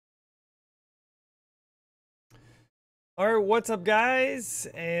Alright, what's up guys?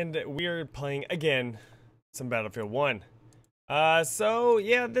 And we're playing again some Battlefield 1. So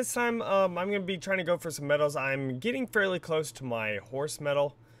yeah, this time I'm gonna be trying to go for some medals. I'm getting fairly close to my horse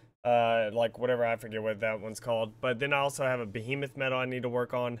medal. Like whatever, I forget what that one's called. But then I also have a behemoth medal I need to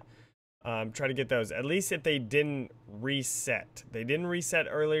work on. Try to get those. At least if they didn't reset. They didn't reset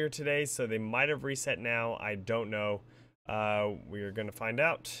earlier today, so they might have reset now. I don't know. We're gonna find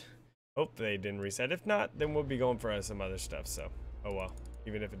out. Hope they didn't reset. If not, then we'll be going for some other stuff, so oh well,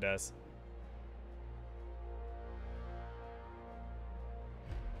 even if it does.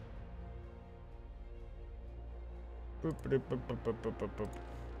 Boop, boop, boop, boop, boop, boop, boop, boop.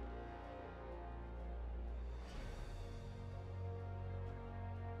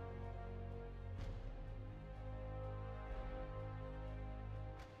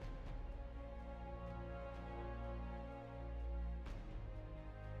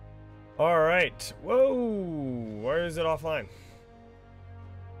 All right. Whoa, where is it offline?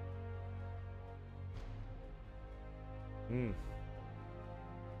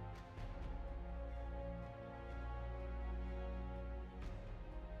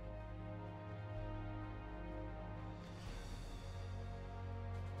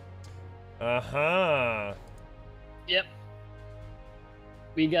 Uh-huh. Yep.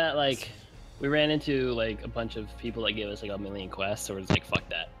 We got we ran into like a bunch of people that gave us like a million quests, so we're just like, fuck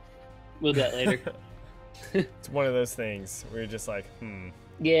that. We'll do that later. It's one of those things where you're just like,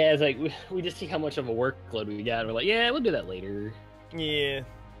 Yeah, it's like we just see how much of a workload we got, and we're like, yeah, we'll do that later. yeah.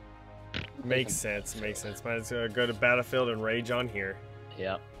 Makes sense, makes sense. Might as well go to Battlefield and rage on here.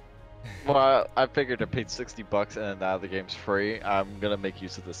 Yep. Well, I figured I paid $60 and now the game's free. I'm gonna make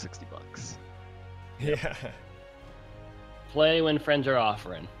use of the $60. Yeah. Play when friends are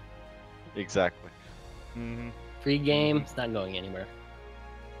offering. Exactly. Free game, it's not going anywhere.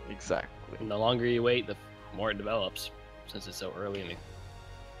 Exactly. And the longer you wait, the more it develops, since it's so early in the...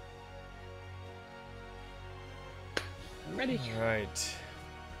 I'm ready. All right.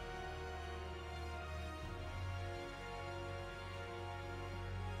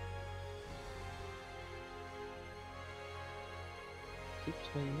 Keep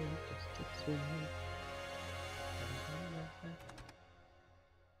swinging, just keep swinging.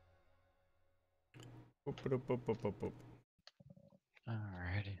 Boop, boop, boop, boop, boop, boop.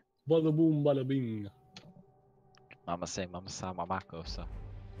 Alrighty. Bada boom, bada bing. Mama say, mama sa, mama cosa.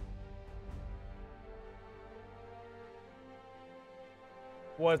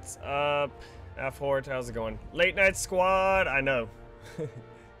 What's up, F-Hort? How's it going? Late Night Squad, I know.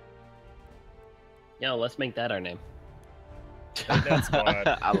 Yo, let's make that our name. Late Night Squad.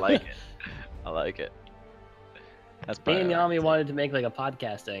 I like it. I like it. That's Me and probably Yami wanted to make like a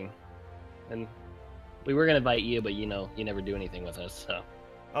podcasting, and we were gonna invite you, but you know, you never do anything with us, so.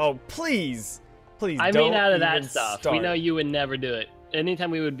 Oh, please. Please I don't mean, out of that even stuff, start. we know you would never do it.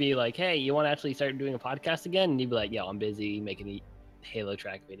 Anytime we would be like, hey, you want to actually start doing a podcast again? And you'd be like, yo, I'm busy making a Halo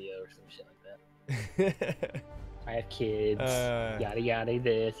track video or some shit like that. I have kids, yada yada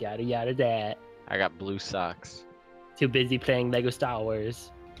this, yada yada that. I got blue socks. Too busy playing Lego Star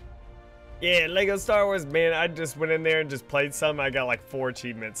Wars. Yeah, Lego Star Wars, man. I just went in there and just played some. I got like 4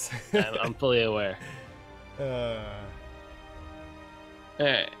 achievements. I'm fully aware.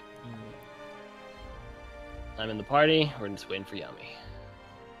 Alright. I'm in the party. We're just waiting for Yami.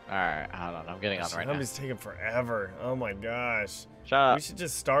 Alright, hold on. I'm getting on right now. Yami's taking forever. Oh my gosh. Shut up. We should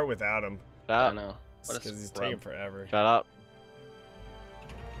just start without him. Shut I up. know. What a Because he's scrub. taking forever. Shut up.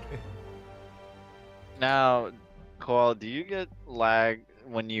 Now, Cole, do you get lag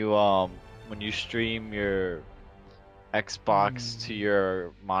when you stream your Xbox to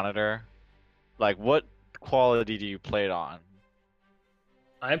your monitor? Like, what quality do you play it on?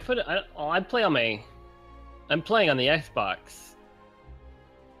 I play on my. I'm playing on the Xbox.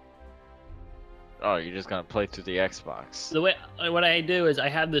 Oh, you're just gonna play through the Xbox. The way what I do is I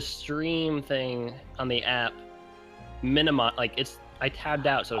have the stream thing on the app minimize, like I tabbed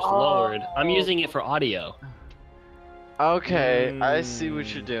out so it's lowered. I'm using it for audio. Okay, I see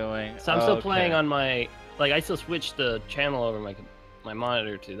what you're doing. So I'm still playing on my, like I still switch the channel over my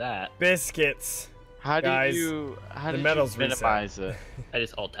monitor to that. Biscuits. How do Guys, you the medals minimize it? I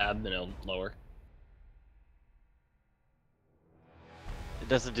just alt tab and it'll lower. It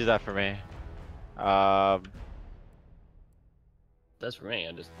doesn't do that for me. That's for me.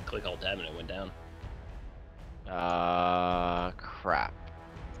 I just click alt tab and it went down. Crap.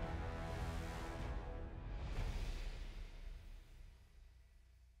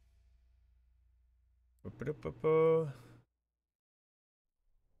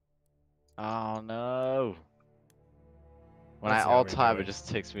 Oh no. When What's I alt Yami tab, doing? it just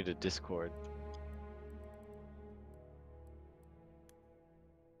takes me to Discord.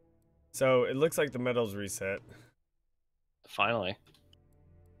 So it looks like the medals reset. Finally.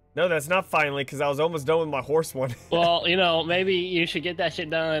 No, that's not finally, because I was almost done with my horse one. Well, you know, maybe you should get that shit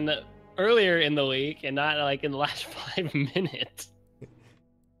done earlier in the week and not like in the last 5 minutes.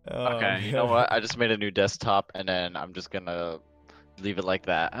 Okay, you know what? I just made a new desktop, and then I'm just gonna leave it like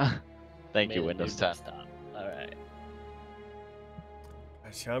that. Thank you, Windows 10. All right.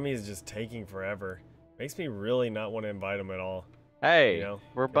 Xiaomi is just taking forever. Makes me really not want to invite him at all. Hey, You know,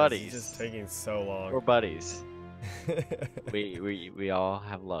 we're 'cause buddies. It's just taking so long. We're buddies. we all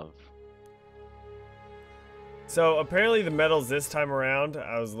have love. So apparently the medals this time around,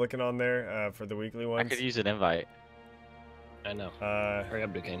 I was looking on there for the weekly I ones. could use an invite. I know. I Hurry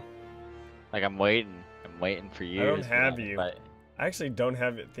up, Duquesne. Like I'm waiting for you. don't have you. actually don't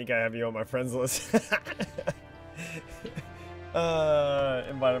think I have you on my friends list.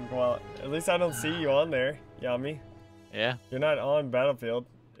 Invite him, Koala. At least I don't see you on there, Yami. Yeah. You're not on Battlefield.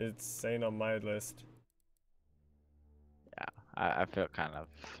 It's saying on my list. I feel kind of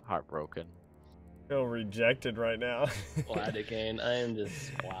heartbroken. Feel rejected right now. Wow, Duquesne, I am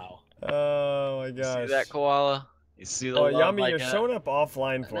just wow. Oh my You gosh. see that, Koala? You see the Oh, love Yami, I you're got? showing up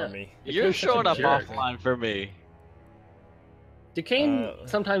offline for know. me. You're showing up jerk. offline for me. Duquesne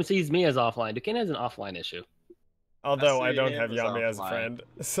sometimes sees me as offline. Duquesne has an offline issue. Although I see don't him have as Yami as a offline. friend,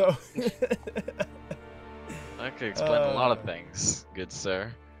 so. That could explain a lot of things, good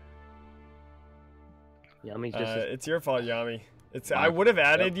sir. Yami's just It's your fault, Yami. My- I would have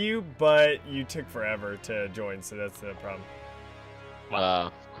added you, but you took forever to join, so that's the problem.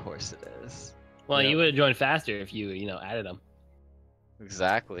 Of course it is. well, yeah. you would have joined faster if you know, added him.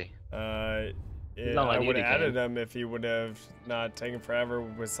 Exactly. I not like you, would have Duquesne. added him if he would have not taken forever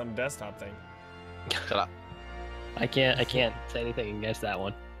with some desktop thing. Shut up. I can't say anything against that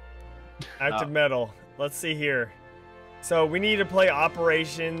one. Active metal. Let's see here. So we need to play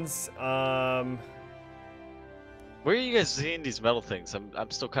operations. Where are you guys seeing these metal things?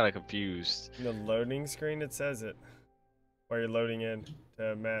 I'm still kind of confused. In the loading screen, it says it. While you're loading in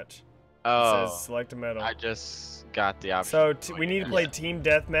to match. It Oh, says select a medal. I just got the option. So of we going need to in. play team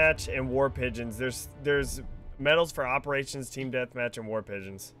deathmatch and war pigeons. There's medals for operations, team deathmatch, and war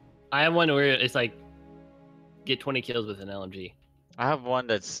pigeons. I have one where it's like get 20 kills with an LMG. I have one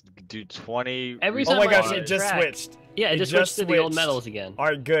that's do 20. Every Oh time my I gosh, hit it just track- switched. Yeah, it It just just switched to the old switched. medals again. All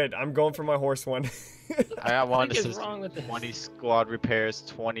right, good. I'm going for my horse one. I got one What that is says wrong with this? 20 squad repairs,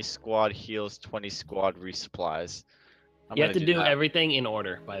 20 squad heals, 20 squad resupplies. I'm You have to gonna do that. everything in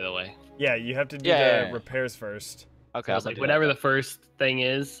order, by the way. Yeah, you have to do Yeah. the repairs first. Okay, So I'm it's gonna like do whatever that. the first thing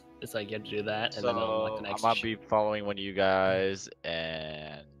is, it's like you have to do that, and then they'll So unlock the I next. might be following one of you guys,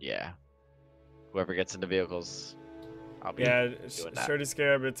 and yeah, whoever gets into vehicles, I'll be Yeah, doing that. Shorty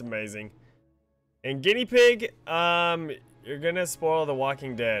Scarab, it's amazing. And Guinea Pig, you're gonna spoil The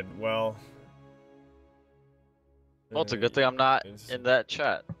Walking Dead. Well, Well, it's a good thing I'm not it's- in that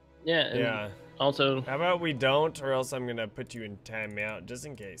chat. Yeah, and Yeah. also, How about we don't, or else I'm gonna put you in timeout just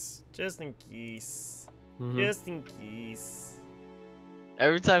in case. Just in case. mhm. Just in case.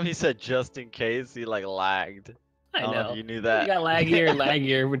 Every time he said just in case, he like lagged. I don't know know. if you knew You that. got laggier and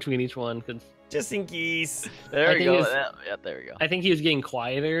laggier between each one. 'Cause Just in case. There I we think go. it's- Yeah, there we go. I think he was getting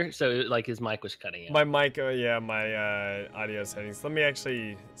quieter, so like his mic was cutting out. My mic, yeah, my audio settings. Let me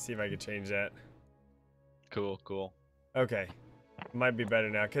actually see if I can change that. Cool, cool. Okay. Might be better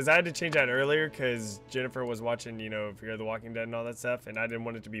now. Because I had to change that earlier because Jennifer was watching, Fear the Walking Dead and all that stuff, and I didn't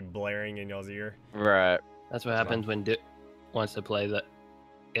want it to be blaring in y'all's ear. Right. That's what happens when Duke wants to play the.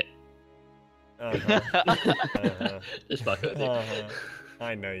 Uh-huh. Uh-huh. Just fuck with it. Uh-huh.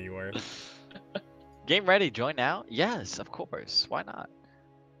 I know you were. Game ready? Join now? Yes, of course. Why not?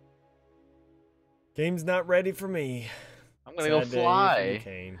 Game's not ready for me. I'm gonna go Sad day for fly.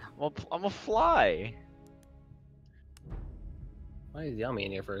 McCain. I'm a fly. Why is Yummy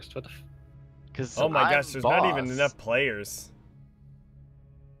in here first? What the? Cause Oh my I'm gosh, there's not even boss. enough players.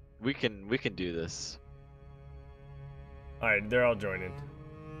 We can do this. Alright, they're all joining.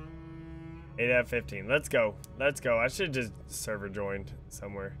 8 out of 15. Let's go. Let's go. I should just server joined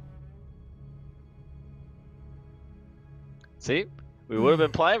somewhere. See, we would have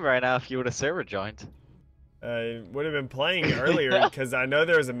been playing right now if you would have server joined. I would have been playing earlier because I know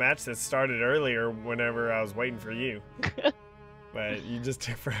there was a match that started earlier whenever I was waiting for you. But you just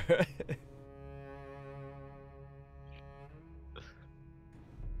took for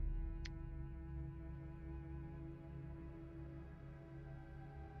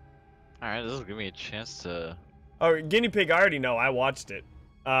All right, this will give me a chance to. Oh, Guinea Pig, I already know. I watched it.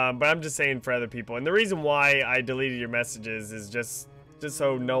 But I'm just saying for other people. And the reason why I deleted your messages is just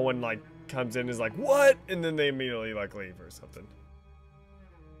so no one like comes in and is like, what? And then they immediately like leave or something.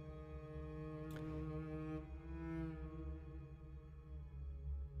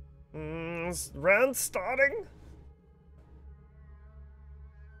 round starting.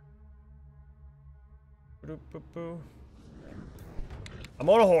 I'm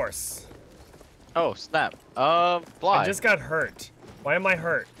on a horse. Oh snap! Fly. I just got hurt. Why am I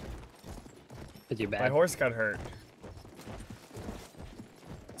hurt? Cause you're bad. My horse got hurt.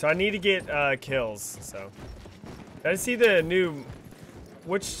 So I need to get kills. So did I see the new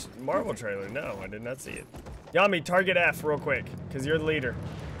which Marvel trailer? No, I did not see it. Yami, target F real quick, cause you're the leader.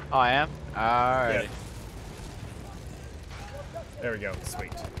 Oh, I am. All right. Yeah. There we go.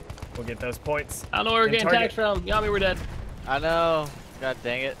 Sweet. We'll get those points. I don't know where we're And getting attacked from. Yami, we're dead. I know. God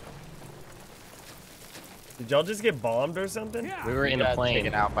dang it. Did y'all just get bombed or something? We were in a Got plane.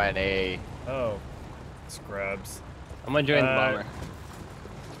 taken out by an A. Oh, scrubs. I'm gonna join the bomber.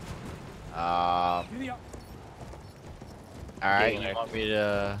 All right. Getting You there. want me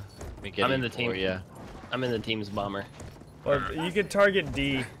to? Let me get I'm it in the team. for ya. I'm in the team's bomber. Well, you can target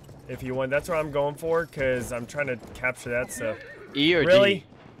D if you want. That's what I'm going for, cause I'm trying to capture that. So E or really,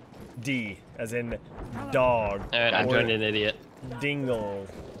 D as in dog. All right, I'm or joining an idiot. dingle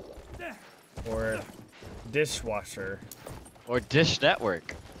or dishwasher. D? Or Dish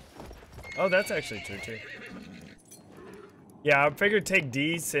Network? Oh, that's actually true too. Yeah, I figured take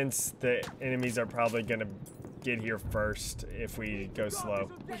D since the enemies are probably gonna get here first if we go slow.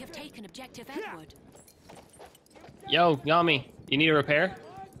 We have taken objective Edward. Yo, Yami, you need a repair?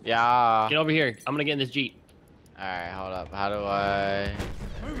 Yeah. Get over here. I'm gonna get in this Jeep. All right. Hold up. How do I?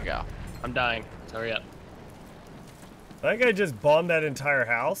 There we go. I'm dying. Hurry up. That guy just bombed that entire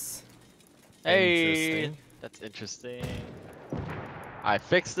house. Hey. Interesting. That's interesting. I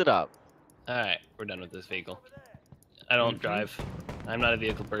fixed it up. All right, we're done with this vehicle. I don't drive. I'm not a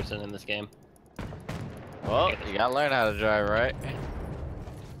vehicle person in this game. Well, you gotta learn how to drive, right?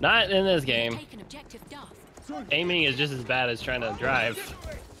 Not in this We have game. taken objective Duff. Aiming is just as bad as trying to drive.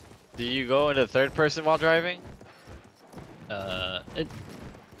 Do you go into third person while driving? It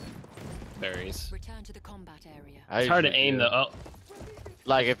varies. Return to the combat area. I It's hard to usually aim do. though. Oh,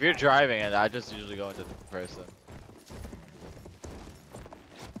 Like if you're driving, and I just usually go into third person.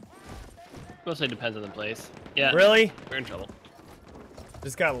 mostly depends on the place. Yeah. Really? We're in trouble.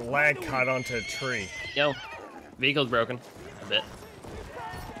 Just got lag caught onto a tree. Yo, vehicle's broken. A bit.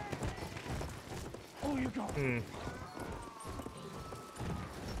 Hmm.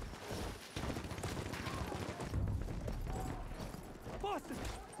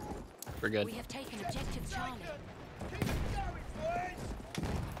 We're good. We have taken objective Charlie.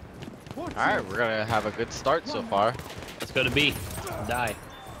 All right, we're gonna have a good start so far. Let's go to B. Die.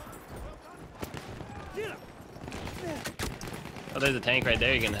 Oh, there's a tank right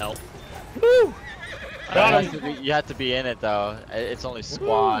there. You can help. Woo! Got him. You have to be in it though. It's only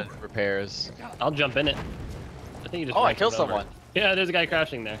squad repairs. I'll jump in it. I think you just. Oh, I ranked killed it over. someone. Yeah, there's a guy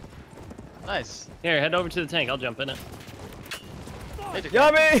crashing there. Nice. Here, head over to the tank. I'll jump in it. Hey, Jacob.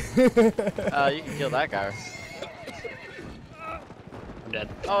 Yummy! You can kill that guy. I'm dead.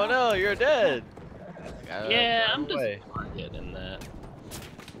 Oh no, you're dead. Yeah, I'm run just away. getting that.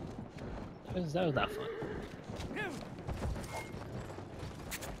 That was not fun.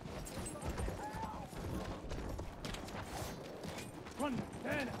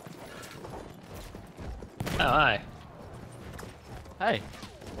 Oh, hi. Hey,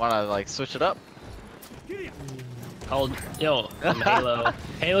 wanna like switch it up? Hold, yo, I'm Halo.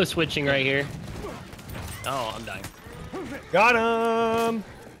 Halo switching right here. Oh, I'm dying. Got him!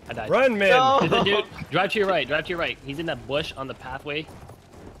 I died. Run, man! No. There's a dude. Drive to your right. Drive to your right. He's in that bush on the pathway.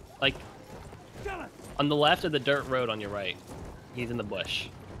 Like, on the left of the dirt road on your right. He's in the bush.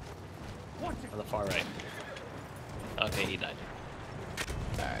 On the far right. Okay, he died.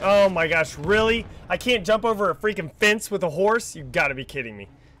 Oh my gosh, really? I can't jump over a freaking fence with a horse? You gotta be kidding me.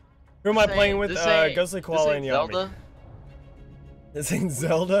 Who am I playing with? Ghostly Koala and Yami. Zelda? This ain't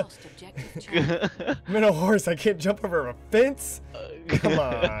Zelda? Lost objective Charlie. I'm in a horse, I can't jump over a fence? Come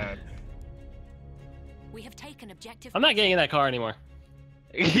on. We have taken objective. I'm not getting in that car anymore.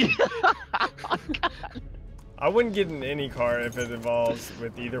 I wouldn't get in any car if it involves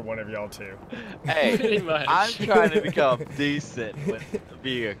with either one of y'all two. Hey, Pretty much. I'm trying to become decent with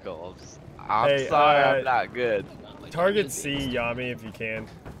vehicles. I'm Hey, sorry, I'm not good. Target C, Yami, if you can.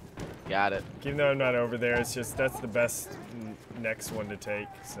 Got it. Even though I'm not over there, it's just that's the best next one to take,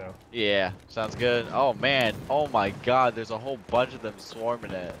 so. Yeah, sounds good. Oh man, oh my god, there's a whole bunch of them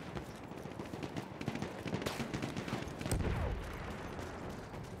swarming it.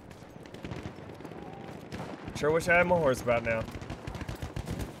 Sure wish I had my horse about now.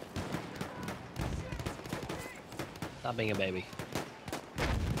 Stop being a baby.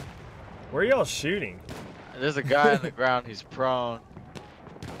 Where are y'all shooting? There's a guy on the ground, he's prone.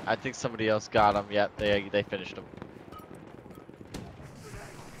 I think somebody else got him. Yep, they finished him.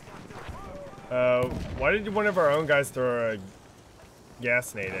 Why did one of our own guys throw a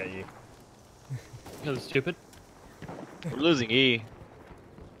gas nade at you? Because it's stupid. We're losing E.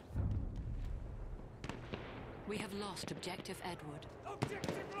 We have lost objective Edward.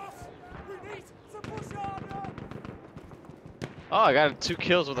 Oh, I got 2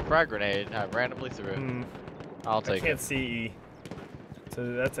 kills with a frag grenade. I randomly threw it. Hmm. I'll I take can't it. see E.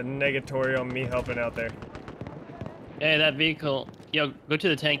 So that's a negatory on me helping out there. Hey, that vehicle. Yo, go to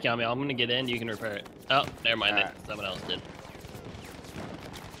the tank, Yami. I'm gonna get in. You can repair it. Oh, never mind. Alright. Someone else did.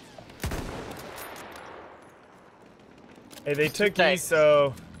 Hey, they took E, tanks.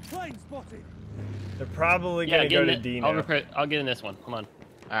 so they're probably Yeah, gonna get go in to it. D I'll now. repair. I'll get in this one. Come on.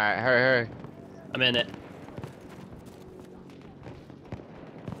 All right, hurry. I'm in it.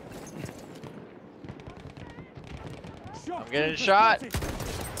 I'm getting shot.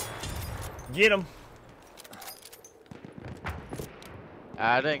 Get him.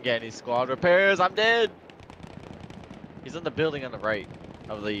 I didn't get any squad repairs. I'm dead. He's in the building on the right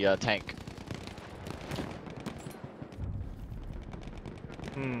of the tank.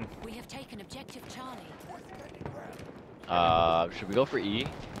 Hmm. We have taken objective Charlie. Should we go for E?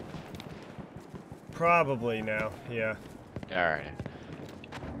 Probably now. Yeah. All right.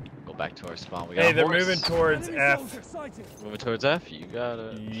 Go back to our spawn. We got Hey, a they're horse. moving towards F. Moving towards F. You got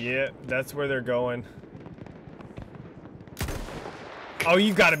it. Yeah, that's where they're going. Oh,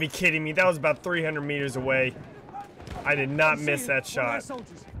 you gotta be kidding me. That was about 300 meters away. I did not miss that shot.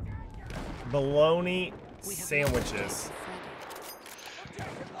 Bologna We have sandwiches. lost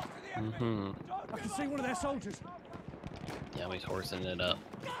objective Mm-hmm. I can see one of their soldiers. Yami's horsing it up.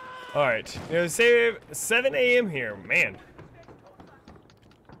 Alright, you know, say 7 a.m. here. Man.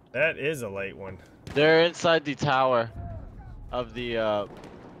 That is a late one. They're inside the tower of the.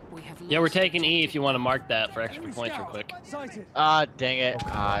 We have Yeah, we're lost taking E if objective you want to mark that for extra Enemy points real scout. quick. Sighted. Ah, dang it!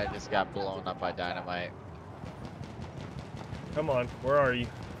 I just got blown up by dynamite. Come on, where are you?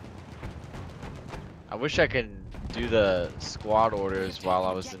 I wish I could do the squad orders while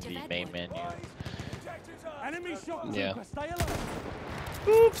I was in the main menu. Enemy shot Yeah. trooper. Stay alert.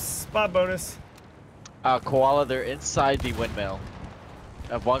 Oops, spot bonus. Koala, they're inside the windmill.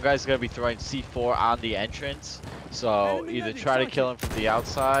 One guy's gonna be throwing C4 on the entrance, so Enemy either medic try to sighted. kill him from the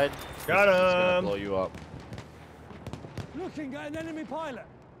outside. Got or it's just gonna him. blow you up. Looking at an enemy pilot.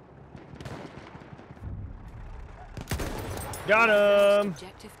 Got lost him.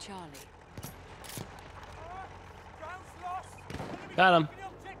 objective Charlie. Got him.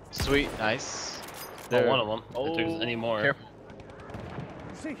 Sweet, nice. Oh, There- one of them. If there's any more. Careful.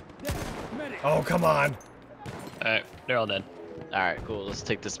 See, there. Medic. Oh, come on. Alright, they're all dead. All right, cool. Let's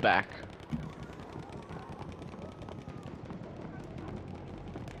take this back.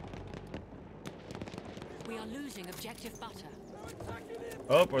 We are losing objective butter.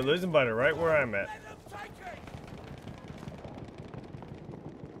 Oh, we're losing butter right where I'm at.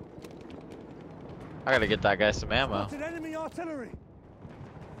 I gotta get that guy some ammo. Spotted enemy artillery.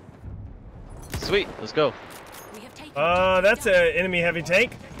 Sweet, let's go. We have taken That's objective an enemy heavy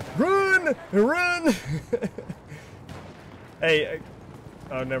tank. Run! Run! Hey,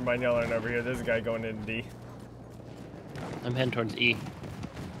 oh, never mind. Y'all aren't over here. There's a guy going into D. I'm heading towards E.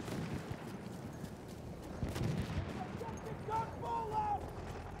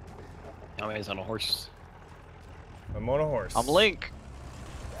 Yami's on a horse. I'm on a horse. I'm Link.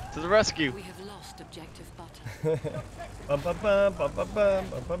 To the rescue. We have lost objective butter.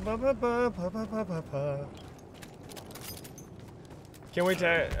 Can't wait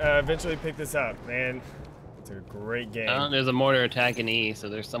to eventually pick this up, man. It's a great game. There's a mortar attacking E, so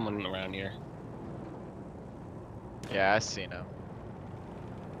there's someone around here. Yeah, I seen him.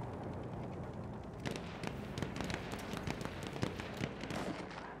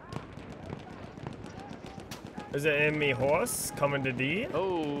 There's an enemy horse coming to D.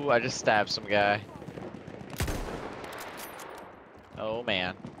 Oh, I just stabbed some guy. Oh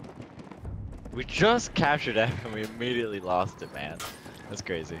man. We just captured F and we immediately lost it, man. That's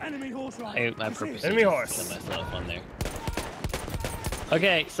crazy. Enemy horse rider. I purposely Enemy just horse. set myself on there.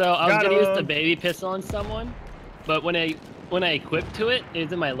 Okay, so I was Got gonna use the him. baby pistol on someone, but when I equipped to it,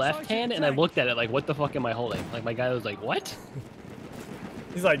 it's in my left hand, and I looked at it like, what the fuck am I holding? Like my guy was like, what?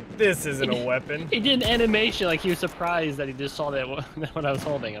 He's like, this isn't a weapon. He did an animation like he was surprised that he just saw that what I was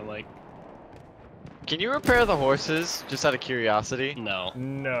holding. I'm like, Can you repair the horses, just out of curiosity? no,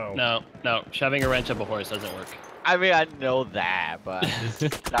 No. no, shoving a wrench up a horse doesn't work. I mean, I know that, but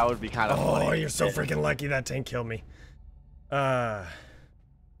that would be kind of funny. Oh, you're so freaking lucky that tank killed me. Yeah,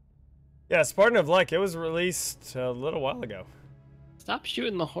 Spartan of Luck, it was released a little while ago. Stop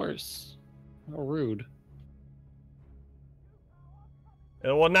shooting the horse. How rude.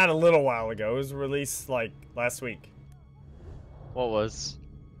 Well, not a little while ago. It was released like last week. What was?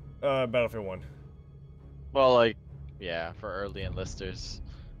 Battlefield 1. Well, like, yeah, for early enlisters.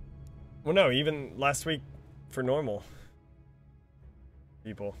 Well, no, even last week for normal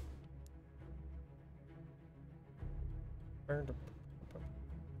people.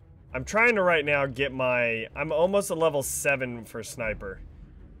 I'm trying to right now get my... I'm almost a level 7 for sniper.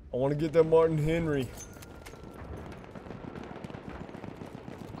 I want to get that Martin Henry.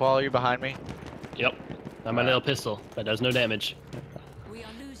 Qual, are you behind me? Yep. Got my little pistol that does no damage. We are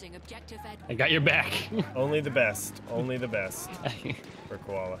losing objective Edward. I got your back. Only the best. Only the best for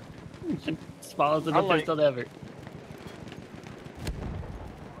Koala. Smallest little pistol ever.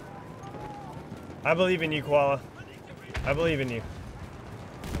 I believe in you, Koala. I believe in you.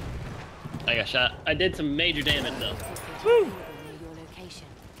 I got shot. I did some major damage though. Woo!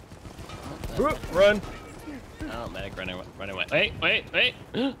 Run! Oh, medic, run away. Wait.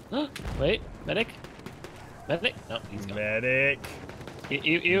 Wait, medic. Medic? No, he's gone. Medic.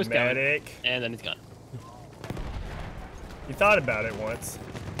 He was coming. Medic. And then he's gone. He thought about it once.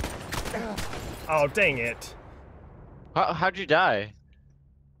 Oh, dang it. How'd you die?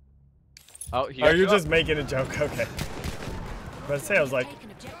 Oh, you're just making a joke. Okay. But I was like,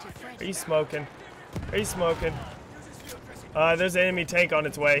 are you smoking? Are you smoking? There's an enemy tank on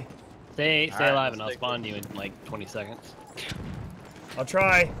its way. Stay alive and I'll spawn you in like 20 seconds. I'll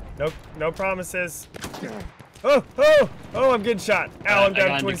try. No promises. Oh, I'm getting shot. Ow, I'm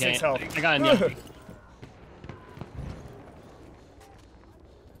down to 26 health. I got a nuke.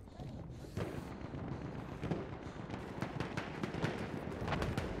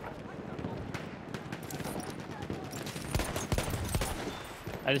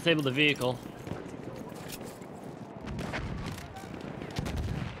 I disabled the vehicle.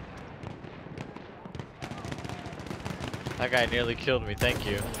 That guy nearly killed me, thank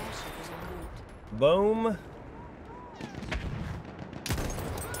you. Boom.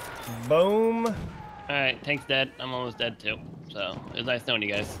 Boom. Alright, tank's dead. I'm almost dead too. So, it was nice knowing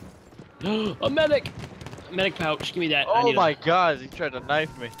you guys. A medic! A medic pouch, give me that. Oh my god, he tried to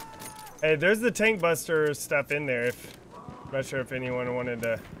knife me. Hey, there's the tank buster stuff in there. I'm not sure if anyone wanted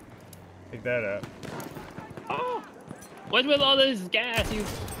to pick that up. Oh! What's with all this gas, you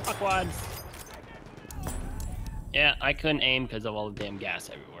fuckwads? Yeah, I couldn't aim because of all the damn gas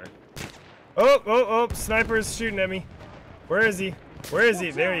everywhere. Oh, sniper's shooting at me. Where is he? Where is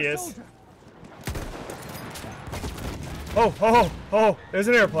he? There he is. Oh, there's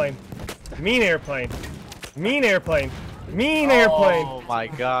an airplane. Mean airplane. Mean airplane. Mean airplane. Oh my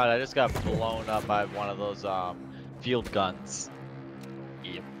god, I just got blown up by one of those field guns.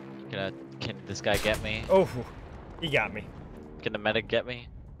 Yep. Can this guy get me? Oh, he got me. Can the medic get me?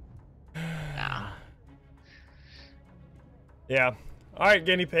 Nah. Yeah. Alright,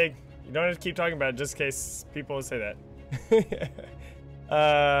 guinea pig. You don't have to keep talking about it just in case people will say that.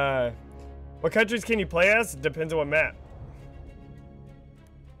 What countries can you play as? Depends on what map.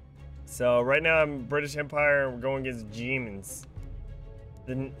 So right now I'm British Empire. We're going against Germans.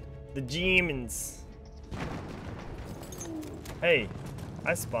 The Germans. Hey,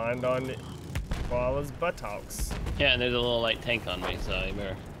 I spawned on Koala's buttocks. Yeah, and there's a little light tank on me, so you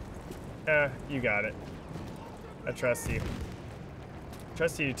better. You got it. I trust you.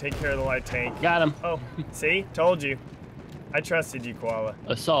 Trust you to take care of the light tank. Got him. Oh, see? Told you. I trusted you, Koala.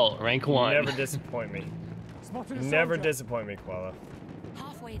 Assault, rank 1. You never disappoint me. You never disappoint me, Koala.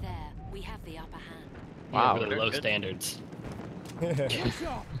 Halfway there, we have the upper hand. Wow, really low good. standards.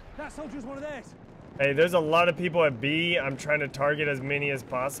 That soldier's one of theirs. Hey, there's a lot of people at B. I'm trying to target as many as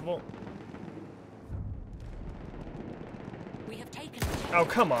possible. We have taken Oh,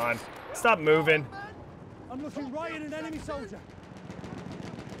 come on. Stop moving. I'm looking right at an enemy soldier.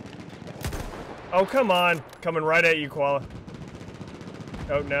 Oh, come on. Coming right at you, Koala.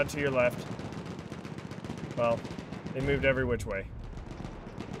 Oh, now to your left. Well, they moved every which way.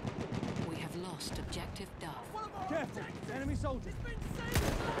 We have lost objective Duff. Careful, enemy soldier.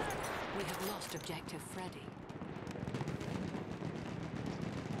 We have lost objective Freddy.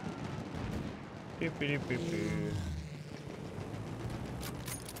 Boop, boop, boop, boop.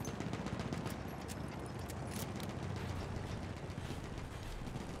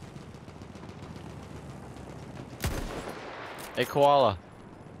 Hey, Koala.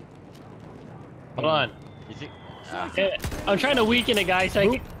 Hold on. You think? Yeah, I'm trying to weaken a guy so I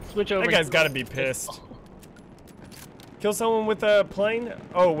can switch over. That guy's got to be pissed. Kill someone with a plane?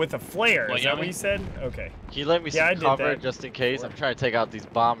 Oh, with a flare. What, Is that Yami? what you said? Okay. Can you let me Yeah, I some did cover that. just in case? I'm trying to take out these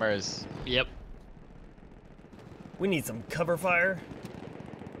bombers. Yep. We need some cover fire.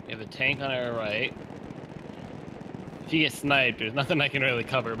 We have a tank on our right. If you get sniped, there's nothing I can really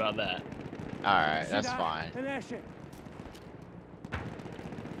cover about that. Alright, See that's that? fine. An airship.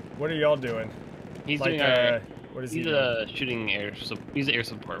 What are y'all doing? He's Like, doing our. what is he He's doing? shooting air. He's air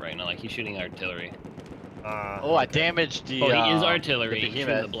support right now. Like he's shooting artillery. Oh, I damaged the. Oh, he is artillery. the He's shooting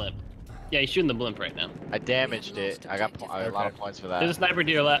the behemoth. blimp. Yeah, he's shooting the blimp right now. I damaged it. I got a lot of Okay. points for There's a that. sniper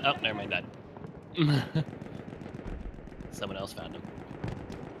to your left. Oh, never mind, died. Someone else found him.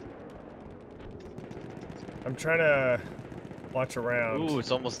 I'm trying to watch around. Ooh,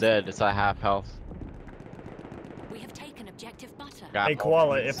 it's almost dead. It's at half health. We have taken objective butter. Got Hey, more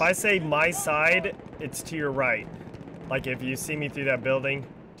Koala, points. if I say my side, it's to your right. Like if you see me through that building,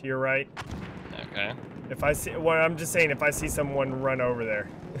 to your right. Okay. If I see, well, I'm just saying if I see someone run over there.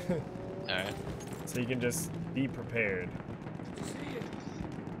 All right. So you can just be prepared.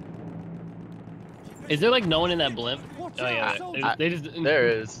 Is there like no one in that blimp? Watch Oh yeah, out, they just There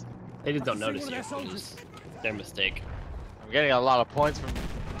is. they just don't See notice one you. of their It's soldiers. just their mistake. I'm getting a lot of points from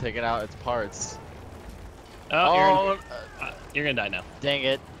taking out its parts. Oh, you're gonna die now. Dang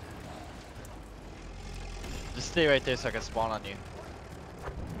it. Just stay right there so I can spawn on you.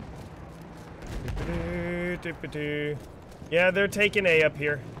 Yeah, they're taking A up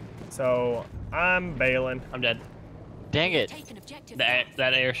here. So I'm bailing. I'm dead. Dang it. Taken objective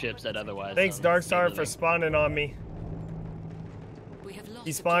That airship said otherwise. Thanks, so Darkstar, maybe for spawning on me. We have lost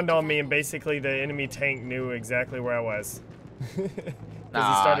He spawned on me, and objective basically the enemy tank knew exactly where I was. Because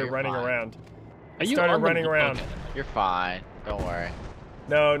Nah, he started you're running fine. around. Are you started on the running blimp? around. Okay. You're fine. Don't worry.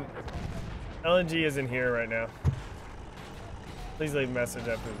 No, LNG isn't here right now. Please leave a message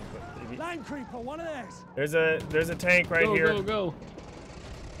after. Land creeper, one of theirs. There's a tank right Go, here. go, go.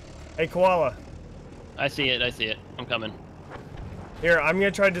 Hey, Koala. I see it. I see it. I'm coming. Here, I'm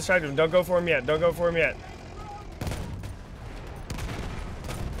gonna try to distract him. Don't go for him yet. Don't go for him yet.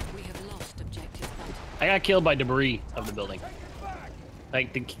 We have lost objective butter. I got killed by debris of the building.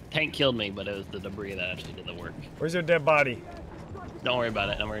 Like the tank killed me, but it was the debris that actually did the work. Where's your dead body? Don't worry about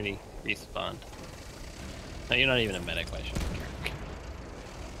it. I'm already respawned. No, you're not even a medic. I shouldn't care.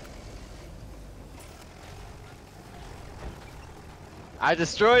 I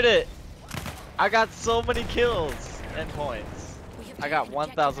destroyed it. I got so many kills and points. We have I got taken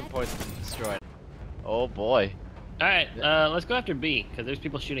 1,000 objective points from destroying. Oh boy. All right, let's go after B because there's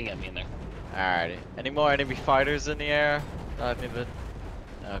people shooting at me in there. Alrighty. Any more enemy fighters in the air? Not even.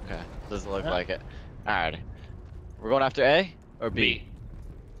 Okay. Doesn't look No. like it. Alrighty. We're going after A or B?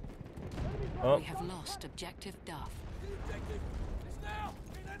 Oh, We have lost objective Duff.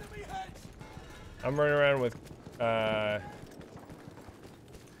 I'm running around with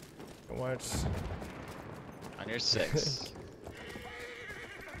watch. On your 6.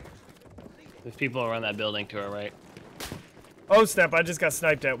 There's people around that building to our right. Oh snap! I just got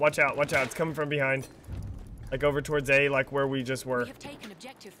sniped at. Watch out! Watch out! It's coming from behind. Like over towards A, like where we just were. We have taken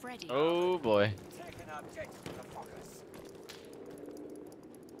objective Freddy. Oh boy.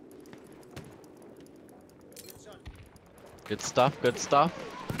 Good stuff, good stuff.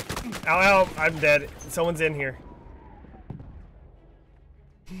 Ow! Ow! I'm dead. Someone's in here.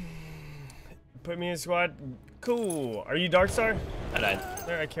 Put me in squad. Cool. Are you Darkstar? I died.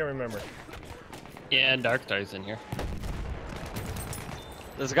 There, I can't remember. Yeah, Darkstar's in here.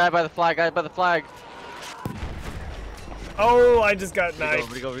 There's a guy by the flag, Oh, I just got Where'd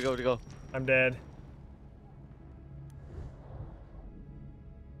knifed. he go, where'd he go, where'd he go? I'm dead.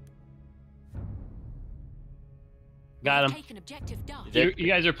 Got him. Taken objective Duff. Yeah. You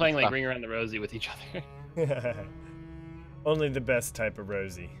guys are playing like Stuff. Ring Around the Rosie with each other. Only the best type of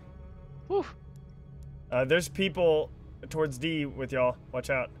Rosie. Whew. There's people towards D with y'all. Watch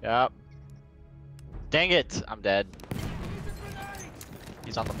out. Yep. Dang it, I'm dead.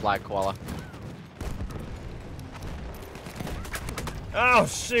 He's on the flag, Koala. Oh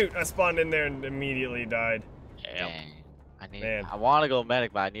shoot! I spawned in there and immediately died. Yeah. Dang. Man. I want to go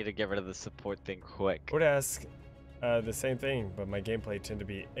medic, but I need to get rid of the support thing quick. I would ask the same thing, but my gameplay tend to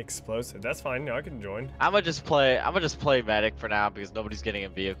be explosive. That's fine. No, I can join. I'm gonna just play medic for now because nobody's getting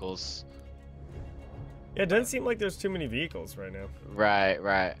in vehicles. Yeah, it doesn't seem like there's too many vehicles right now. Right,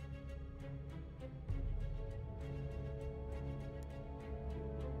 right.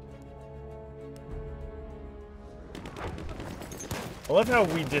 I love how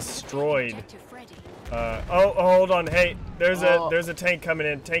we destroyed. Objective Freddy. Oh, hold on. Hey, there's Oh. a tank coming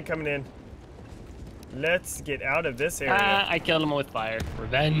in. Tank coming in. Let's get out of this area. I killed him with fire.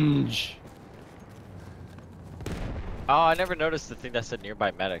 Revenge. Oh, I never noticed the thing that said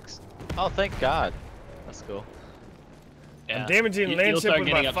nearby medics. Oh, thank God. That's cool. Yeah. I'm damaging You'll landship start with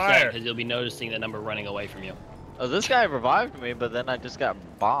getting my upset fire. because you'll be noticing the number running away from you. Oh, this guy revived me, but then I just got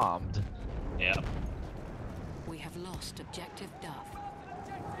bombed. Yeah. We have lost objective Duff.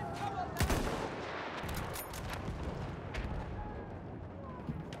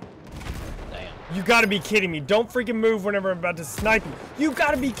 Damn. You gotta be kidding me. Don't freaking move whenever I'm about to snipe you. You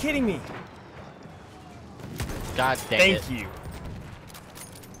gotta be kidding me. God dang it. Thank you.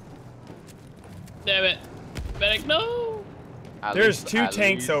 Damn it. Medic, no! There's two at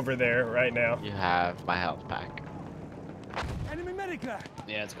tanks least over there right now. You have my health pack. Enemy medic there.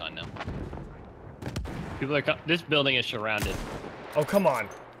 Yeah, it's gone now. People are this building is surrounded. Oh, come on.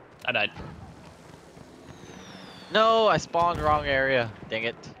 I died. No, I spawned wrong area. Dang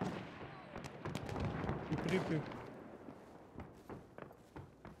it.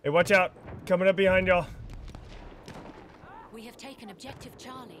 Hey, watch out. Coming up behind y'all. We have taken objective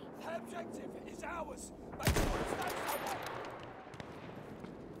Charlie. That objective is ours. Make sure it stays that way.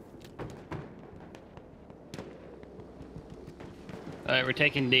 Alright, we're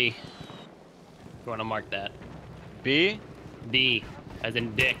taking D. You want to mark that? B? D, as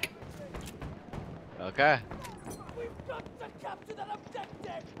in dick. Okay. We've got to capture that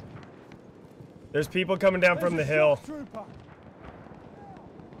objective. There's people coming down from the hill. Trooper.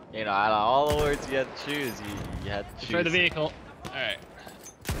 You know, out of all the words you had to choose, you had to choose. For the vehicle. Alright.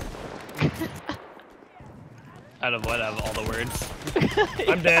 Out of what? Out of all the words?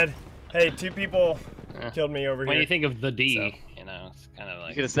 I'm dead. Hey, two people killed me over When here. you think of the D, So. you know, it's kind of You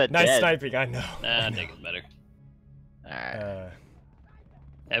like... could have said Nice dead. sniping, I know. Nah, I think it's better. Alright.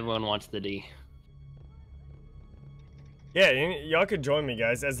 Everyone wants the D. Yeah, y'all could join me,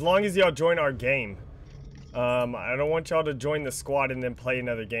 guys, as long as y'all join our game. I don't want y'all to join the squad and then play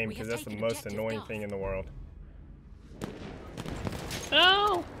another game, We because have that's the taken most objective annoying Duff. thing in the world.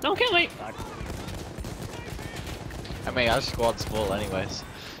 No! Don't kill me! Fuck. I mean, our squad's full anyways.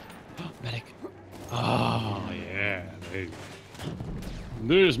 Medic. Oh, yeah. Baby.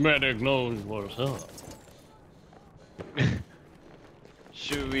 This medic knows what's up.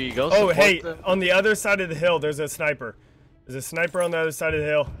 Should we go Oh, support hey, them? on the other side of the hill, there's a sniper. There's a sniper on the other side of the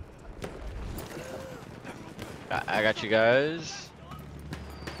hill. I got you guys.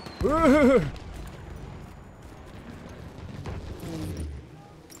 Woo!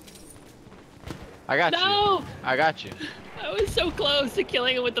 I got No! you. I got you. I was so close to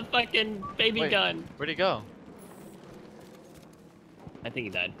killing him with the fucking baby Wait, gun. where'd he go? I think he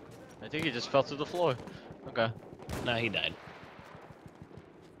died. I think he just fell through the floor. Okay. No, he died.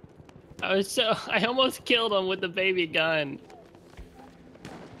 I almost killed him with the baby gun.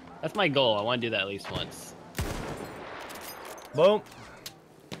 That's my goal. I want to do that at least once. Boom.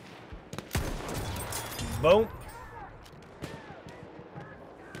 Boom.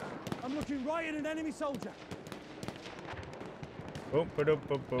 I'm looking right at an enemy soldier. Boom, boom,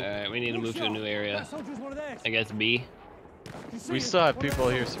 boom, boom. Alright, we need to Good move to a shot. new area. That soldier's one of theirs. I guess B. You see We him? still have One of people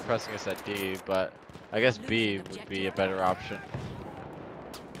their here soldiers. suppressing us at D, but I guess B would be a better option.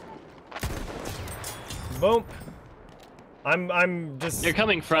 Boom. I'm just... They're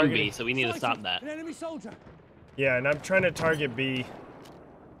coming from B, targeting- so we need to stop Sighted. that. An enemy soldier. Yeah, and I'm trying to target B.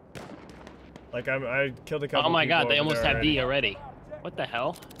 Like, I killed a couple Oh my people god, they over almost there have D already. What the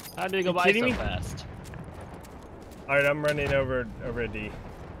hell? How did it go You by kidding so me? fast? Alright, I'm running over a D.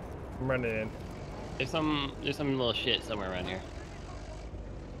 I'm running in. There's some little shit somewhere around here.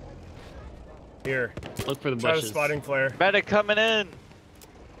 Here. Look for the Try the bushes. spotting flare. Medic coming in!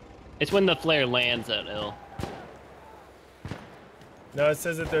 It's when the flare lands at ill. No, it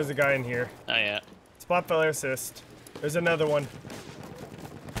says that there's a guy in here. Oh yeah. Spot flare assist. There's another one.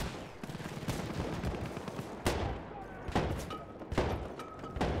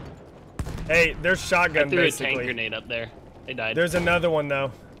 Hey, there's I shotgun threw a tank basically. grenade up there. They died. There's another one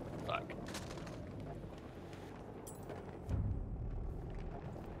though. Fuck.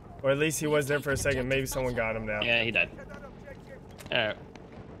 Or at least he was there for a second. Maybe someone got him now. Yeah, he died. Alright.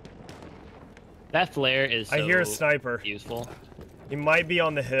 That flare is so I hear a sniper. useful. He might be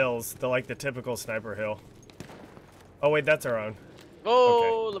on the hills, the typical sniper hill. Oh wait, that's our own.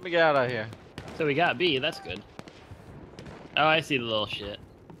 Oh, let me get out of here. So we got B, that's good. Oh, I see the little shit.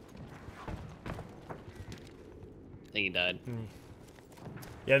 I think he died.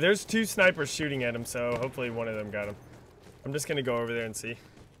 Yeah, there's two snipers shooting at him, so hopefully one of them got him. I'm just gonna go over there and see.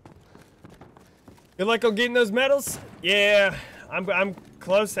 Good luck on getting those medals. Yeah, I'm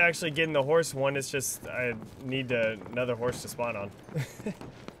close to actually getting the horse one. It's just I need another horse to spawn on.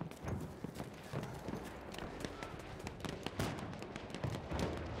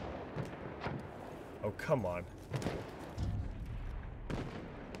 Oh, come on.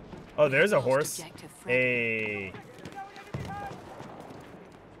 Oh, there's a Lost horse. objective Fred. Hey.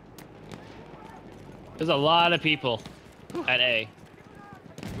 There's a lot of people at A.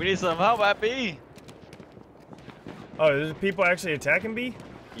 We need some help at B. Oh, there's people actually attacking B?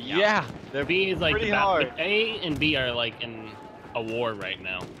 Yeah, they're B is like pretty the hard. A and B are like in a war right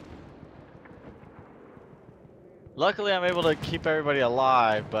now. Luckily, I'm able to keep everybody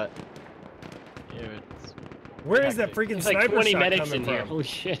alive, but yeah, it's Where is that freaking There's like sniper 20 shot medics coming in here. from? Holy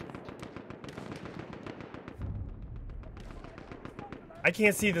shit. I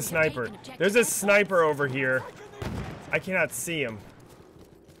can't see the sniper. There's a sniper over here. I cannot see him.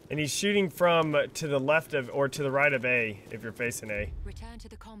 And he's shooting from to the left of, or to the right of A, if you're facing A. Return to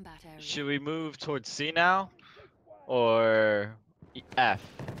the combat area. Should we move towards C now, or F?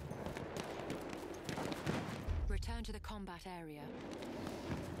 Return to the combat area.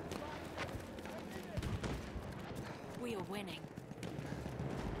 We are winning.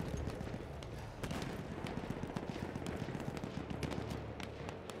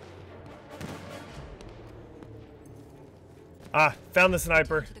 Ah, found the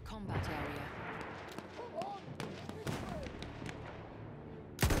sniper. Return to the combat area.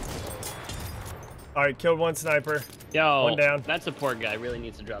 Alright, killed one sniper. Yo, One down. that support guy really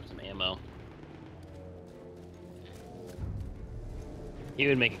needs to drop some ammo. He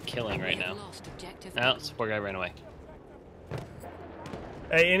would make a killing right We have now. lost objective Oh, Edward. support guy ran away.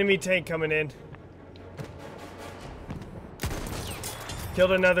 Hey, enemy tank coming in.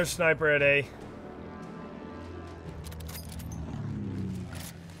 Killed another sniper at A.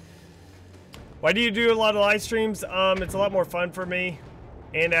 Why do you do a lot of live streams? It's a lot more fun for me,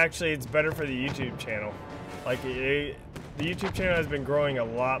 and actually it's better for the YouTube channel. Like, the YouTube channel has been growing a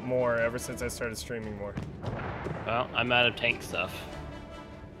lot more ever since I started streaming more. Well, I'm out of tank stuff.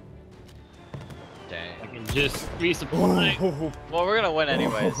 I Dang. can just resupply. Ooh. Well, we're gonna win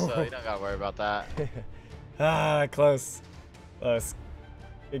anyway, so you don't gotta worry about that. Ah, close. Close.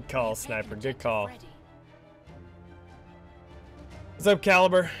 Good call, sniper. Good call. Ready. What's up,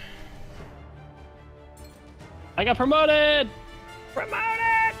 Caliber? I got promoted!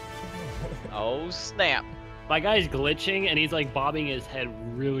 Promoted! Oh snap! My guy's glitching and he's like bobbing his head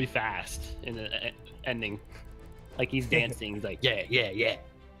really fast in the ending. Like he's dancing. He's like, yeah, yeah, yeah.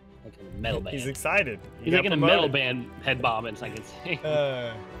 Like a metal band. He's excited. He He's got like in a promoted. metal band head bobbing, so I can say.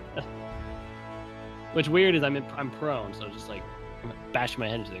 Uh, What's weird is I'm prone, so just like bash my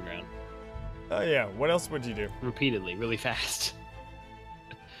head into the ground oh yeah. What else would you do? repeatedly, really fast.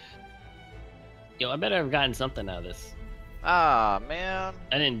 Yo, I bet I've gotten something out of this. Ah man.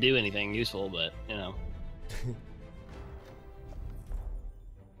 I didn't do anything useful, but you know.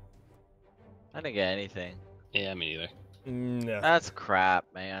 I didn't get anything. Yeah, me neither. No. That's crap,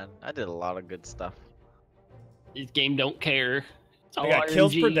 man. I did a lot of good stuff. This game don't care. It's all I got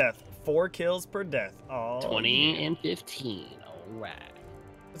kills per RNG. death. 4 kills per death. Oh, 20 yeah. and 15. All right.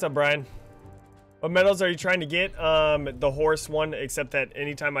 What's up, Brian? What medals are you trying to get? The horse one, except that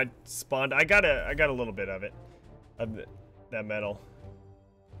anytime I spawned, I got a little bit of it, that medal.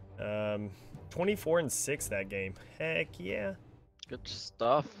 24 and 6 that game. Heck yeah. Good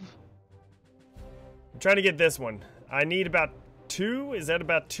stuff. I'm trying to get this one. I need about 2. Is that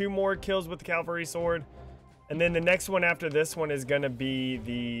about 2 more kills with the cavalry sword? And then the next one after this one is gonna be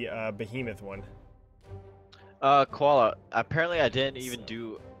the behemoth one. Koala. Apparently, I didn't even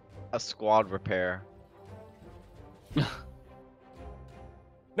do a squad repair.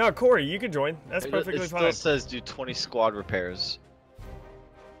 No, Corey, you can join. That's perfectly It still fine. says do 20 squad repairs.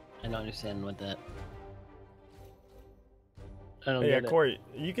 I don't understand what that. I don't Yeah, get it. Corey,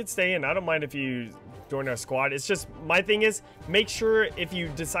 you could stay in. I don't mind if you join our squad. It's just, my thing is, make sure if you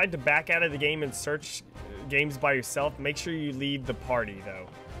decide to back out of the game and search games by yourself, make sure you leave the party, though.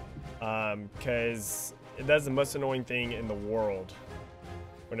 Because that's the most annoying thing in the world.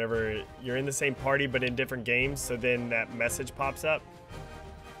 Whenever you're in the same party but in different games, so then that message pops up.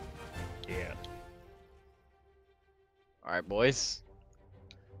 Yeah. Alright, boys.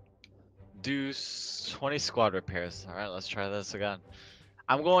 Do 20 squad repairs. Alright, let's try this again.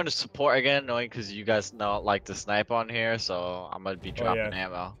 I'm going to support again, knowing because you guys don't like to snipe on here, so I'm going to be dropping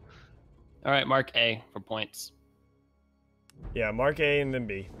ammo. All right, mark A for points. Yeah, mark A and then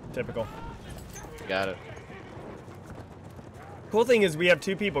B. Typical. Got it. Cool thing is we have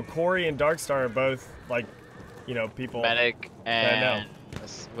 2 people. Corey and Darkstar are both, like, you know, people. Medic know. and...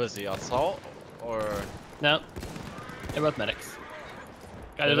 Was he assault? Or... No, they're both medics.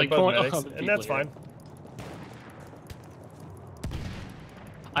 God, Yeah, there's they're like both 20 medics, other and people that's here. fine.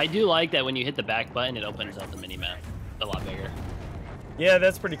 I do like that when you hit the back button, it opens up the mini map a lot bigger. Yeah,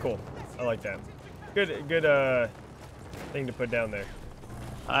 that's pretty cool. I like that. Good thing to put down there.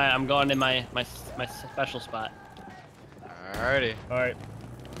 All right, I'm going in my special spot. Alrighty. All right.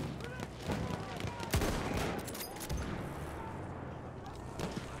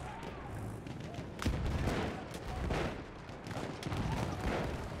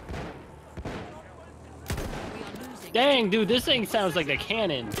 Dang, dude, this thing sounds like a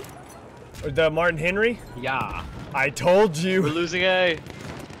cannon. The Martin Henry? Yeah. I told We're you. losing A.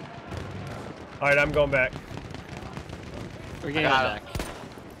 Alright, I'm going back. We're getting it got back.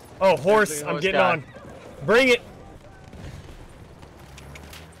 Oh, horse. There's a I'm horse getting guy. on. Bring it.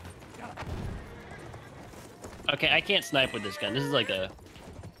 Okay, I can't snipe with this gun. This is like a...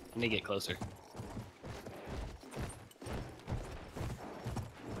 Let me get closer.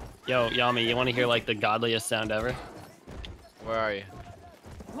 Yo, Yami, you want to hear like the godliest sound ever? Where are you?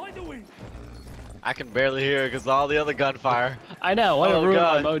 Light the wind. I can barely hear because all the other gunfire. I know, what Oh, a ruin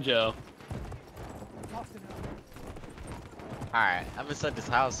God. my mojo. Fast enough. Alright, I'm inside this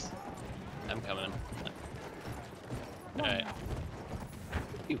house. I'm coming. Alright.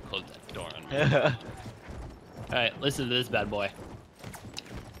 You close that door on me. Hey, Alright, listen to this bad boy.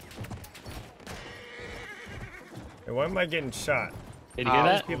 Hey, why am I getting shot? Did you hear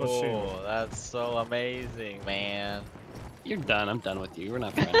that? people shooting. Oh, that's so amazing, man. You're done. I'm done with you. We're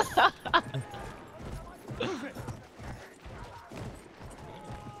not friends. Move it.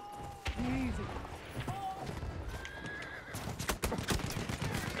 Easy.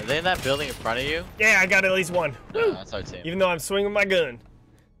 Are they in that building in front of you? Yeah, I got at least one. No, that's our team. Even though I'm swinging my gun.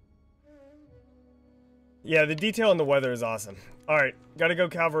 Yeah, the detail in the weather is awesome. Alright, gotta go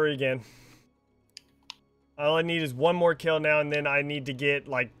cavalry again. All I need is one more kill now, and then I need to get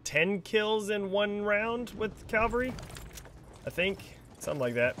like 10 kills in one round with cavalry. I think. Something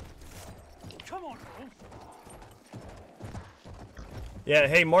like that. Come on, girl. Yeah,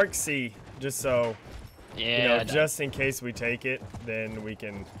 hey, Mark C. Just so, Yeah. you know, done. just in case we take it, then we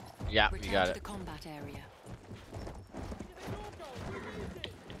can... Yeah, you Return got to it. the combat area.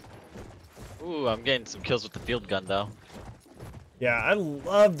 Ooh, I'm getting some kills with the field gun though. Yeah, I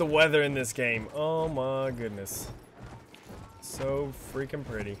love the weather in this game. Oh my goodness. So freaking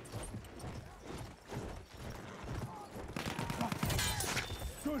pretty.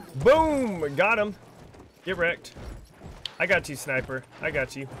 Boom! Got him. Get wrecked. I got you, sniper. I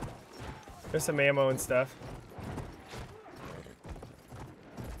got you. There's some ammo and stuff.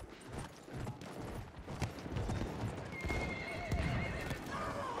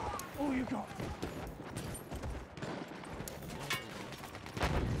 All you got.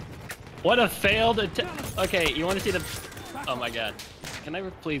 What a failed attempt. Okay, you want to see the... Oh my god. Can I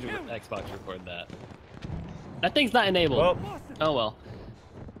please Xbox record that? That thing's not enabled. Well, Oh well.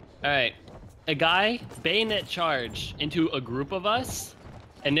 Alright. A guy bayonet charge into a group of us,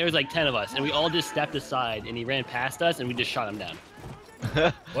 and there was like 10 of us, and we all just stepped aside, and he ran past us, and we just shot him down.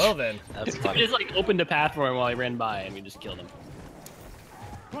 well then. That's We funny. just like opened a path for him while he ran by, and we just killed him.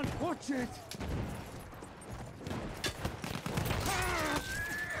 Run, watch it.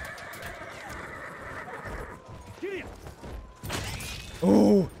 Get it.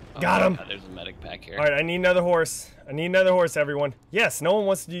 Ooh, got Oh, him. God, there's a medic pack here. All right, I need another horse. I need another horse, everyone. Yes, no one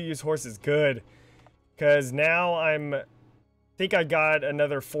wants to use horses. Good. Because now think I got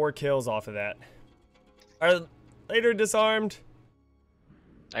another 4 kills off of that. Are later disarmed?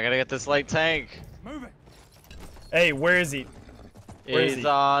 I gotta get this light tank. Move it. Hey, where is he? Where is He's he?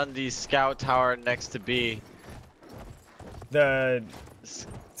 on the scout tower next to B. The S-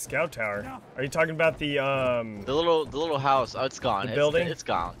 scout tower. Are you talking about the The little house. Oh, it's gone. The building? It's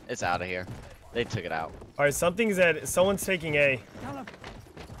gone. It's out of here. They took it out. All right, someone's taking A. Tell him.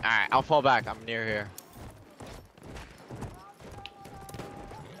 All right, I'll fall back. I'm near here.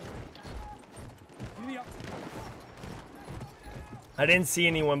 Giddy up. I didn't see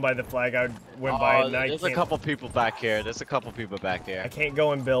anyone by the flag. I went by Oh, and I there's a can't, couple people back here. There's a couple people back I here. can't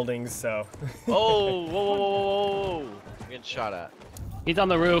go in buildings, so. Oh, whoa, whoa, whoa, whoa, whoa. I'm getting shot at. He's on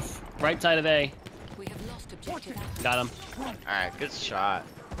the roof, right side of A. We have lost objective Alpha. Got him. All right, good shot.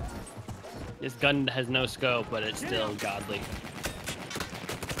 This gun has no scope, but it's still godly.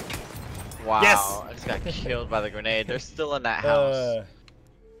 Wow, Yes! I just got killed by the grenade. They're still in that house.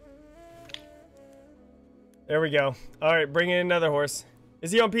 There we go. All right, bring in another horse.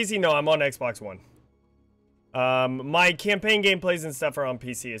 Is he on PC? No, I'm on Xbox One. My campaign gameplays and stuff are on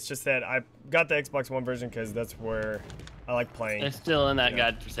PC. It's just that I got the Xbox One version because that's where I like playing. They're still in that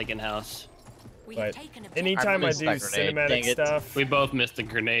Yeah. godforsaken house. We But have taken objective. anytime I missed do that grenade, cinematic dang it. stuff, We both missed a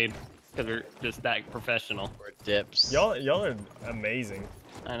grenade because we're just that professional. We're dips. y'all are amazing.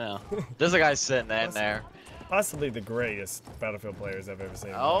 I know. There's a guy sitting in there. Possibly the greatest Battlefield players I've ever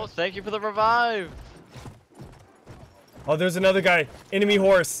seen. in my Oh, life. thank you for the revive. Oh, there's another guy. Enemy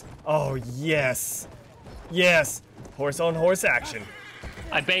horse. Oh, yes. Yes. Horse on horse action.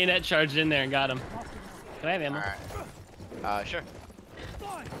 I bayonet charged in there and got him. Can I have ammo? All right. Sure.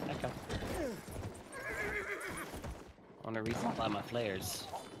 Okay. I want to resupply my flares.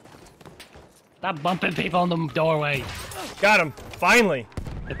 Stop bumping people in the doorway. Got him. Finally.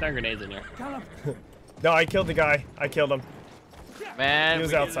 Get their grenades in here. No, I killed the guy. I killed him. Man, He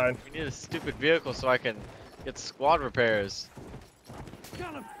was outside. We need a stupid vehicle so I can get squad repairs.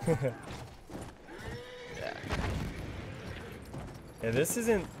 Yeah, this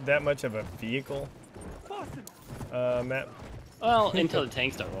isn't that much of a vehicle. Matt. Well, until the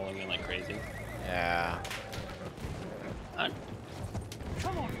tanks start rolling in like crazy. Yeah.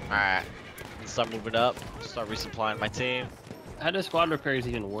 Come on. Alright. Let's start moving up. Start resupplying my team. How does squad repairs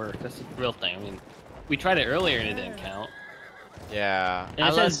even work? That's the real thing. I mean, we tried it earlier and it didn't count. Yeah. And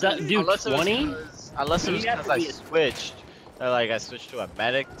it says do 20? Unless it was You have because to I be- switched. Like I switched to a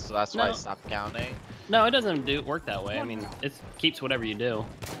medic, so that's why I No. stopped counting. No, it doesn't work that way. I mean, it keeps whatever you do.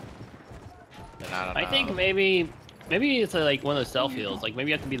 Then I don't know. I think maybe it's like one of those self heals. Like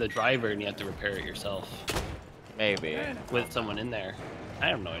maybe you have to be the driver and you have to repair it yourself Maybe. with someone in there. I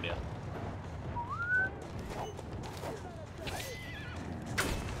have no idea.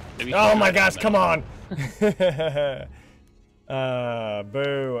 Maybe Oh you my should gosh, try come that. on.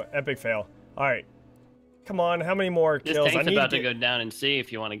 Boo. Epic fail. Alright. Come on, how many more This kills? tank's I need about to to get... go down and see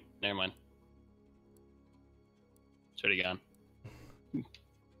if you want to. Never mind. It's already gone.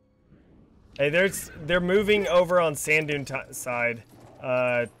 Hey, they're moving over on Sand Dune side.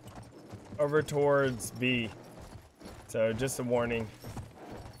 Over towards B. So just a warning.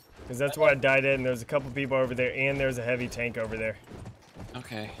 Because that's why I died in. There's a couple people over there, and there's a heavy tank over there.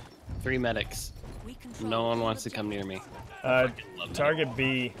 Okay. 3 medics. We control No one all wants to come near me. Uh, love target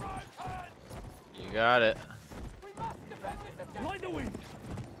B. You got it. Light the wind.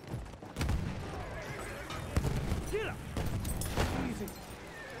 Easy.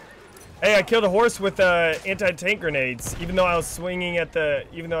 Hey, I killed a horse with anti-tank grenades, even though I was swinging at the,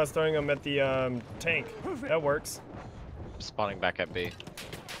 even though I was throwing them at the tank. That works. Spawning back at B.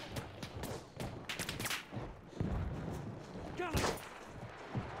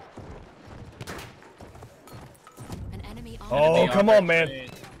 an enemy army. Oh, come on, man.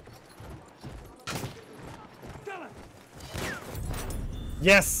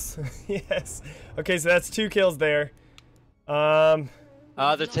 Yes, yes. Okay, so that's 2 kills there. They're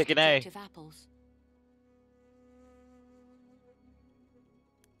Lost taking A. objective apples.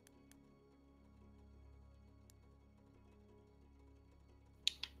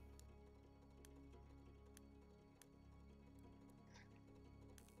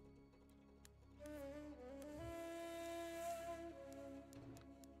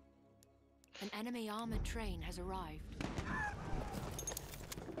 An enemy armored train has arrived.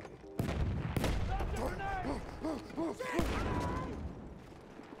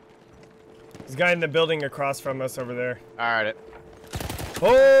 There's a guy in the building across from us over there. Alright.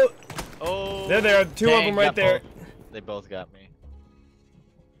 Oh, Oh. there. 2 of dang, them right got there. both. They both got me.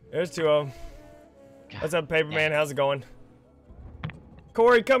 There's 2 of them. What's up, Paperman? How's it going?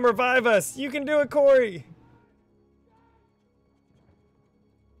 Corey, come revive us. You can do it, Corey.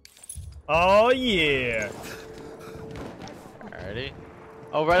 Oh, yeah. Alrighty.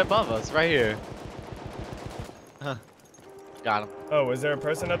 Oh, right above us, right here. Huh. Got him. Oh, is there a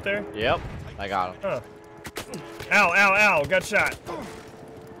person up there? Yep. I got him. Huh. Ow, ow, ow. Got shot.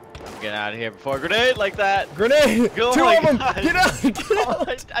 I'm getting out of here before a grenade like that. Grenade. Oh 2 my of them. God. Get out. Get Oh,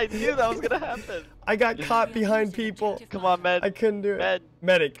 out. I knew that was gonna happen. I got caught behind people. Come on, man. I couldn't do it. Med.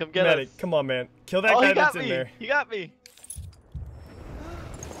 Medic. Come get medic. us. Come on, man. Kill that Oh, guy he got that's in me. there. He got me.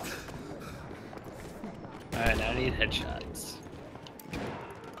 Alright, now I need headshots.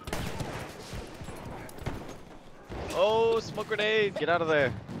 Oh, smoke grenade. Get out of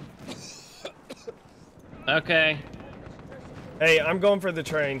there. Okay. Hey, I'm going for the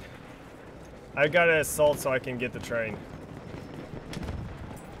train. I got an assault so I can get the train.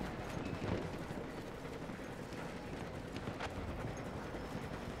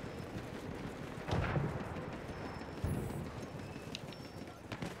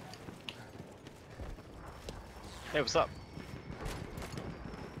 Hey, what's up?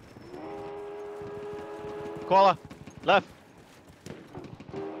 Koala. Left.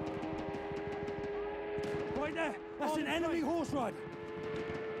 Right there. That's an enemy horse rider.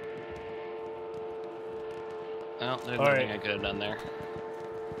 Well, there's All nothing right. I could have done there.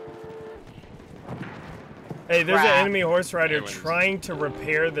 Hey, there's Crap. an enemy horse rider Everyone's- trying to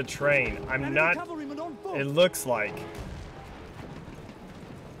repair the train. I'm Enemy not. cavalryman on foot. It looks like.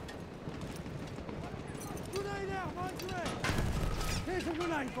 Grenade out, mine's red. Here's a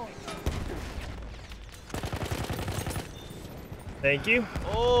grenade box. Thank you.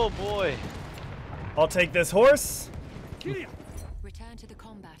 Oh boy. I'll take this horse. Giddy up. Return to the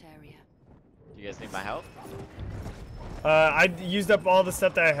combat area. Do you guys need my help? I used up all the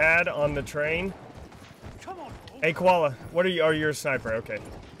stuff that I had on the train. Come on. Hey, Koala, what are you? Oh, you're a sniper. Okay.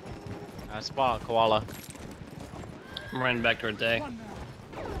 I spot Koala. I'm running back towards A. Run now.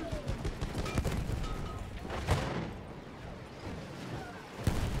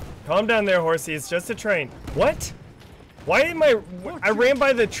 Calm down there, horsey. It's just a train. What? Why am I? I ran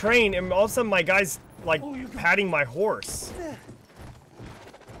by the train and all of a sudden my guy's like patting my horse.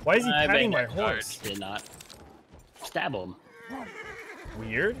 Why is he patting my horse? Did not stab him.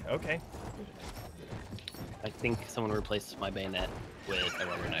 Weird. Okay. I think someone replaced my bayonet with a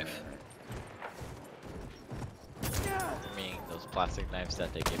rubber knife. I mean, those plastic knives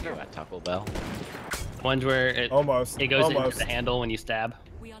that they give you at Taco Bell. Ones where it Almost. goes Almost. into the handle when you stab.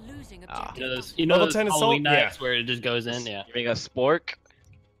 We are losing Ah. objective. You know Level those 10 assault? Halloween Yeah. knives where it just goes in? Yeah. Giving a spork.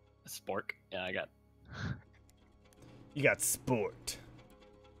 A spork. Yeah, I got. You got sport.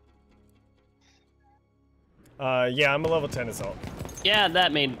 Yeah, I'm a level 10 assault. Yeah,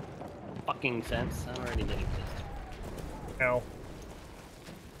 that made fucking sense. I'm already getting pissed. Ow.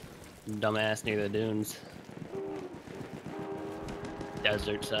 Dumbass near the dunes.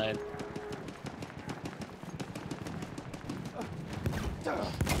 Desert side.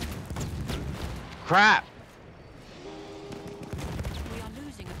 Crap! We are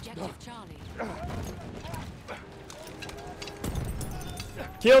losing objective Charlie.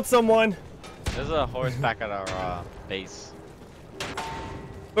 Killed someone. There's a horse back at our base.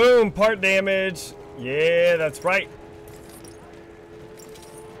 Boom, part damage. Yeah, that's right.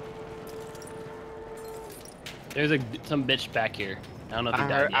 There's some bitch back here. I don't know if he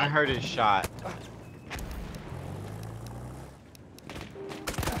died I yet. heard his shot.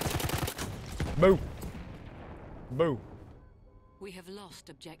 Boo. Boo. We have lost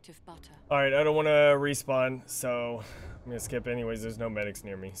objective butter. Alright, I don't want to respawn, so I'm going to skip anyways. There's no medics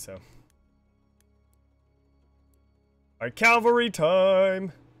near me, so. Alright, cavalry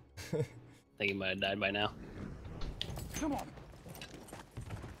time. I think he might have died by now. Come on.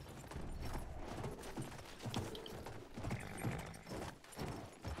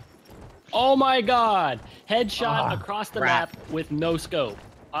 Oh my god! Headshot across the crap. map with no scope.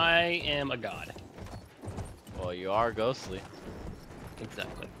 I am a god. Well, you are ghostly.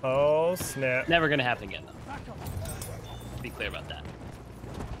 Exactly. Oh, snap. Never gonna happen again, though. Back up. Be clear about that.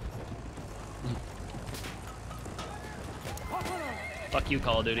 Fuck you,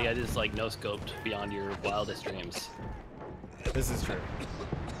 Call of Duty. I just like no scoped beyond your wildest dreams. This is true.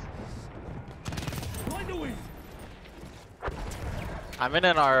 Blind the wing. I'm in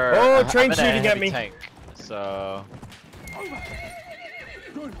our. Oh, I'm train in a shooting at heavy me. Tank, so. Over.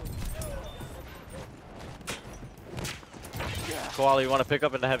 Good. Koala, you want to pick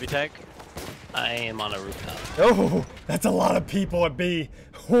up in the heavy tank? I am on a rooftop. Oh, that's a lot of people at B.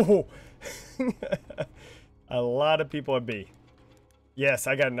 Oh. A lot of people at B. Yes,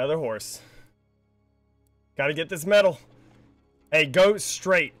 I got another horse. Gotta get this medal. Hey, go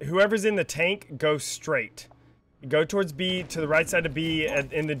straight. Whoever's in the tank, go straight. Go towards B, to the right side of B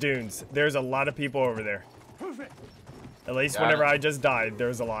in the dunes. There's a lot of people over there. Proof it. At least Got whenever it. I just died, there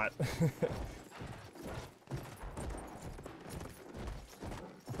was a lot.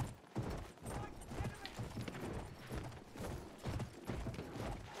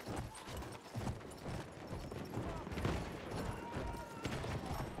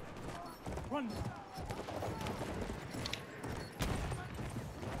 Run.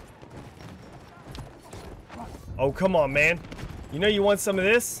 Oh, come on, man. You know you want some of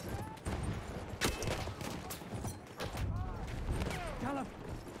this? Gallop.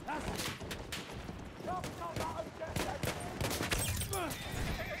 That's it.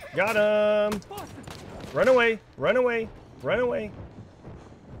 Got him. Boston. Run away. Run away. Run away.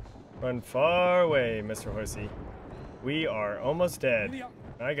 Run far away, Mr. Horsey. We are almost dead. Giddy up.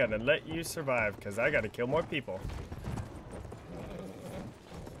 I gotta let you survive, because I gotta kill more people.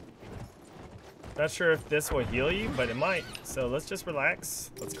 Not sure if this will heal you, but it might. So let's just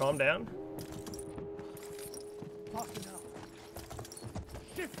relax. Let's calm down. Boston now.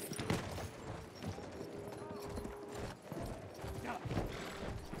 Shift. Gallop.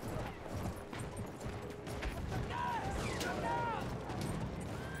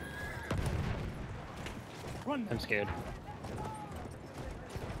 Run. I'm scared.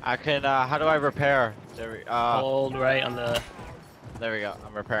 I can. How do I repair? There we. Hold right on the. There we go.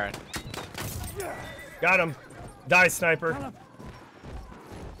 I'm repairing. Got him. Die, sniper. Gallop.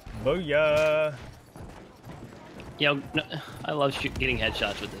 Booyah. You know, no, I love getting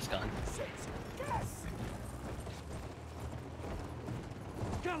headshots with this gun.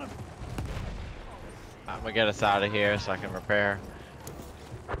 Gallop. I'm gonna get us out of here so I can repair.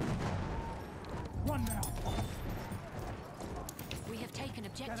 Run now. taken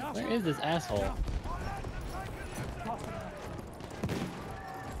objective Where Charlie. is this asshole?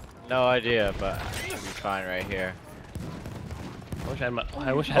 No idea, but I should be fine right here. I wish I had my.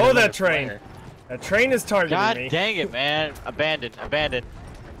 I wish I had Oh, another that train. flare. That train is targeting God me. dang it, man. Abandoned, abandoned.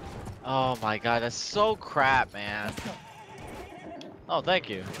 Oh my god, that's so crap, man. Oh, thank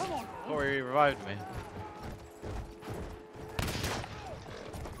you. Corey revived me.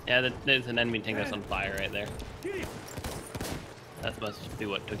 Yeah, there's an enemy tank that's on fire right there. That must be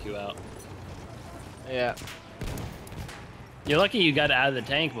what took you out. Yeah. You're lucky you got out of the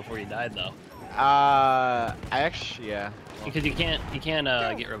tank before you died, though, I actually, yeah. because you can't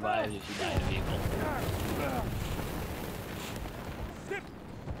get revived if you die in a vehicle.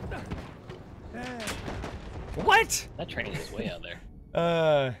 What? That train is way out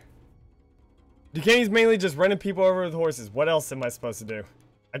there. Duquesne's mainly just running people over with horses. What else am I supposed to do?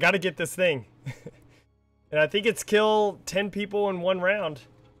 I gotta get this thing. And I think it's kill 10 people in 1 round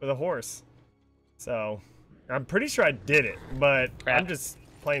with a horse. So, I'm pretty sure I did it, but Crap. I'm just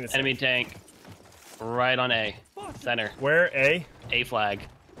playing this. Enemy tank, right on A, center. Where? A? A flag.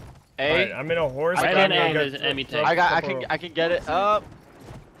 A. Alright, I'm in a horse. Right but on I'm gonna A, go there's an through- enemy through tank. a I can get it up.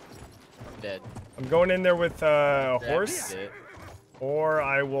 I'm dead. I'm going in there with a horse, That's it. or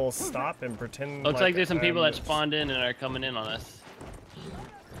I will stop and pretend. Looks like there's some people that I'm- spawned in and are coming in on us.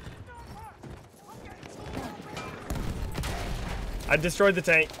 I destroyed the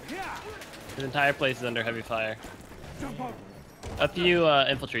tank. This entire place is under heavy fire. A few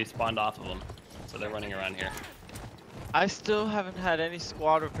infantry spawned off of them, so they're running around here. I still haven't had any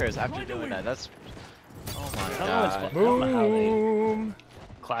squad repairs after doing that. That's. Oh my I don't know what's god. I don't know how they Boom. How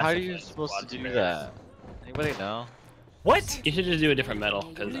are classify you supposed squad to do repairs. that? Anybody know? What? You should just do a different metal,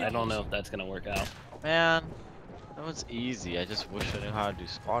 because I don't know if that's gonna work out. Man, that was easy. I just wish I knew how to do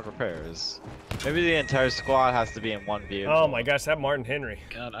squad repairs. Maybe the entire squad has to be in one vehicle. Oh my gosh, that Martin Henry.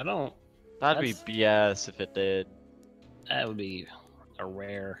 God, I don't. That'd be BS if it did. That would be a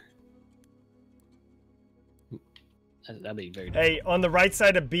rare. That'd be very. Hey, on the right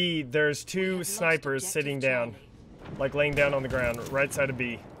side of B, there's We 2 have lost snipers objective sitting down, Charlie. like laying down on the ground, right side of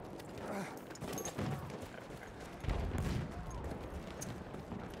B.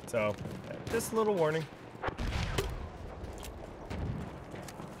 So, just a little warning.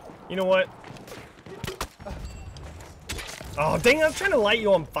 You know what? Oh, dang it, I'm trying to light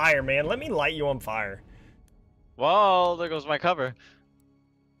you on fire, man. Let me light you on fire. Well, there goes my cover.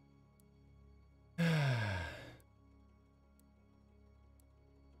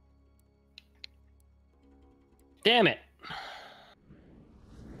 Damn it!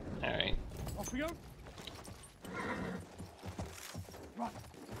 All right. Off we go. Run.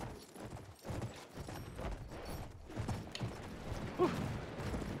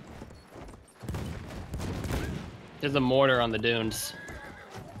 There's a mortar on the dunes,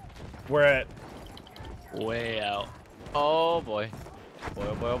 We're at. way out. Oh boy. Boy,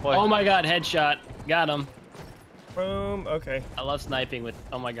 oh boy, oh boy. Oh my God! Headshot. Got him. Boom. Okay. I love sniping with.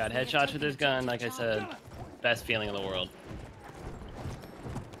 Oh my God! Headshots with this gun. Like I said, best feeling in the world.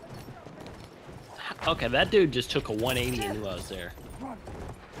 Okay, that dude just took a 180 and knew I was there. Run.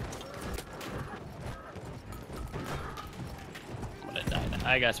 I'm gonna die now.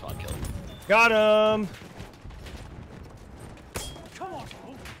 I got spawn killed. Got him. Come on,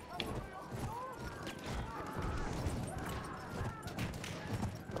 Paul.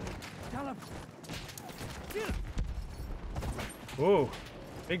 Tell him. Get him. Ooh,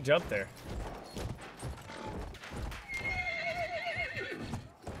 big jump there. Get him.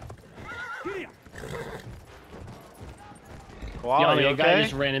 Wow, Yo, you a guy okay?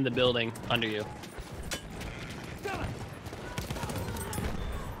 just ran in the building under you. Tell him.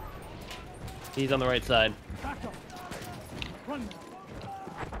 He's on the right side. Back up. Run.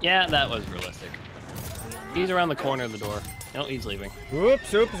 Yeah, that was realistic. He's around the corner of the door. No, he's leaving.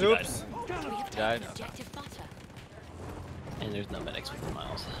 Oops, oops, He died. oops. We have Died. taken objective butter. And there's no medics within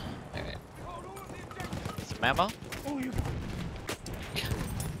miles. Alright. Is it Mama? All you.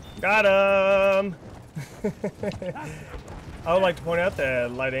 Got him. I would like to point out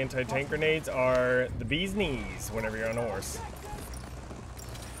that light anti-tank grenades are the bee's knees whenever you're on a horse.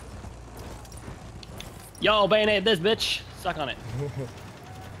 Yo, bayonet this bitch! Suck on it.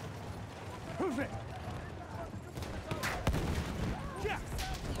 Prove it. Yeah.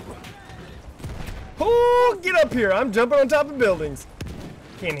 Oh, get up here! I'm jumping on top of buildings.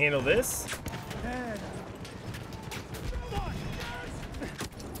 Can't handle this. There. Come on.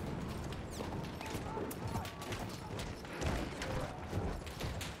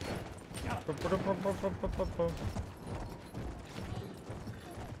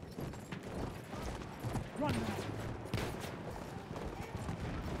 Run now.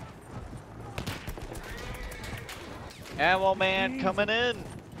 Ammo man coming in.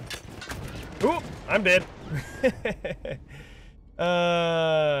 Ooh, I'm dead.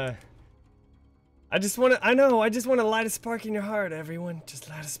 I just want to, I just want to light a spark in your heart, everyone. Just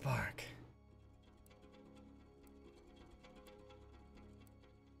light a spark.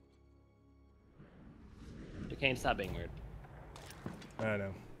 You can't stop being weird. I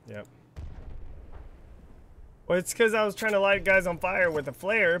know, yep. Well, it's because I was trying to light guys on fire with a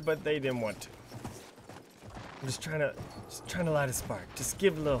flare, but they didn't want to. I'm just trying to light a spark. Just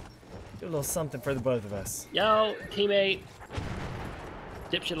give a little something for the both of us. Yo, teammate.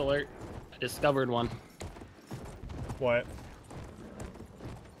 Dipshit alert. I discovered one. What?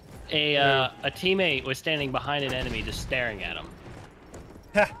 A teammate was standing behind an enemy just staring at him.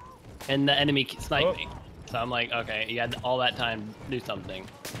 Ha! And the enemy sniped me. So I'm like, okay, you had all that time to do something.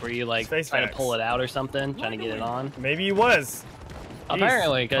 Were you like Space trying facts. to pull it out or something? Trying to get it on? Maybe he was.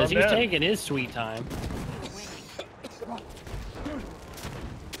 Apparently, because calm he's down. taking his sweet time.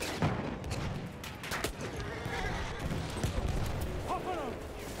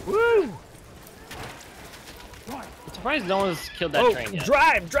 Woo! I'm surprised no one's killed that Oh, train yet.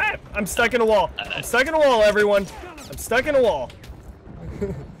 drive! I'm stuck in a wall. I'm stuck in a wall, everyone. I'm stuck in a wall.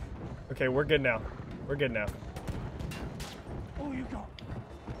 Okay, we're good now. We're good now. All you got.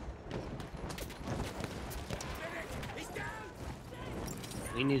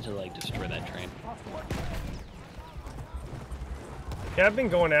 We need to like destroy that train. Yeah, I've been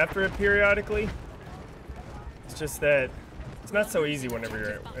going after it periodically. It's just that it's not so easy whenever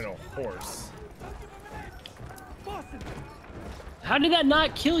you're in a horse. How did that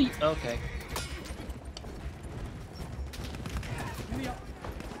not kill you? Okay.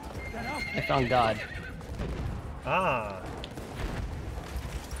 I found God. Ah.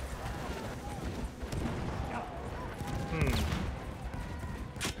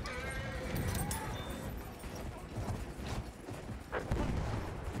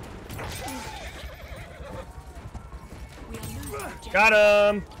 Got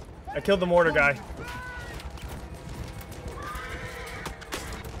him! I killed the mortar guy.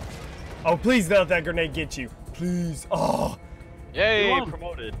 Oh, please don't let that grenade get you. Please. Oh. Yay, You won.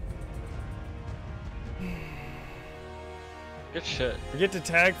 promoted. Good shit. We get to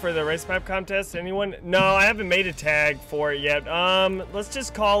tag for the race map contest. Anyone? No, I haven't made a tag for it yet. Let's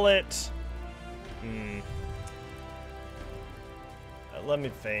just call it. Let me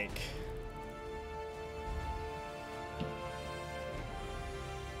think.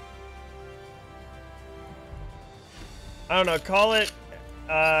 I don't know. Call it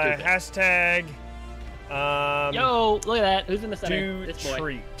hashtag. Yo, look at that. Who's in the center? Do This boy.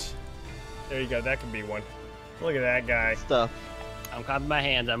 treat. There you go. That could be one. Look at that guy. Stuff. I'm clapping my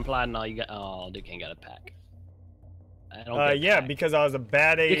hands. I'm plotting all you got. Oh, Duke ain't got a pack. I don't get Yeah, pack. because I was a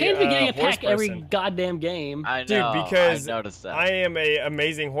bad You can't be getting a horse pack every person. goddamn game. I Dude, know. because I noticed that. I am a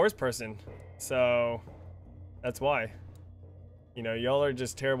amazing horse person, so that's why. You know, y'all are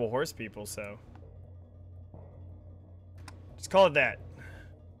just terrible horse people, so just call it that.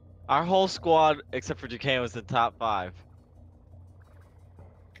 Our whole squad, except for Duquesne, was in top 5.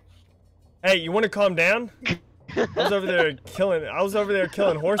 Hey, you want to calm down? I was over there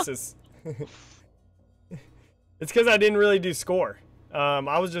killing horses. It's because I didn't really do score.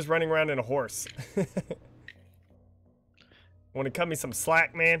 I was just running around in a horse. Want to cut me some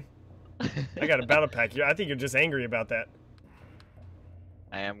slack, man? I got a battle pack. I think you're just angry about that.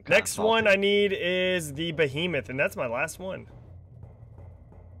 I am. Next one I need is the behemoth, and that's my last one.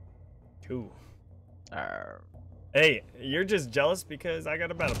 Cool. Hey, you're just jealous because I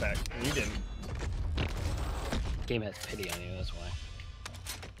got a battle pack and you didn't. Game has pity on you. That's why.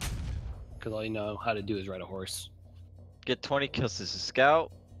 Because all you know how to do is ride a horse. Get 20 kills as a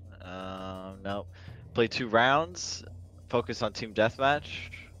scout. No. Play 2 rounds. Focus on team deathmatch.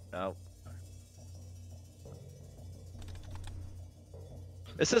 No.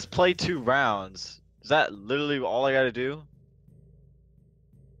 It says play 2 rounds. Is that literally all I gotta do?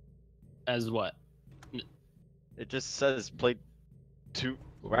 As what? It just says play 2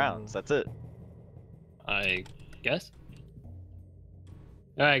 rounds. That's it. I guess.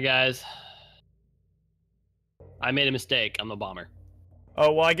 All right, guys. I made a mistake. I'm a bomber.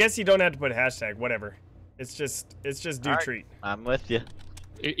 Oh, well, I guess you don't have to put hashtag, whatever. It's just do Alright. treat. I'm with you.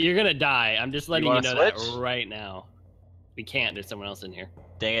 You're gonna die. I'm just letting you, wanna know that switch? right now. We can't. There's someone else in here.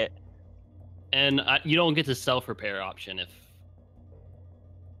 Dang it. And you don't get the self-repair option if...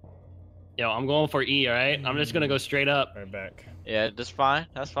 Yo, I'm going for E, alright? I'm just gonna go straight up. Right back. Yeah, just fine.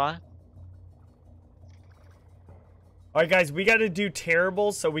 That's fine. Alright, guys, we got to do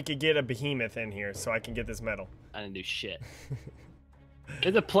terrible so we could get a behemoth in here so I can get this medal. I didn't do shit.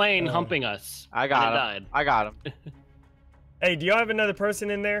 There's a plane humping us. I and got it him. died. I got him. Hey, do y'all have another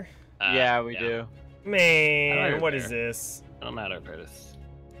person in there? Yeah, we do. Man, what is this? I don't know how to repair this.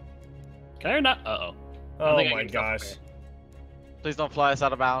 Can I or not? Uh-oh. Oh my gosh. Please don't fly us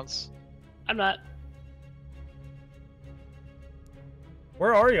out of bounds. I'm not.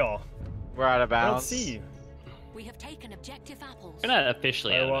 Where are y'all? We're out of I don't bounds. see you. We have taken objective apples. We're not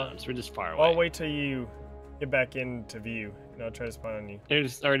officially out of well, bounds. We're just far away. I'll wait till you get back into view, and I'll try to spawn on you.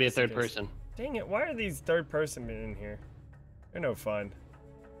 There's already a third person. Dang it, why are these third person in here? They're no fun.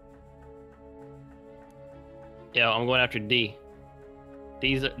 Yeah, I'm going after D.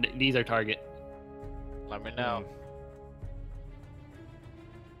 D's our target. Let me know.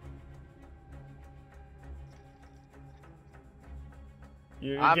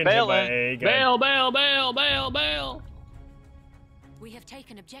 You're I'm getting hit by bailing. A gun. Bail, bail, bail, bail, bail. We have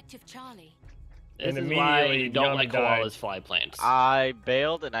taken objective Charlie. This And is why immediately you don't let Yami died. koalas fly planes. I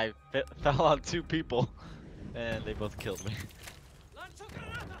bailed and I fell on 2 people, and they both killed me.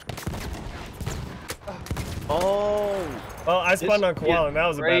 Oh! Oh, I spawned on This would be Koala, and that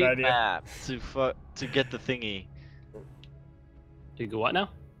was a bad great idea. map to get the thingy, You go what now?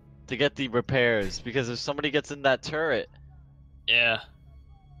 to get the repairs, because if somebody gets in that turret, Yeah.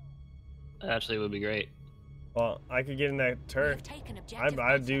 That actually would be great. Well, I could get in that We turret. have taken objective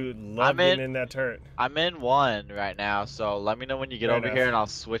I Alpha. do love I'm getting in. in that turret. I'm in 1 right now, so let me know when you get Fair over enough. here and I'll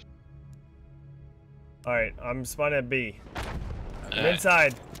switch. Alright, I'm spawning at B. I'm Alright.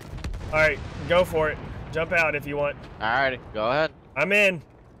 inside. Alright, go for it. Jump out if you want. Alrighty, go ahead. I'm in.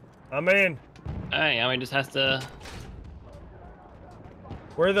 I'm in. Alright, Yami just has to...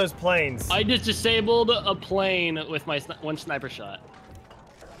 Where are those planes? I just disabled a plane with my one sniper shot.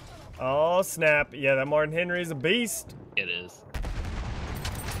 Oh, snap. Yeah, that Martin Henry is a beast. It is.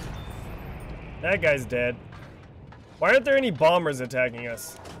 That guy's dead. Why aren't there any bombers attacking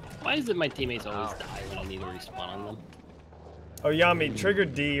us? Why is it my teammates always die when I need to respawn on them? Oh, Yami, trigger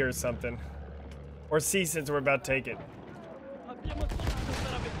D or something. Or C since we're about to take it.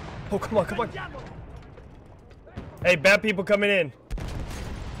 Oh, come on, come on. Hey, bad people coming in.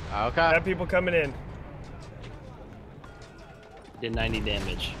 Okay. Bad people coming in. Did 90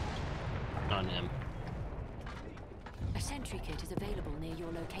 damage on him. A sentry kit is available near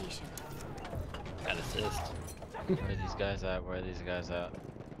your location. Got assist. Where are these guys at? Where are these guys at?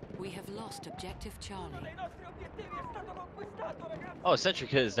 We have lost objective Charlie. Oh, Sentry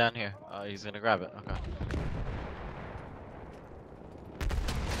Kid is down here. He's gonna grab it. Okay.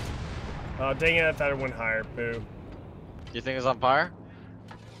 Oh, dang it, I thought it went higher. Boo. Do you think it's on fire?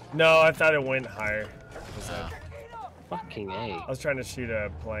 No, I thought it went higher. What was that? Fucking A. I was trying to shoot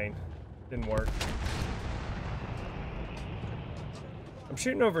a plane. Didn't work. I'm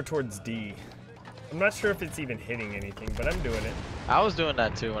shooting over towards D. I'm not sure if it's even hitting anything, but I'm doing it. I was doing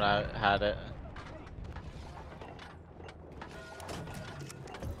that too when I had it.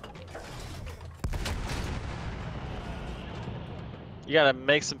 You gotta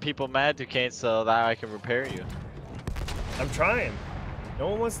make some people mad, Duquesne, so that I can repair you. I'm trying. No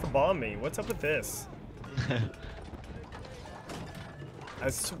one wants to bomb me. What's up with this? I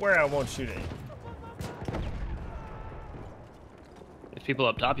swear I won't shoot it. There's people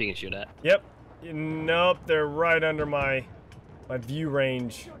up top you can shoot at. Yep. Nope, they're right under my view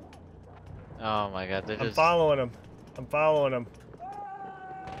range. Oh my god, they're I'm just... following them. I'm following them.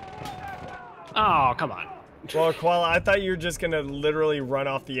 Oh, come on. Well, Koala, I thought you were just gonna literally run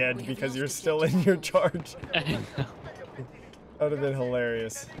off the edge because you're still in your charge. That would have been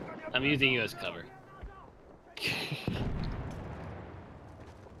hilarious. I'm using you as cover.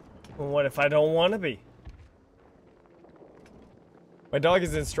 Well, what if I don't want to be? My dog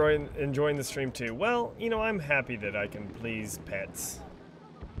is enjoying the stream too. Well, you know, I'm happy that I can please pets.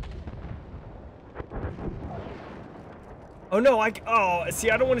 Oh no, see,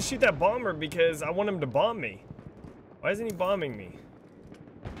 I don't want to shoot that bomber because I want him to bomb me. Why isn't he bombing me?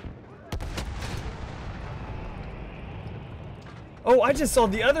 Oh, I just saw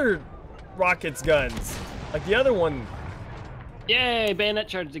the other rocket's guns. Like the other one. Yay, bayonet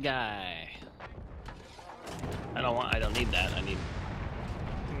charge the guy. I don't need that. I need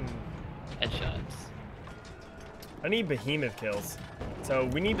headshots. I need behemoth kills. So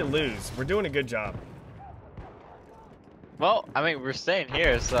we need to lose. We're doing a good job. Well, I mean, we're staying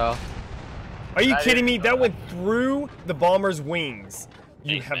here, so... Are you kidding me? That went through the bomber's wings.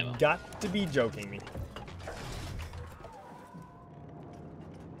 You Thanks, have Memo. got to be joking me.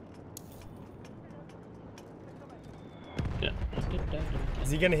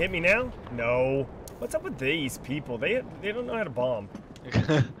 Is he gonna hit me now? No. What's up with these people? They don't know how to bomb.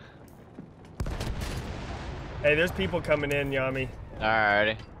 Hey, there's people coming in, Yami.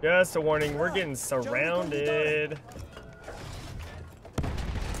 Alrighty. Just a warning, we're getting surrounded.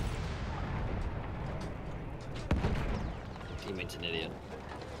 teammate's an idiot.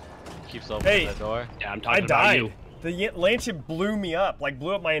 Keeps opening the door. Yeah, I'm I talking about you. died. The Lancet blew me up, like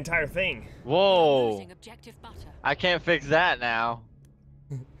blew up my entire thing. Whoa! Losing objective butter. I can't fix that now.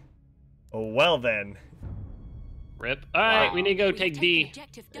 Oh, well then. Rip. All right, Wow. we need to go We have take taken D.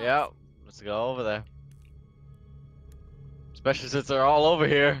 objective Duff. Yep. Let's go over there. Especially since they're all over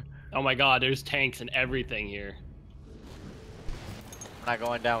here. Oh my God, there's tanks and everything here. I'm not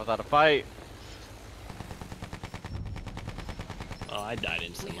going down without a fight. Oh, I died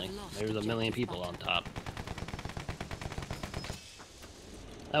instantly. We have lost There was a million objective people butter. on top.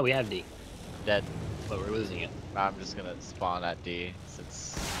 Oh, we have D, Dead. but we're losing it. I'm just gonna spawn at D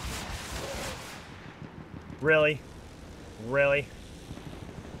since. Really? Really?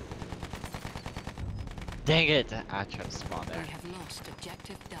 Dang it! I tried to spawn there. We have lost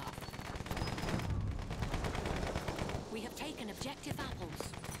objective Duff. We have taken objective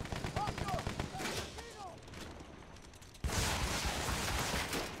apples.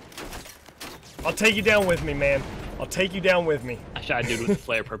 I'll take you down with me, man. I'll take you down with me. I shot a dude with the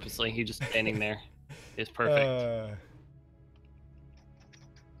flare purposely. He just standing there. It's perfect.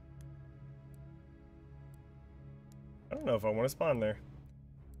 I don't know if I want to spawn there.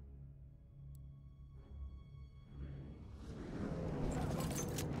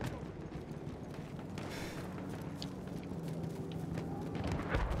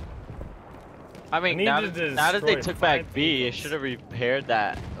 I mean, I now needed to that they destroy took back 5 B, it vehicles. should have repaired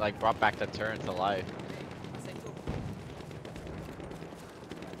that, like brought back the turn to life.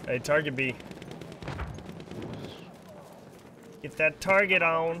 Hey, target B. Get that target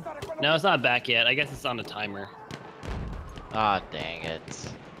on. No, it's not back yet. I guess it's on a timer. Ah, dang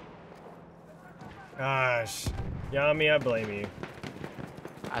it. Gosh. Yami, I blame you.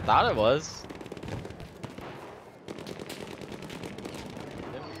 I thought it was.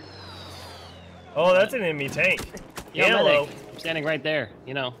 Oh, that's an enemy tank. Yo, Yellow. medic. I'm standing right there.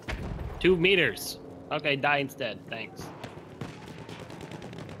 You know, 2 meters. Okay, die instead. Thanks.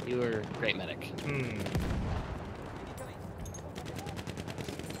 You were a great medic. Hmm.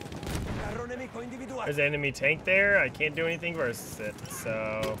 Carro nemico individuato. There's an enemy tank there. I can't do anything versus it,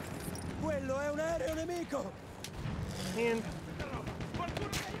 so... Quello è un aereo nemico. Man.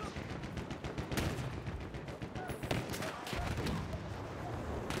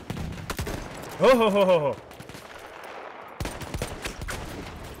 Oh, ho, ho, ho, ho.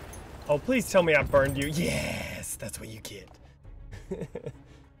 Oh, please tell me I burned you. Yes, that's what you get.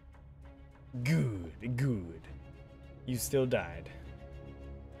 Good, good. You still died.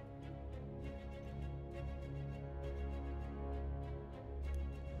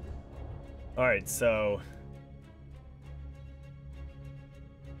 Alright, so...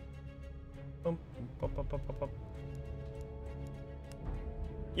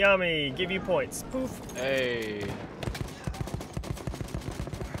 Yummy, give you points. Poof. Hey.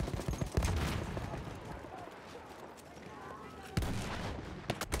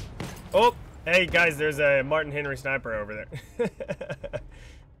 Oh, hey guys, there's a Martin Henry sniper over there.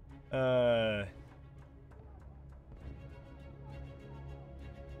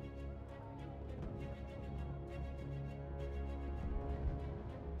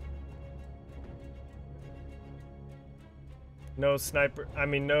 No sniper, I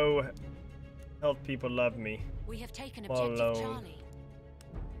mean no health people love me. We have taken All objective alone. Charlie.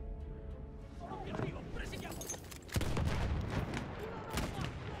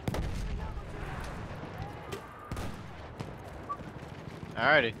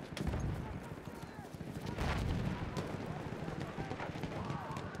 Alrighty.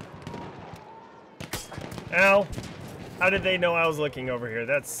 Ow! How did they know I was looking over here?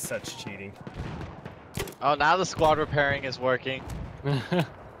 That's such cheating. Oh, now the squad repairing is working.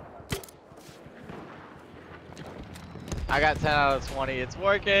 I got 10 out of 20. It's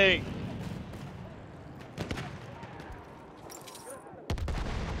working.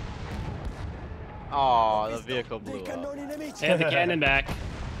 Oh, the vehicle blew Dei up. cannoni nemici. They have the cannon back. So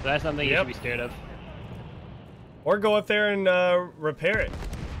that's something you Yep. should be scared of. Or go up there and repair it.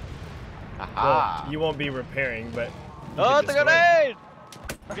 Aha. Well, you won't be repairing, but... you Oh, can it's a destroy it. grenade!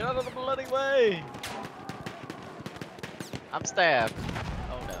 Get out of the bloody way! I'm stabbed.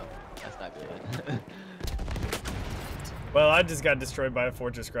 Oh no, that's not good. Well, I just got destroyed by a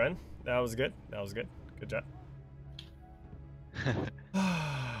fortress grunt. That was good. That was good. Good job.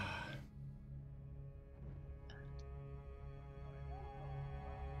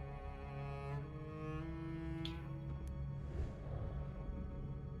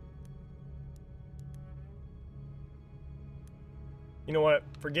 You know what?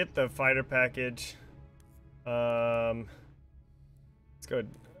 Forget the fighter package. Let's go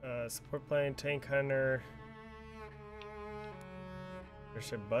support plane, tank hunter.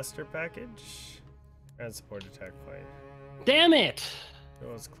 Airship Buster package. Transport attack flight. Damn it!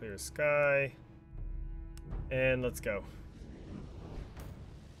 Goes clear sky. And let's go.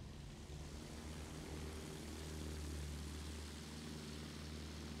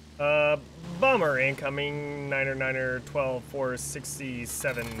 Bomber incoming. Niner 12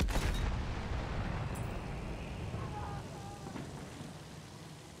 467.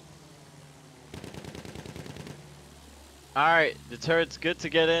 Alright, the turret's good to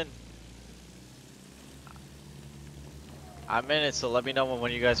get in. I'm in it, so let me know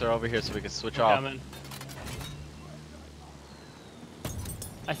when you guys are over here so we can switch off. Coming.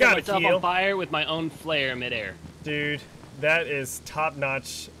 I set Got it, myself Keel. on fire with my own flare midair. Dude, that is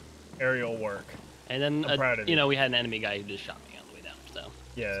top-notch aerial work. And then, I'm proud of you you. know, we had an enemy guy who just shot me on the way down, so.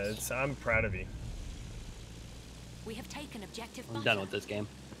 Yeah, I'm proud of you. We have taken objective I'm butter. done with this game.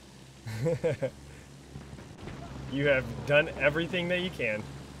 You have done everything that you can.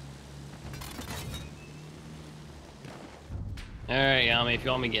 Alright, Yami, if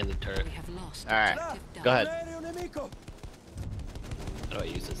you want me to get in the turret, We have lost Alright, objective go Delta. ahead. Aereo nemico. how do I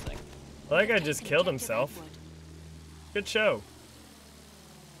use this thing? I like I Taken just killed objective himself. Edward. Good show.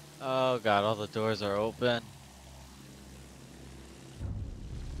 Oh god, all the doors are open.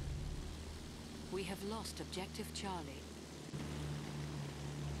 We have lost objective Charlie.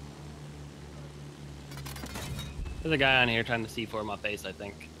 There's a guy on here trying to C4 my face, I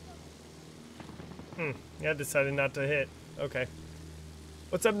think. Yeah, decided not to hit. Okay.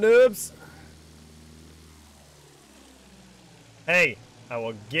 What's up, noobs? Hey, I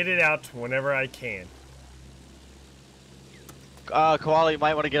will get it out whenever I can. Koala, you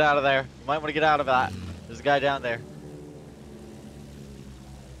might want to get out of there. You might want to get out of that. There's a guy down there.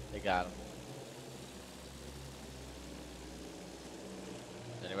 They got him.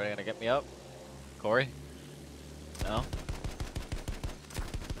 Is anybody gonna get me up? Corey? No?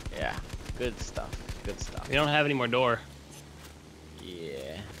 Yeah. Good stuff. Good stuff. We don't have any more door.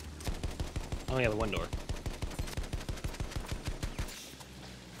 Yeah. I only have one door.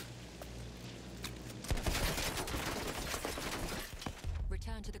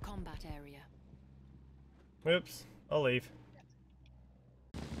 Return to the combat area. Oops, I'll leave.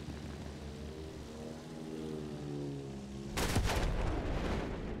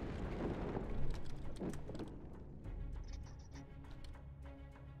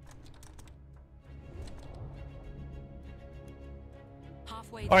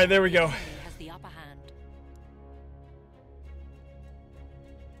 Halfway All right, there we the go. enemy has the upper hand.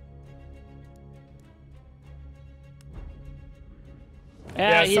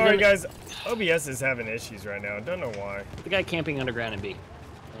 Yeah, he's sorry in- guys. OBS is having issues right now. Don't know why. The guy camping underground in B.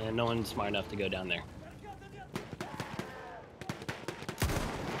 And no one's smart enough to go down there.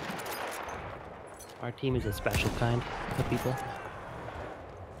 Our team is a special kind of people.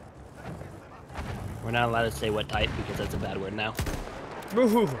 We're not allowed to say what type because that's a bad word now.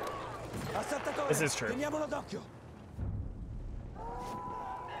 Woohoo! Assaltatore, This is true. teniamolo d'occhio.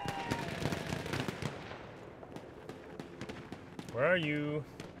 Where are you?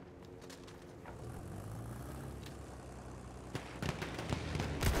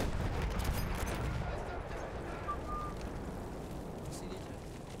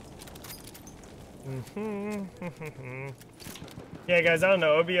 Yeah, guys, I don't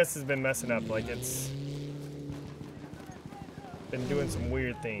know. OBS has been messing up. Like, it's been doing some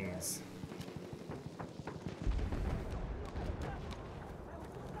weird things.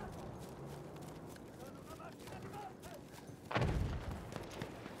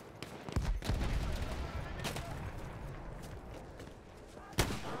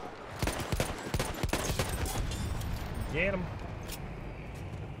 Get him.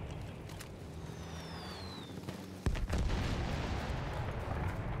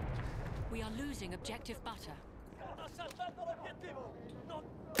 We are losing objective butter.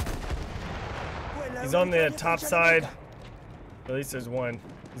 He's on the top side. At least there's one.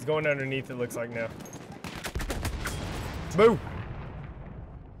 He's going underneath, it looks like now. Boo!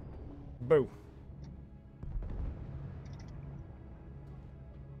 Boo.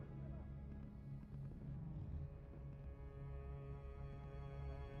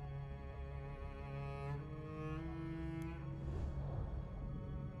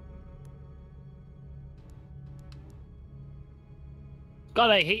 God,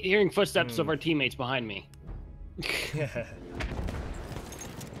 I hate hearing footsteps of our teammates behind me. Yeah.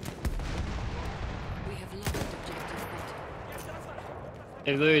 We have lost objective butter.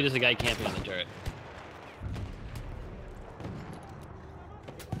 It's literally just a guy camping on the turret.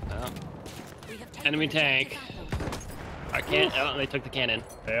 Oh, We have taken Enemy objective tank. Apple. I can't. Oh, they took the cannon.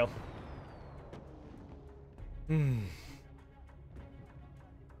 Fail.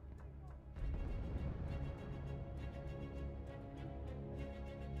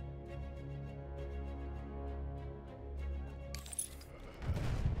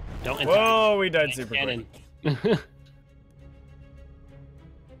 Don't enter. Whoa, we died super quick. Cannon.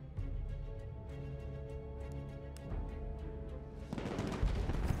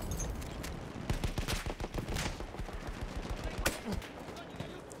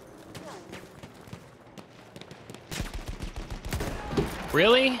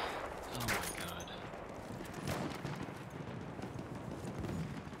 Really? Oh my god.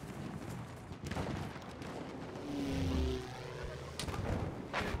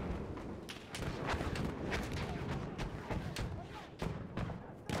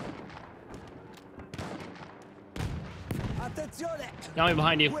 Attenzione! Now I'm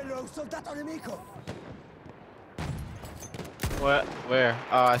behind you. Quello è un soldato nemico! What? Where?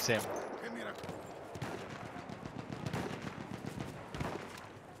 Oh, I see him.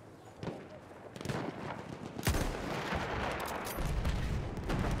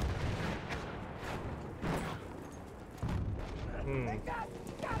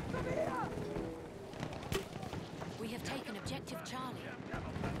 We have taken objective Charlie.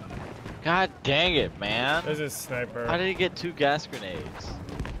 God dang it, man. There's a sniper. How did he get 2 gas grenades?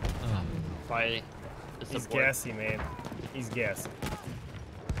 By the He's support. gassy, man. He's gassy.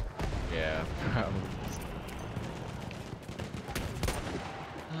 Yeah, probably.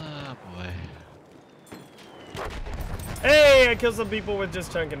 Oh boy. Hey, I killed some people with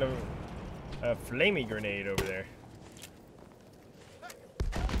just chunking a flamey grenade over there.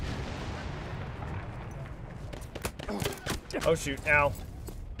 Oh shoot, ow.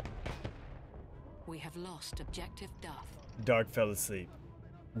 We have lost objective Duff. Dog fell asleep.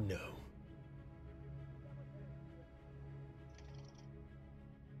 No.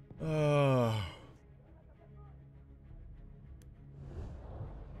 Oh.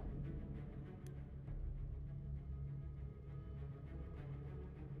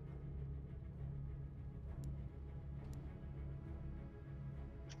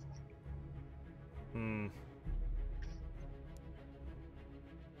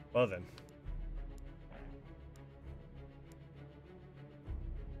 Well then.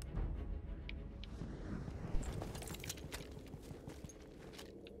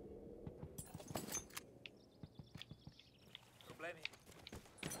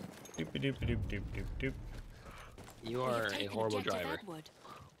 Doop doop doop doop doop doop. You We are have a taken horrible objective driver. Edward.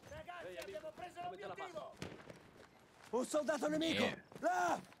 Un soldato nemico! Yeah.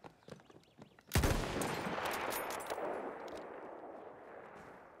 Là!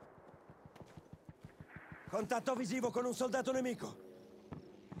 Contatto visivo con un soldato nemico!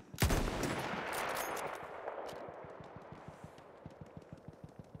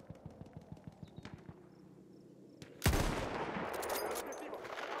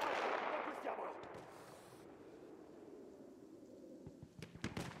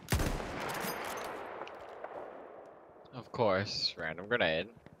 Of course, random grenade.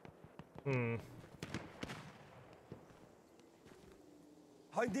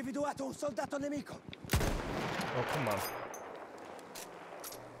 Ho individuato un soldato nemico! Oh, come on.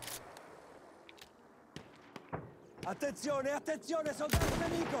 Attenzione, attenzione, soldato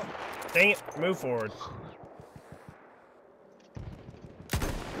nemico! Dang it, move forward.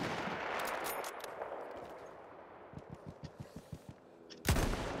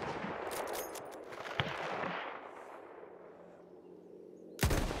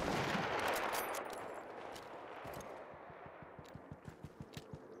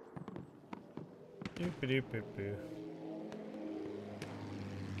 Doop-a-doop-a-boo.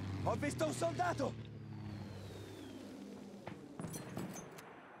 Ho visto un soldato!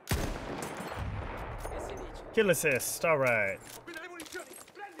 Kill assist, alright.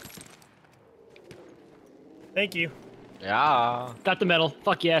 Thank you. Yeah. Got the medal.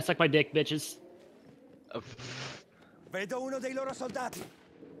 Fuck yeah, suck my dick, bitches. Vedo uno dei loro soldati!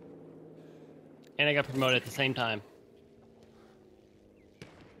 And I got promoted at the same time.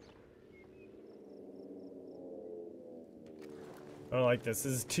 I don't like this.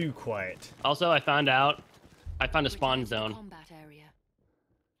 This is too quiet. Also, I found a spawn Return to zone combat area.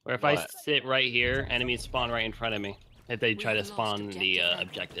 where if I What? sit right here, enemies spawn right in front of me. If they try to We've lost spawn the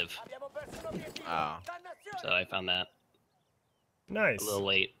objective objective. Oh. So I found that Nice. a little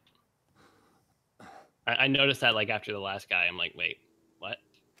late. I noticed that like after the last guy, I'm like, wait, what?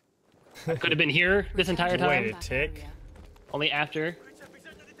 Could have been here this entire Return to time? Wait a combat tick. area. Only after?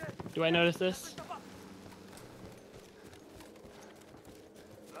 Do I notice this?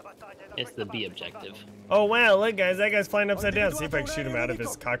 It's the B objective. Oh wow, look guys, that guy's flying upside down. See if I can shoot him out of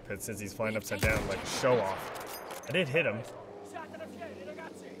his cockpit since he's flying upside down, like show off. I did hit him.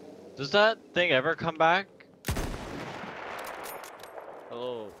 Does that thing ever come back?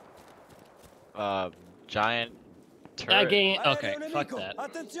 Oh. Giant turret. game. Aereo Okay, fuck nemico. that.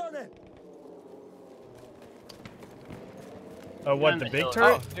 Attenzione. Oh, what, On the the big hill.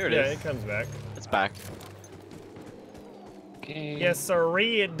 turret? Oh, here it Yeah, is. it comes back. It's back. Okay. Yes,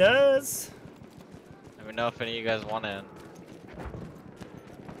 sirree, it does. Let me know if any of you guys want in.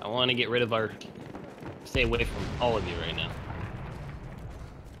 I want to get rid of our. Stay away from all of you right now.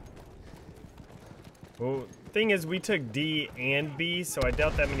 Well, thing is, we took D and B, so I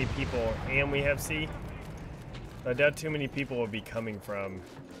doubt that many people, and we have C. So I doubt too many people will be coming from.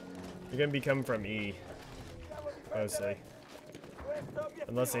 They're gonna be coming from E, mostly.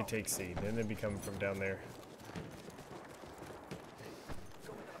 Unless they take C, then they'd be coming from down there.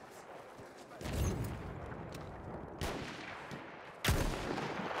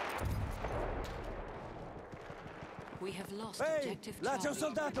 We have lost Ehi, objective là c'è un Charlie.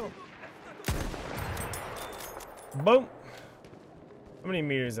 soldato. Boom! How many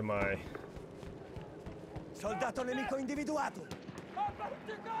meters am I? Soldato nemico individuato.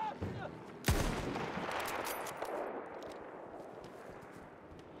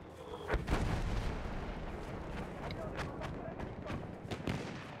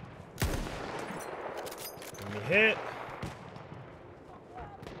 Let me hit.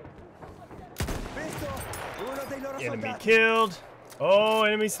 Visto? Uno dei loro Enemy soldati. killed. Oh,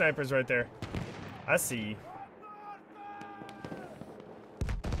 enemy snipers right there. I see you.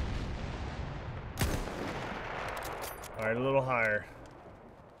 Alright, a little higher.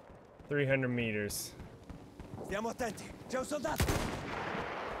 300 meters. Stiamo attenti. C'è un soldato.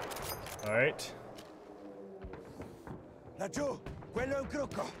 Alright. Laggiù. Quello è un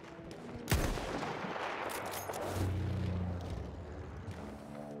crocco.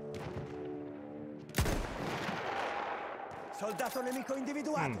 Soldato nemico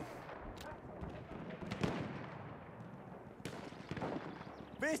individuato.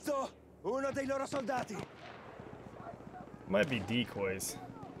 Visto? Uno dei loro soldati. Might be decoys.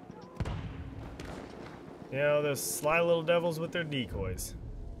 You know, those sly little devils with their decoys.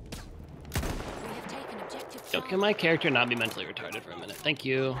 We have taken objective Yo, Charlie. can my character not be mentally retarded for a minute? Thank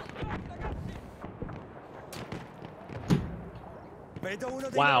you. Vedo uno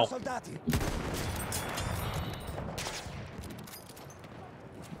dei Wow. loro soldati.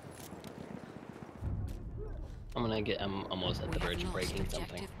 I'm almost at the We have verge of lost breaking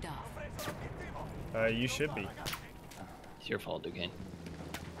something. objective Duff. You should be. It's your fault, Duquesne.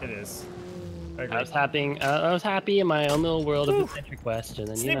 It is. I agree. I was happy in my own little world of adventure quest, and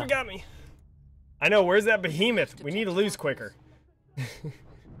then you Sniper know. got me. I know, where's that behemoth? We need to lose quicker. I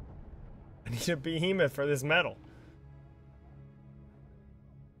need a behemoth for this medal.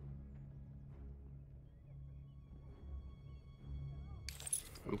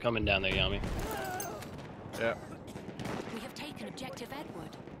 I'm coming down there, Yami. Yeah. We have taken objective Edward.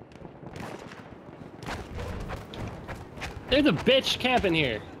 There's a bitch camping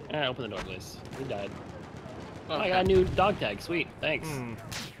here. Alright, open the door, please. He died. Oh, I got a new dog tag. Sweet. Thanks.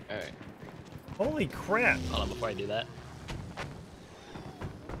 Alright. Holy crap. Hold on before I do that.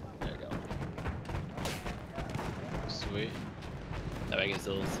 There we go. Sweet. That way I can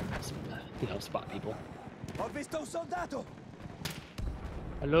still, you know, spot people. Ho visto un soldato.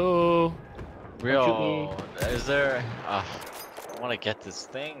 Hello. Real. Is there? I want to get this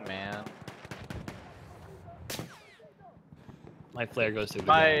thing, man. My flare goes through the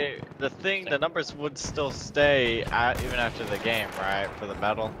ground. The numbers would still stay even after the game, right? For the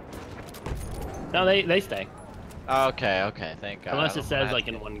medal. No, they stay. Okay, thank God. Unless it I'm says glad like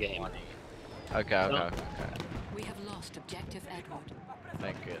to in one game. 20. Okay. We have lost objective Edward.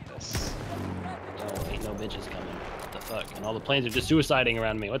 Thank goodness. Oh, ain't no bitches coming. What the fuck? And all the planes are just suiciding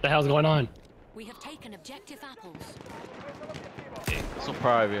around me. What the hell's going on? We have taken objective apples. This will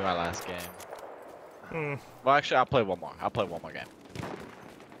probably be my last game. Well, actually, I'll play one more. I'll play one more game.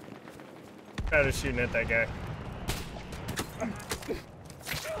 Tired of shooting at that guy.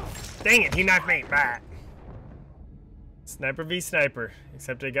 Dang it, he knocked me back. Sniper v sniper.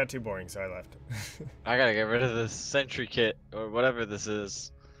 Except it got too boring, so I left. I gotta get rid of this sentry kit or whatever this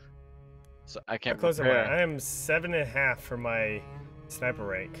is. So I How can't close am I? prepare. I am 7.5 for my sniper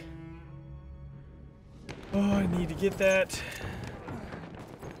rank. Oh, I need to get that.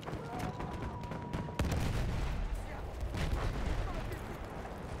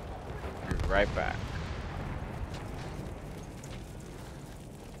 Be right back.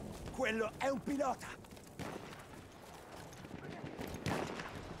 Quello è un pilota.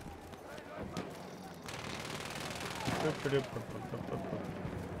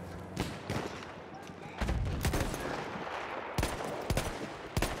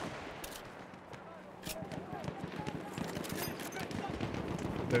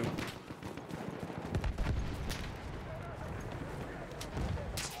 Boom.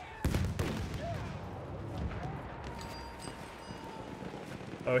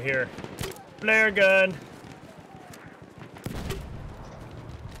 Oh, here. Flare gun.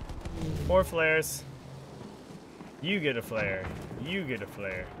 More flares. You get a flare. You get a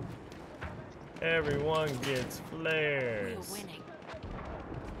flare. Everyone gets flares. We're winning.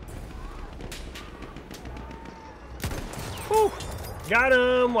 Whew. Got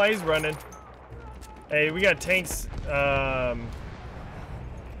him while he's running. Hey, we got tanks.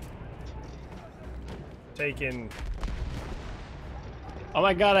 Taking. Oh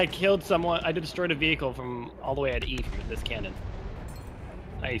my god, I killed someone. I destroyed a vehicle from all the way at E from this cannon.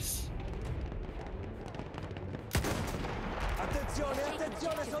 Nice. Attenzione,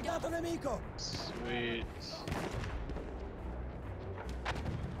 attenzione, soldato nemico! Sweet.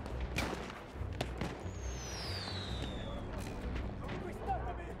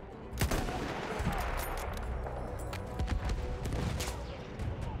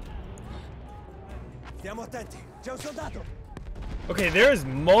 Stiamo attenti, c'è un soldato! Okay, there's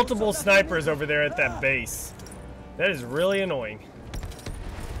multiple snipers over there at that base. That is really annoying.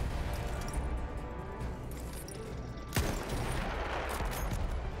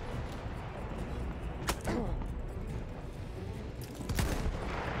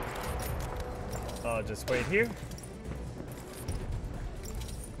 I'll just wait here.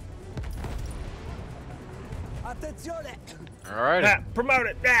 Attenzione! Alright. Ah, promote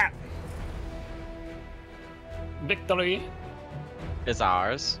it. Ah. Victory. It's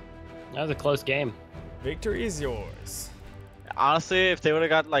ours. That was a close game. Victory is yours. Honestly, if they would have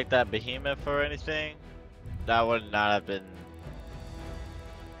got like that behemoth or anything, that would not have been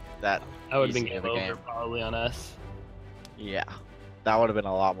that. That would have been easy game of a over probably on us. Yeah, that would have been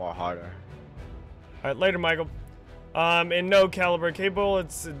a lot more harder. All right, later, Michael. And no caliber K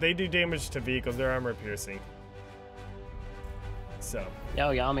bullets. They do damage to vehicles. They're armor piercing. So.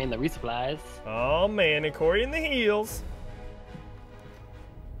 Yo, y'all mean the resupplies. Oh man, and Corey in the heels.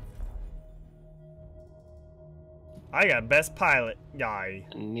 I got best pilot guy.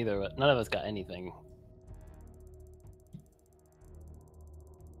 None of us got anything.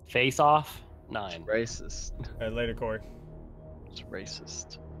 Face off, 9. Racist. All right, later, Corey. It's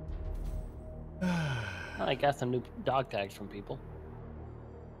racist. I got some new dog tags from people.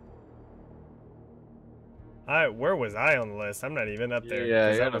 Where was I on the list? I'm not even up there. Yeah,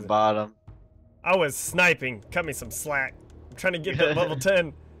 'cause you're I on the was- bottom. I was sniping. Cut me some slack. I'm trying to get to level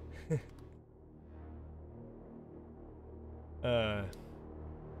 10.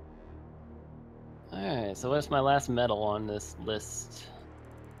 Alright, so what's my last medal on this list?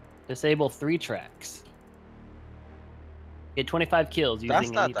 Disable 3 tracks. Get 25 kills using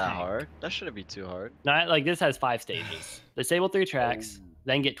That's not any that tank. hard. That shouldn't be too hard. Not like this has 5 stages. Disable 3 tracks, Oh.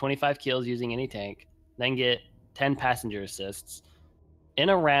 then get 25 kills using any tank, then get 10 passenger assists. In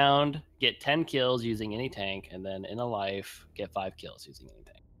a round, get 10 kills using any tank, and then in a life, get 5 kills using any tank.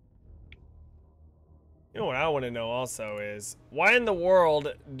 You know what I want to know also is, why in the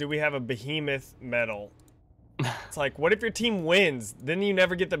world do we have a behemoth medal? It's like, what if your team wins? Then you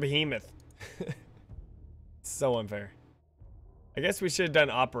never get the behemoth. It's so unfair. I guess we should have done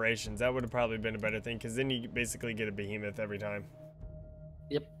operations. That would have probably been a better thing, because then you basically get a behemoth every time.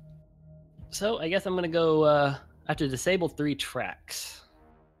 Yep. So I guess I'm gonna go after disable 3 tracks.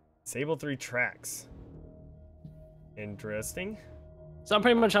 Disable 3 tracks. Interesting. So I'm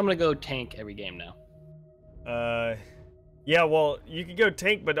gonna go tank every game now. Yeah, well, you could go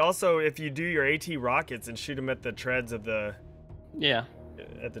tank, but also if you do your AT rockets and shoot them at the treads of the Yeah.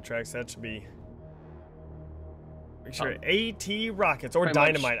 at the tracks, that should be. Make sure AT rockets or pretty much.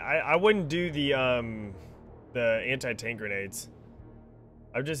 dynamite. I wouldn't do the anti-tank grenades.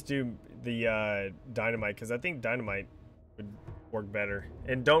 I would just do the dynamite, because I think dynamite would work better.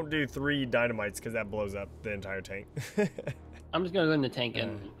 And don't do 3 dynamites, because that blows up the entire tank. I'm just gonna go in the tank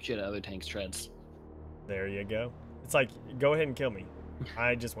and shoot at other tanks' treads. There you go. It's like, go ahead and kill me.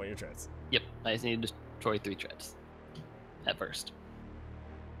 I just want your treads. Yep. I just need to destroy 3 treads. At first.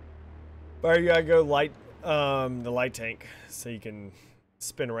 Or you gotta go light, the light tank, so you can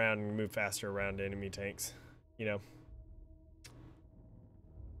spin around and move faster around enemy tanks. You know.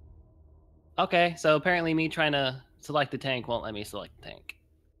 Okay, so apparently me trying to select the tank won't let me select the tank.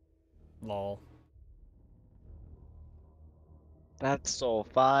 Lol. That's so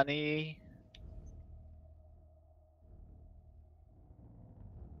funny.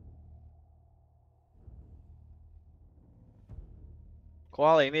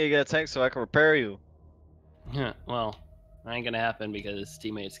 Koala, you need to get a tank so I can repair you. Well, that ain't gonna happen because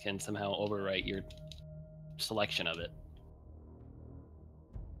teammates can somehow overwrite your selection of it.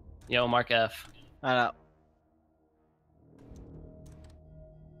 Yo, Mark F. I know.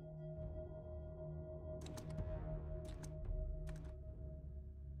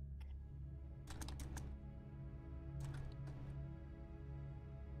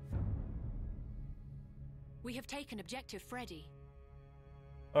 We have taken objective Freddy.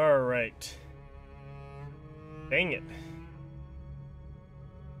 Alright. Dang it.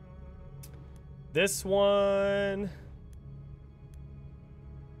 This one...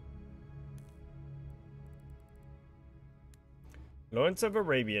 Lawrence of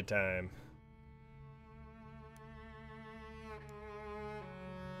Arabia time.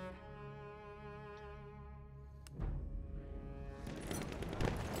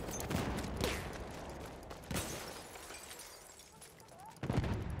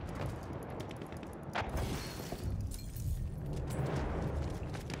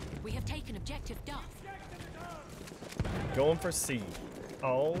 We have taken objective Duff. Going for C.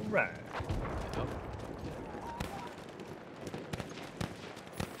 Alright.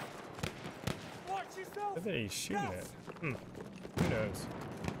 What are they shooting at? Who knows?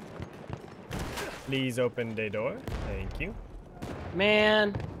 Please open the door. Thank you.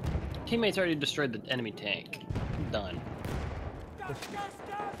 Man, teammates already destroyed the enemy tank. I'm done.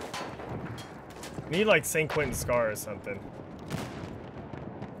 Need like St. Quentin Scar or something.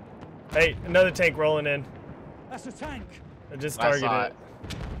 Hey, another tank rolling in. That's a tank. I just I targeted saw it.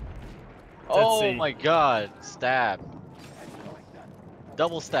 Oh see. my god, stab.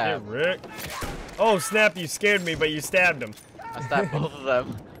 Double Hey, stab. Rick. Oh, snap, you scared me, but you stabbed him. I stabbed both of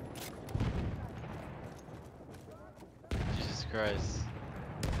them. Jesus Christ.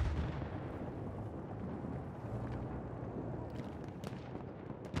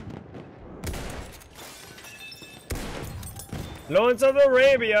 Lawrence of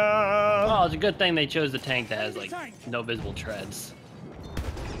Arabia! Oh, it's a good thing they chose the tank that has like no visible treads.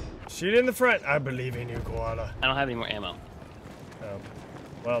 Shoot in the front. I believe in you, Koala. I don't have any more ammo. Oh,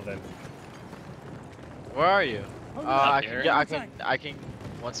 well then. Where are you? I here. can, I can,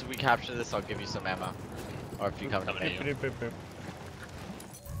 once we capture this, I'll give you some ammo. Or if you come to Coming me. to you.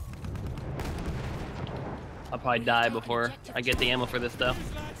 I'll probably die before I get the ammo for this though.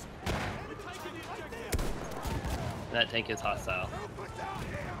 That tank is hostile.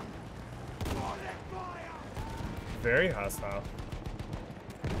 Very hostile.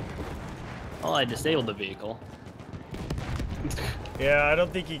 Oh, I disabled the vehicle. Yeah, I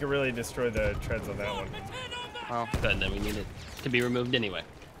don't think you can really destroy the treads on that one. Well, good, then we need it to be removed anyway.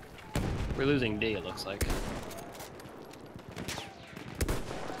 We're losing D, it looks like.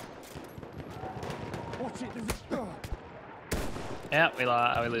 Watch it. Yeah,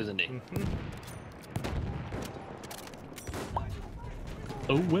 we're losing D.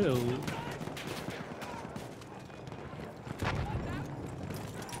 Oh well.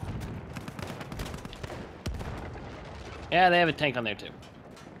 Yeah, they have a tank on there too.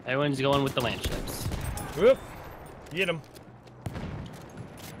 Everyone's going with the land ships. Whoop. Get him.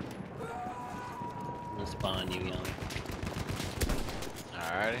 I'm gonna spawn you, young.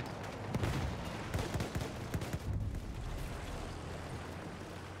 Alrighty.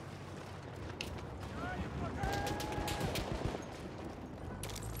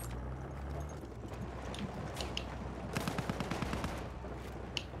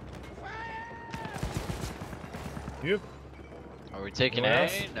 Yep. Are we taking Anyone A?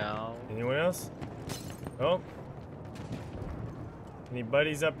 else? No. Anyone else? Oh. Any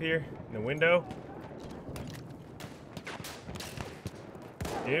buddies up here in the window?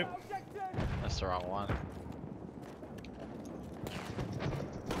 Yep. That's the wrong one.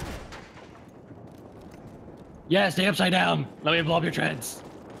 Yeah, stay upside down. Let me blow up your treads.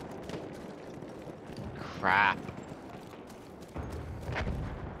 Crap.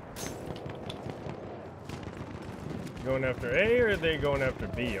 Going after A or are they going after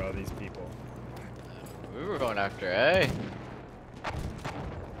B, all these people? We were going after A.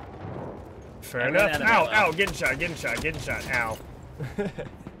 Fair I ran enough. out of Ow, ammo. ow, getting shot, getting shot, getting shot. Ow.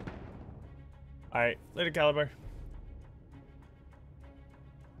 Alright, later, Caliber.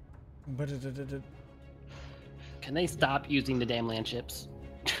 Can they stop using the damn land ships?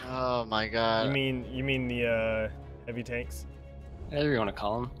 Oh my god. You mean the heavy tanks? Whatever you want to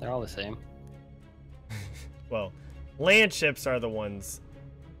call them, they're all the same. Well, land ships are the ones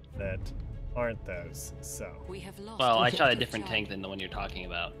that aren't those, so. We have lost. Well, I shot a objective different Charlie. tank than the one you're talking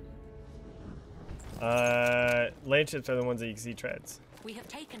about. Land ships are the ones that you can see treads. We have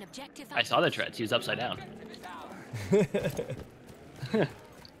taken objective. I saw the treads. He was upside down.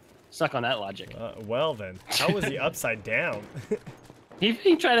 Stuck on that logic. Well then, how was he upside down? He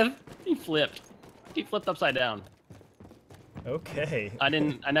flipped. He flipped upside down. Okay. I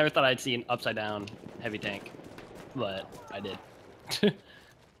never thought I'd see an upside down heavy tank, but I did.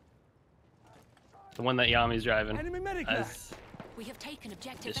 The one that Yami's driving Enemy medic has We have taken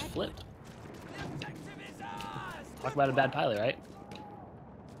objective. just Edward. flipped. Talk about a bad pilot, right?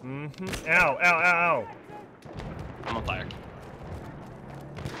 Mm-hmm. Ow, ow, ow, ow. I'm on fire.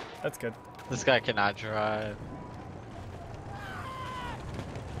 That's good. This guy cannot drive.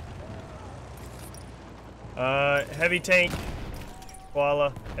 Heavy tank.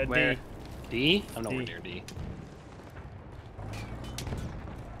 Koala at Where? D. D? I'm nowhere D. near D.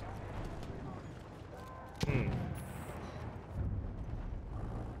 Hmm.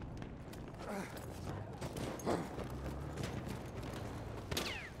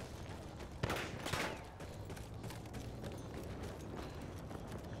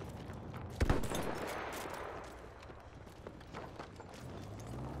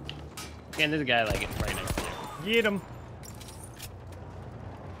 Again, there's a guy like right next to you. Get him.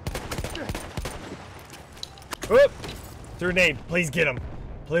 Whoop! Threw a nade. Please get him.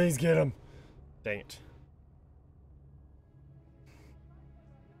 Please get him. Dang it.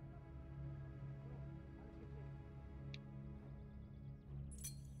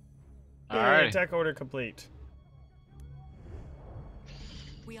 Alright. Attack order complete.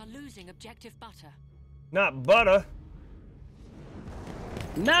 We are losing objective butter. Not butter.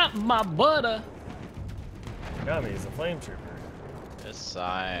 Not my butter. Got me. He's a flame trooper. Yes,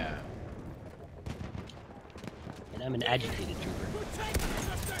 I am. And I'm an agitated trooper.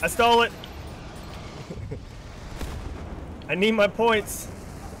 I stole it. I need my points.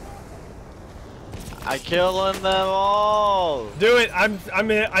 I killing them all. Do it. I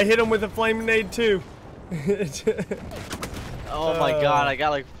hit him with a flame nade too. Oh my god, I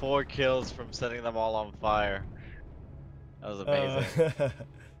got like 4 kills from setting them all on fire. That was amazing.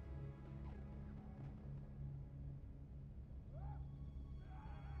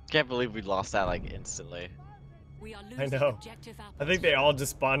 Can't believe we lost that like instantly. We are I losing know. objective apples. I think they all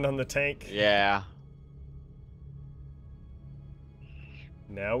just spawned on the tank. Yeah.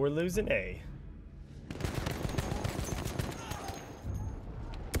 Now we're losing A.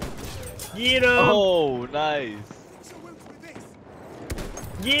 Get him! Oh, nice.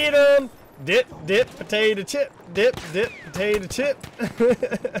 Get him! Dip, dip, potato chip. Dip, dip, potato chip. We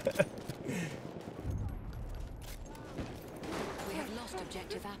have lost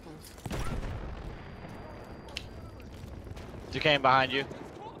objective apples. Duquesne behind you.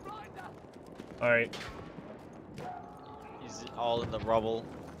 Alright. He's all in the rubble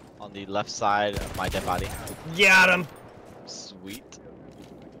on the left side of my dead body. Got him! Sweet.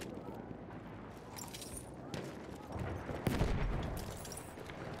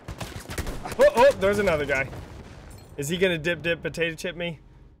 Oh, there's another guy. Is he gonna dip, dip, potato chip me?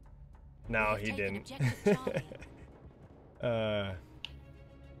 No, he Taken didn't. objective Charlie.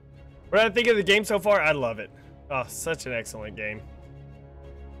 What do I think of the game so far? I love it. Oh, such an excellent game.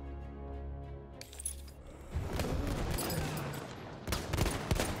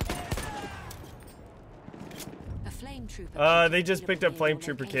 A flame trooper. They just picked up flame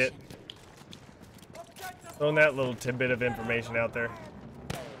trooper kit. Throwing that little tidbit of information out there.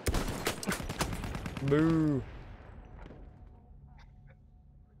 Boo.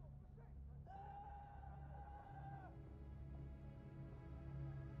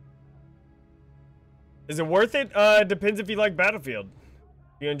 Is it worth it? Depends if you like Battlefield.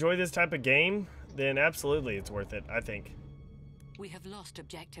 If you enjoy this type of game, then absolutely it's worth it, I think. We have lost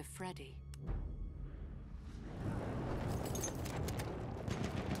objective Freddy.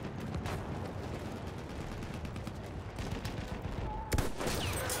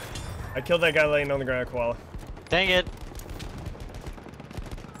 I killed that guy laying on the ground, Koala. Dang it.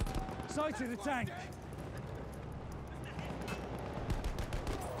 Sighted the tank.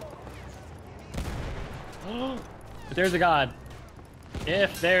 If there's a god.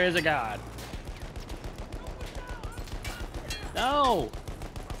 If there is a god. No!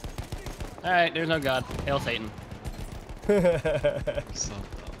 Alright, there's no god. Hail Satan. So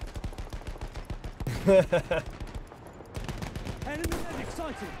Enemy medic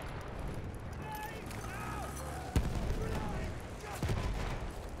sighted.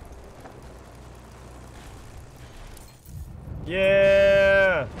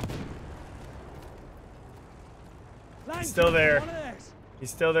 Yeah! Lang, Still there. one of theirs. He's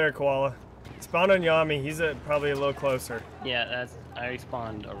still there, Koala. Spawn on Yami. He's probably a little closer. Yeah, that's I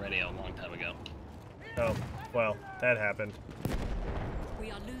respawned already a long time ago. Oh, well, that happened.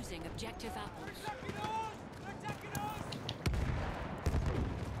 We are losing objective apples.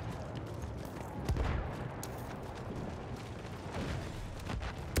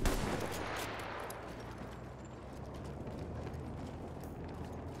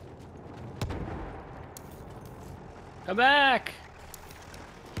 Come back!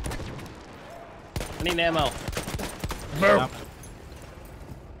 I need ammo. Boom!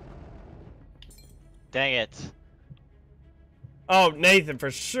 dang it. Oh, Nathan,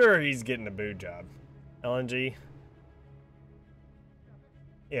 for sure he's getting a boo job. LNG.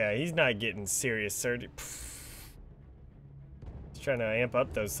 Yeah, he's not getting serious surgery. He's trying to amp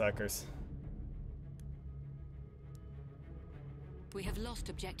up those suckers. We have lost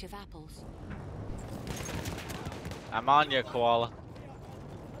objective apples. I'm on you, Koala.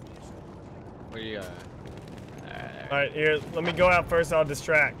 Where you Alright, here, let me go out first, I'll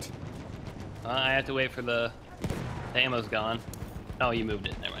distract. I have to wait for the ammo's gone. Oh, you moved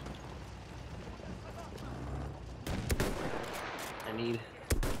it. Never mind. I need.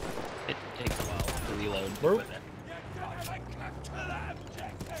 It takes a while to reload. Whoop. Alright.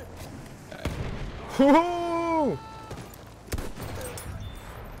 Woohoo!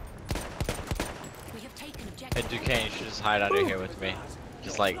 We have taken Hey, objective. Duquesne, you should just hide under here with me.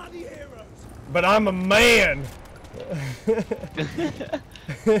 Just like. But I'm a man!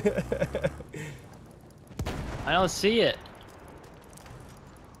 I don't see it.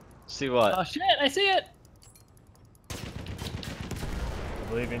 See what? Oh shit! I see it. I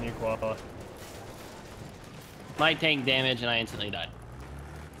believe in you, Koala. My tank damage and I instantly died.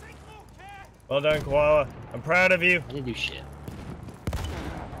 Well done, Koala. I'm proud of you. I didn't do shit.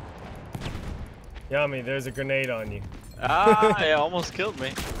 Yami, there's a grenade on you. Ah, it almost killed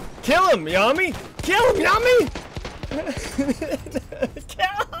me. Kill him, Yami! Kill him, Yami! Kill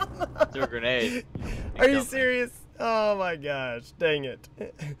him! Threw a grenade. Are you serious? Oh my gosh, dang it.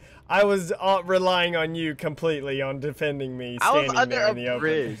 I was relying on you completely on defending me I was standing under there in a the open.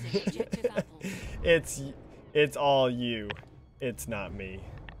 bridge. Objective apples. It's all you. It's not me.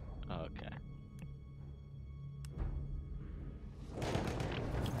 Okay.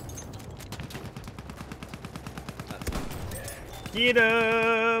 Get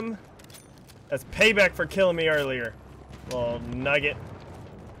him! That's payback for killing me earlier. Little nugget.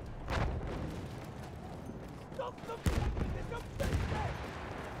 Oh,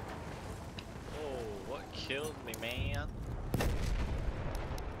 what killed me, man?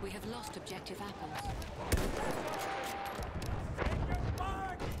 We have lost objective apples.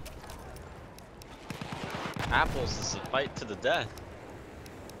 Apples is a fight to the death.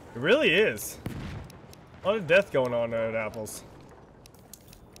 It really is. A lot of death going on at Apples.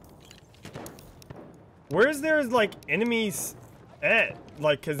 Where's there like enemies at?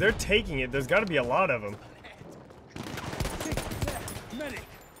 Like, cause they're taking it. There's got to be a lot of them. Medic.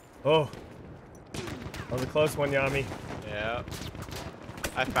 Oh, that was a close one, Yami. Yeah.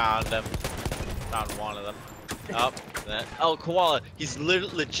 I found them. Found one of them. Up. Oh, Koala. He's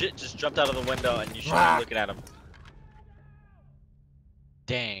legit just jumped out of the window and you should be looking at him.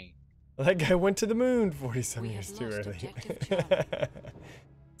 Dang. That guy went to the moon 47 We years have too lost early. objective Charlie.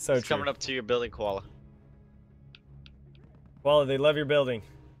 So He's true. coming up to your building, Koala. Walla, they love your building.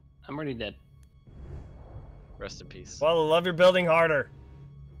 I'm already dead. Rest in peace. Walla, love your building harder.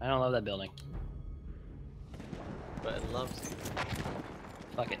 I don't love that building. But it loves you.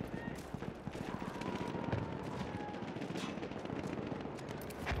 Fuck it.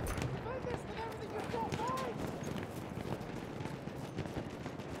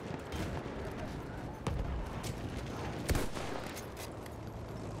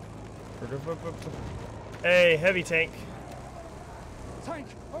 Hey, heavy tank. Tank,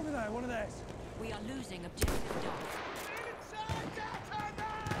 over there, one of theirs. We are losing objective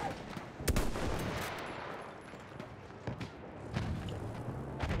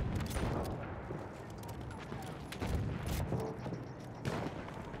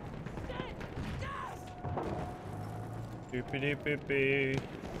Duff. Doopy doopy doopy.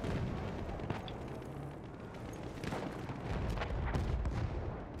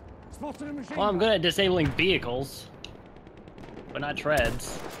 Spotted a machine. Well, I'm good at disabling vehicles, but not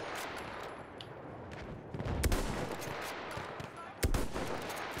treads.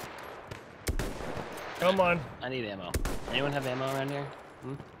 Come on. I need ammo. Anyone have ammo around here?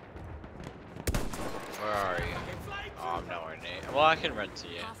 Hmm? Where are you? Oh, I'm nowhere near. Well, I can run to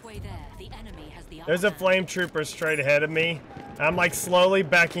you. Halfway there, the enemy has the There's a upper hand. flame trooper straight ahead of me. I'm like slowly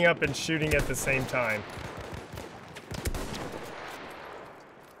backing up and shooting at the same time.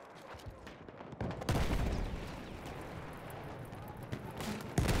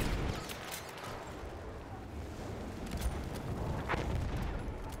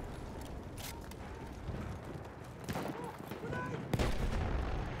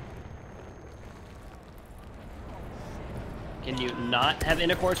 Can you not have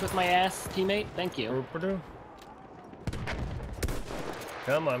intercourse with my ass, teammate? Thank you. Oop-a-doo.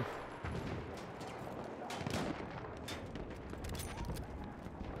 Come on.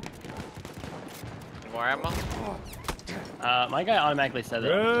 Any more ammo? My guy automatically said that.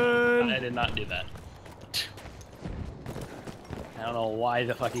 Run! I did not do that. I don't know why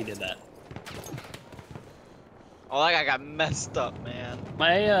the fuck he did that. Oh, that guy got messed up, man.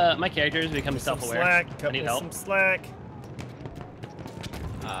 My character is becoming Some self-aware. slack. Cut I need me help. some slack.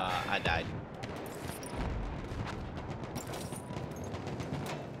 I died.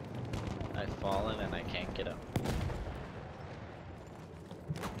 I've fallen and I can't get up.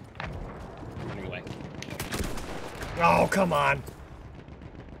 I'm running away. Oh, come on.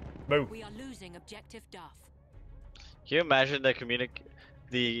 Boo. We are losing objective Duff. Can you imagine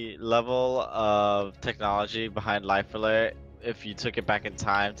the level of technology behind Life Alert if you took it back in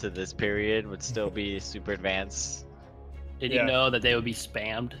time to this period would still be super advanced? Did Yeah. you know that they would be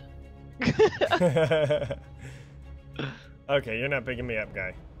spammed? Okay, you're not picking me up,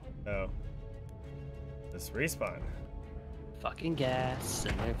 guy. Oh. Just respawn. Fucking gas,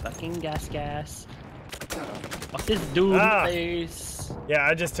 and they're fucking gas. Fuck this dude Ah. face. Yeah,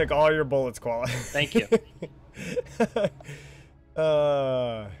 I just took all your bullets, Koala. Thank you.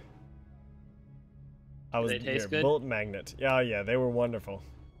 I was they taste your good? bullet magnet. Yeah, they were wonderful.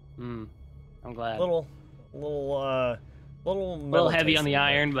 I'm glad. Little A little little heavy taste on the in there.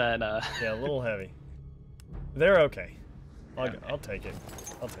 iron, but Yeah, a little heavy. They're okay. I'll take it.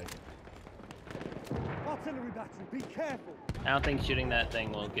 I'll take it. Artillery battery, be careful. I don't think shooting that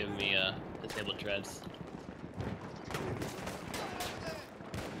thing will give me disabled treads.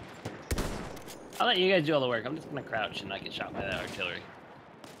 I'll let you guys do all the work. I'm just gonna crouch and not get shot by that artillery.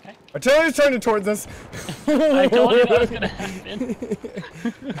 Artillery's turning towards us. I told you that was gonna happen.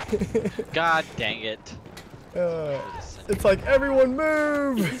 God dang it. It's like everyone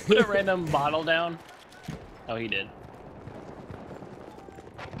move. Put a random bottle down. Oh, he did.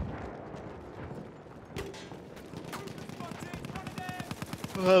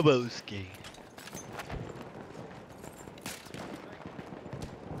 Roboski.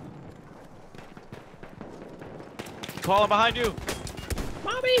 Calling behind you.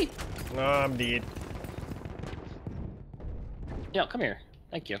 Mommy! No, I'm dead. Yo, come here.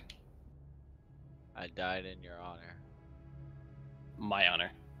 Thank you. I died in your honor. My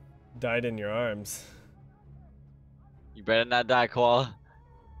honor. Died in your arms. You better not die, Koala.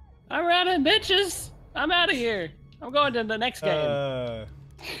 I'm running, bitches! I'm out of here. I'm going to the next game.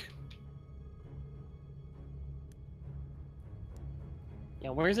 Yeah,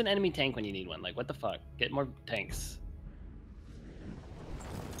 where's an enemy tank when you need one? Like, what the fuck? Get more tanks.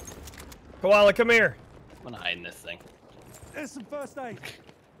 Koala, come here. I'm gonna hide in this thing. There's some first aid.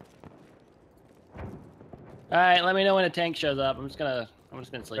 Alright, let me know when a tank shows up. I'm just gonna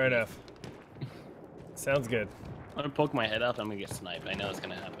sleep. Fair enough. Sounds good. I'm gonna poke my head up and I'm gonna get sniped. I know it's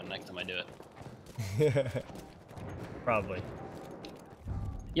gonna happen next time I do it. Probably.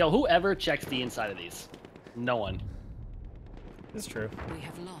 Yo, whoever checks the inside of these? No one. It's true. We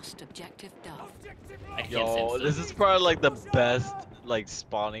have lost objective Duff. I can't Yo, sense this them. is probably like the best like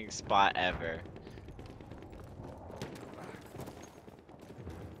spawning spot ever.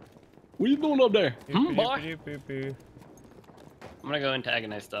 What are you doing up there? Boop, Boy? boop, boop, boop, boop. I'm gonna go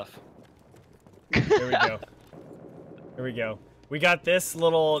antagonize stuff. Here we go. Here we go. We got this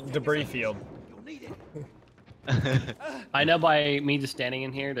little debris field. I know by me just standing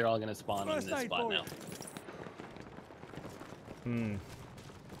in here, they're all gonna spawn in First this aid spot for now. Hmm.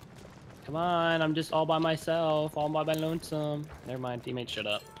 Come on, I'm just all by myself, all by my lonesome. Never mind, teammates, shut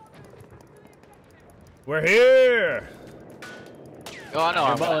up. We're here. Oh, I know.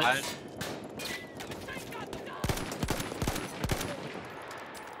 Your I'm bullets.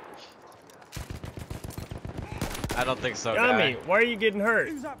 I don't think so, Yummy. guy. Why are you getting hurt?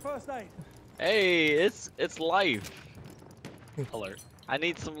 Who's that first aid? Hey, it's life. Alert. I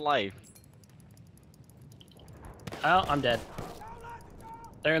need some life. Oh, I'm dead.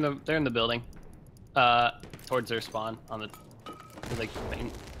 They're in the building. Towards their spawn on the like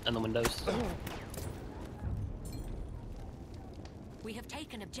in the windows. We have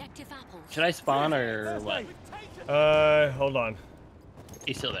taken objective apples. Should I spawn or First what? aid. Hold on.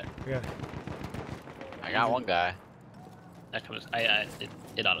 He's still there. Yeah. I got one guy. That comes.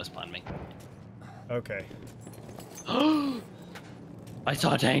 It auto spawned me. Okay. I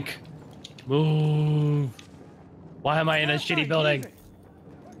saw a tank. Move. Why am I in a First shitty aid, building?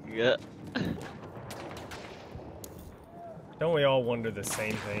 easy. Yeah. Don't we all wonder the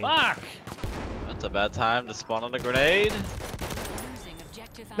same thing? Fuck! That's a bad time to spawn on a grenade. Losing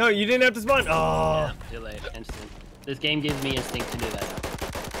objective No, you didn't have to spawn. Oh. Yeah, too late. Instant. This game gives me instinct to do that.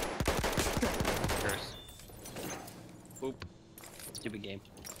 Curse. Boop. Stupid game.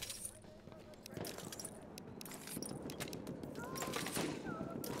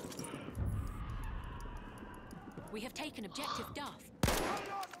 We have taken objective Duff.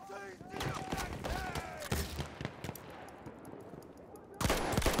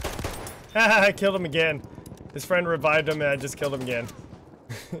 Haha, I killed him again. His friend revived him and I just killed him again.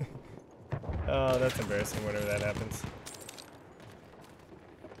 Oh, that's embarrassing whenever that happens.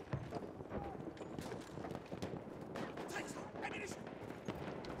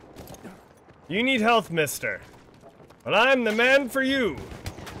 You need health, mister. But I'm the man for you.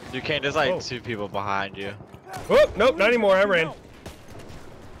 You can't, there's like 2 people behind you. Oh, nope, not anymore. I ran.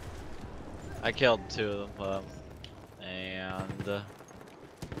 I killed 2 of them. And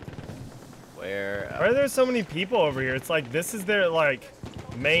where? Why are there so many people over here? It's like this is their like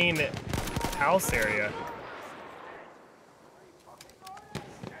main house area.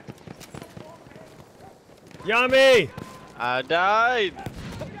 Yummy! I died.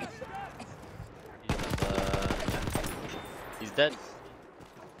 He's dead.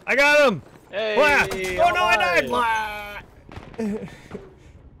 I got him! Hey! Blah! Oh no, I died! Blah!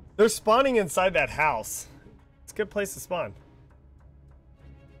 They're spawning inside that house. It's a good place to spawn.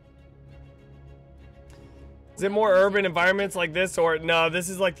 Is it more urban environments like this, or no? This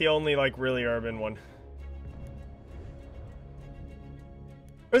is like the only like really urban one.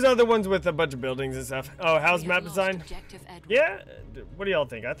 There's other ones with a bunch of buildings and stuff. Oh, how's map design? Yeah, what do y'all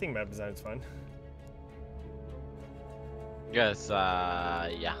think? I think map design is fun. Yes,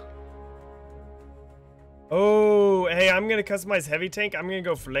 yeah. Oh, hey, I'm gonna customize heavy tank. I'm gonna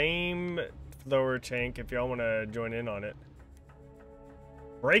go flame thrower tank if y'all want to join in on it.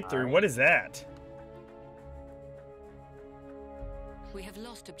 Breakthrough, what is that? We have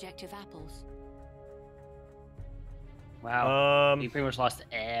lost objective apples. Wow. You pretty much lost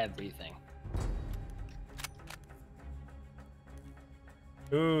everything.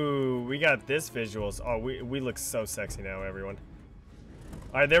 Ooh, we got this visuals. Oh, we look so sexy now, everyone.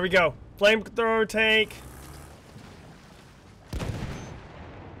 All right, there we go. Flamethrower tank.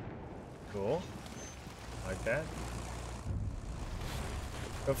 Cool. Like that.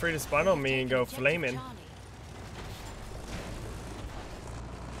 Feel free to spawn on me and go flaming.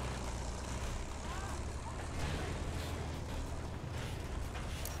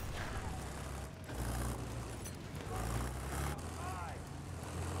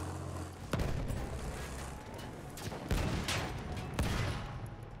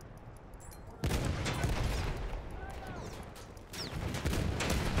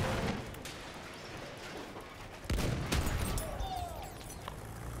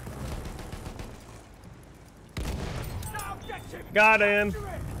 Got him.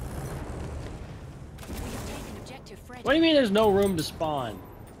 What do you mean there's no room to spawn?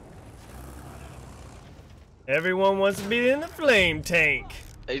 Everyone wants to be in the flame tank.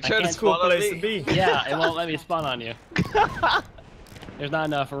 Are you trying to That's a cool spawn on place me? to be. Yeah, it won't let me spawn on you. There's not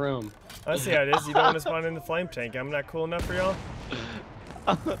enough room. I see how it is. You don't want to spawn in the flame tank. I'm not cool enough for y'all.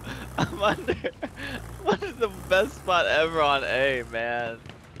 I'm under. What is the best spot ever on A, man?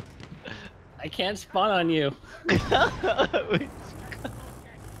 I can't spawn on you. You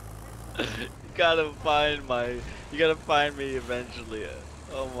gotta find you gotta find me eventually.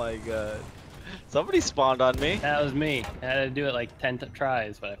 Oh my god. Somebody spawned on me. That was me. I had to do it like 10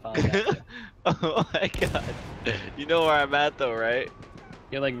 tries, but I finally got it. Oh my god. You know where I'm at though, right?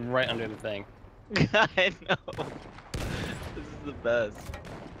 You're like right under the thing. I know. This is the best.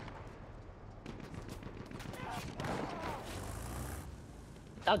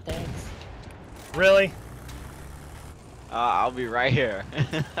 Oh, thanks. Really? I'll be right here.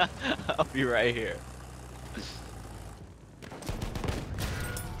 I'll be right here.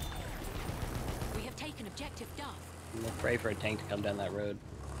 We have taken objective Duff. I'm afraid for a tank to come down that road.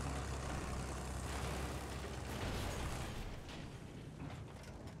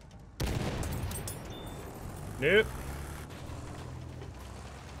 Nope.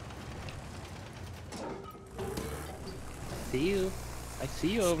 See you. I see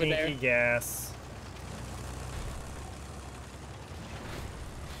you over there. Stinky gas.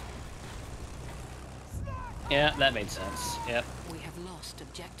 Yeah, that made sense. Yep. We have lost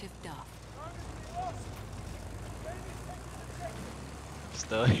objective Duff.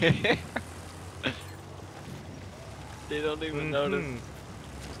 Still here. They don't even notice.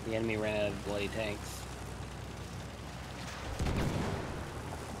 The enemy ran out of bloody tanks.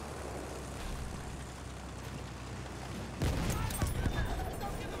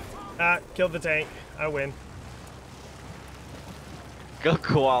 Ah, killed the tank. I win. Go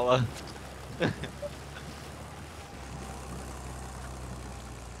koala.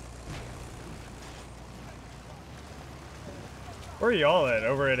 Where are y'all at?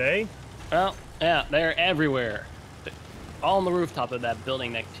 Over at A? Well, yeah, they're everywhere. All on the rooftop of that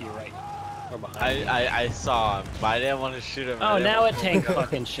building next to you, right? Or behind you. I saw him, but I didn't want to shoot him. Oh, now a tank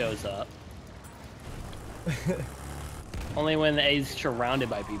fucking shows up. Only when A's surrounded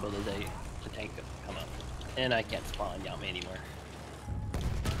by people does the tank come up. And I can't spawn Yami anymore.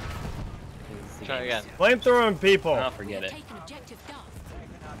 Try again. Flamethrowing people. I'll forget it. Taken objective Duff.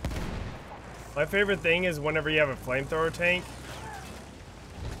 My favorite thing is whenever you have a flamethrower tank,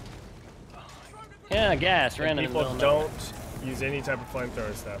 Yeah, gas. and Ran in the people middle of nowhere. don't use any type of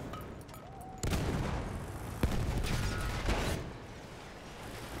flamethrower stuff.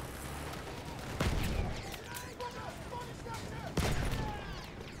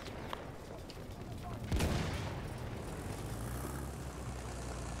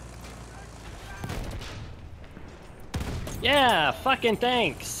 Yeah, fucking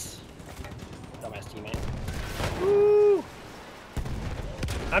thanks. Dumbass teammate. Woo!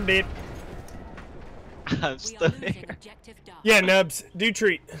 I'm beat. I'm We still are losing here. objective Duff. Yeah, Nubs, do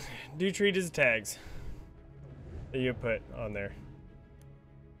treat. Do treat his tags that you put on there.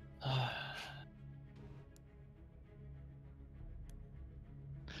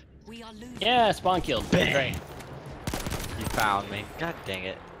 We are losing. Yeah, spawn killed. Great. You found me. God dang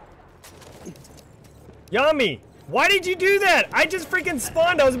it. Yami, why did you do that? I just freaking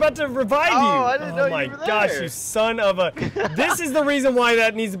spawned. I was about to revive you. Oh, I didn't know you my were gosh, there. you son of a. This is the reason why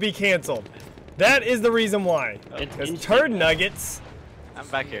that needs to be canceled. That is the reason why. It's Because instant. turd nuggets. I'm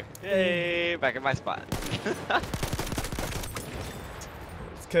back here. Yay, back in my spot.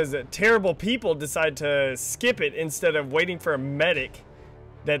 Because terrible people decide to skip it instead of waiting for a medic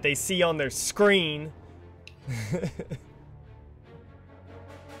that they see on their screen.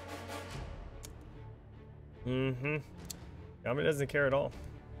 Mm-hmm. Yami doesn't care at all.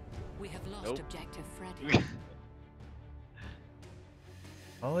 We have lost Nope. objective Freddy.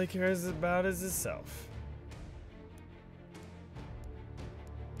 All he cares about is himself.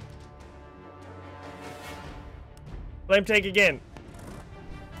 Flame tank again.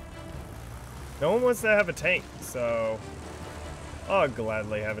 No one wants to have a tank, so I'll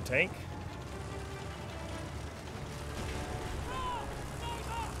gladly have a tank.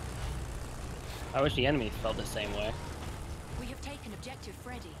 I wish the enemies felt the same way. We have taken objective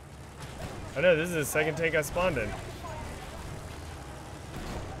Freddy. I know, this is the second tank I spawned in.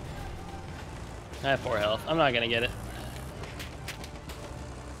 I have 4 health. I'm not gonna get it.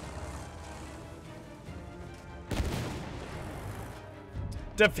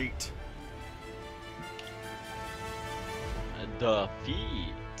 Defeat.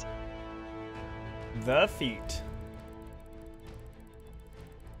 Defeat. The feet.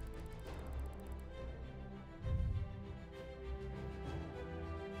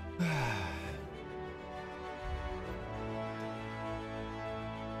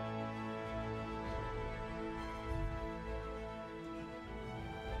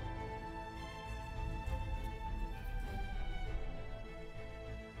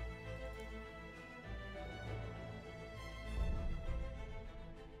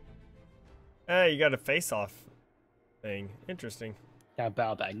 Hey, you got a face-off thing. Interesting. Yeah,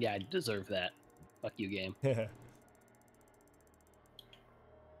 bow back. Yeah, I deserve that. Fuck you, game.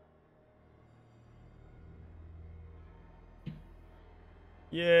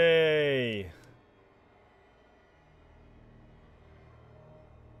 Yay!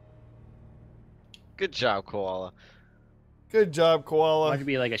 Good job, Koala. Good job, Why Koala. could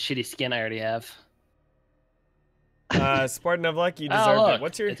be like a shitty skin I already have? Spartan of Luck, you Oh, deserved look, it.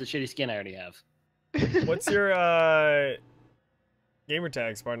 What's your It's a shitty skin I already have. what's your gamer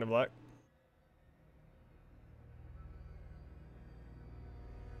tag, Spartan of Luck?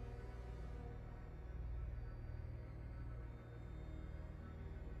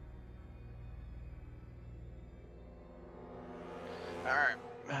 Alright.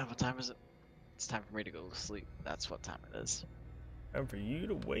 What time is it? It's time for me to go to sleep. That's what time it is. Time for you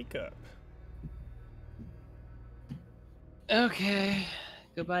to wake up. Okay.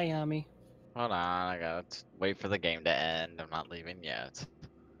 Goodbye, Yami. Hold on, I gotta wait for the game to end. I'm not leaving yet.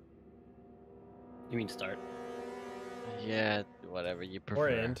 You mean start? Yeah, whatever you prefer. Or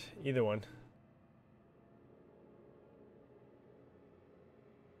end. Either one.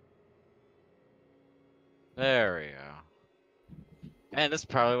 There we go. And this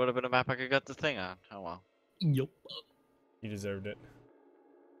probably would have been a map I could get the thing on. Oh well. Yup. You deserved it.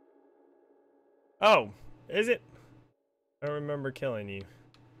 Oh, is it? I don't remember killing you.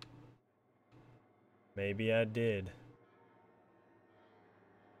 Maybe I did.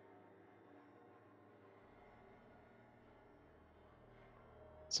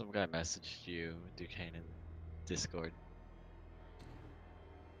 Some guy messaged you, Duquesne, in Discord.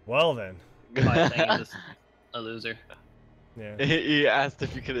 Well then. My thing is just a loser. Yeah. He asked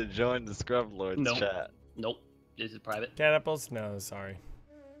if you could have joined the Scrub Lords Nope. chat. Nope. This is private. Cat apples? No, sorry.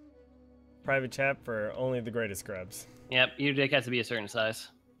 Private chat for only the greatest scrubs. Yep, your dick has to be a certain size.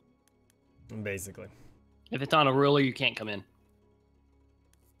 Basically. If it's on a ruler, you can't come in.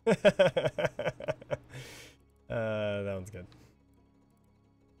 That one's good.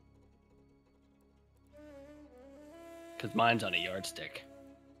 Because mine's on a yardstick.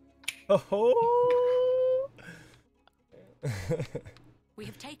 Oh. We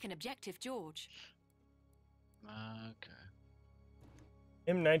have taken objective George. Okay.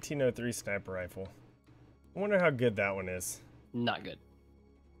 M1903 sniper rifle. I wonder how good that one is. Not good.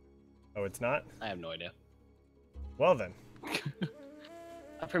 Oh, it's not? I have no idea. Well then.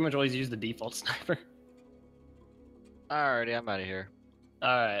 I pretty much always use the default sniper. Alrighty, I'm out of here.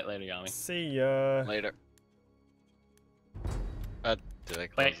 Alright, later, Yami. See ya. Later. Did I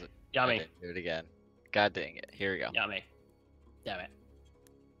close Wait, it? Yami. I didn't do it again. God dang it. Here we go. Yami. Damn it.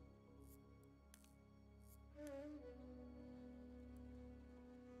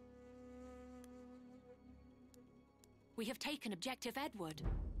 We have taken objective Edward.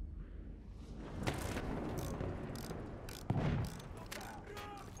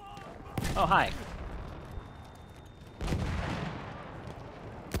 Oh, hi.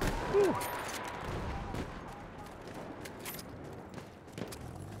 Whew.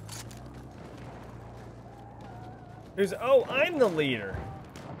 Oh, I'm the leader.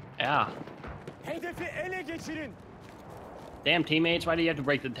 Yeah. Hedefi ele geçirin. Damn teammates, why do you have to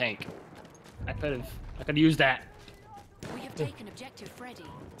break the tank? I could use that. We have taken objective Freddy.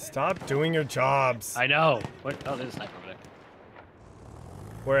 Stop doing your jobs. I know. What? Oh, there's a sniper over there.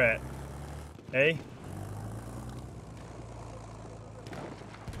 Where at? Hey?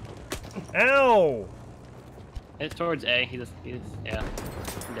 Ow! It's towards A. He's yeah,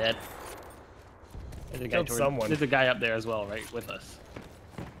 dead. There's a guy Killed someone. There's a guy up there as well, right with us.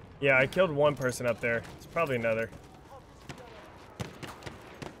 Yeah, I killed one person up there. It's probably another.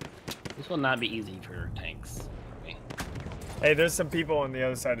 This will not be easy for tanks. For me. Hey, there's some people on the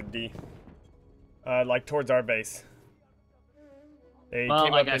other side of D. Like towards our base. They Well,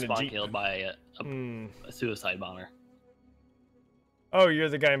 came I up got in a spawn Jeep. killed by a suicide bomber. Oh, you're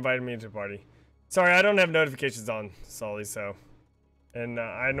the guy who invited me to the party. Sorry, I don't have notifications on, Sully, so. And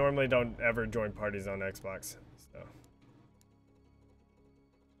I normally don't ever join parties on Xbox, so.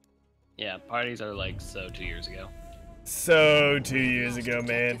 Yeah, parties are like so 2 years ago. So 2 years ago,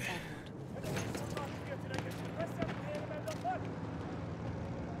 man.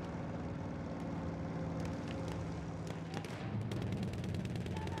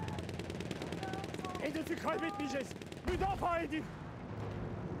 Hedefi kaybetmeyeceğiz. Müdafaa edin.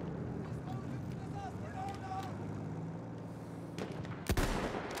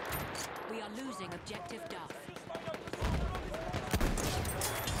 We are losing objective Duff.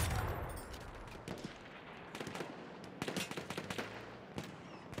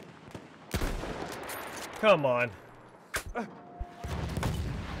 Come on.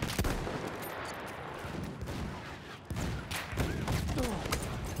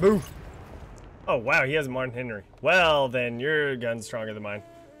 Boo. Oh, wow, he has a Martin Henry. Well, then your gun's stronger than mine.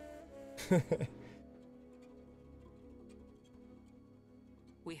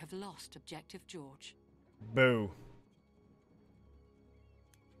 We have lost objective George. Boo.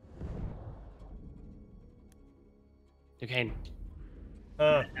 Duquesne,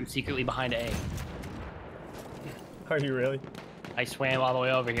 Uh, I'm secretly behind A. are you really? I swam all the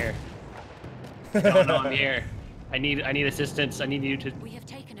way over here. No, no, I'm here. I need assistance. I need you to. We have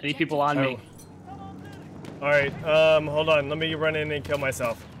taken I need people on me. Alright, hold on. Let me run in and kill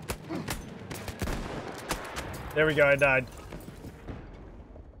myself. There we go, I died.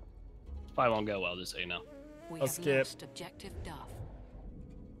 Probably won't go well, just so you know. We I'll have skip. lost objective Duff.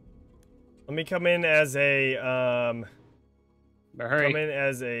 Let me come in as a, But hurry. come in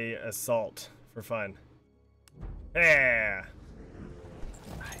as a assault for fun. Yeah.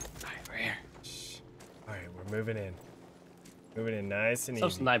 Alright, we're here. Alright, we're moving in. Moving in nice and Some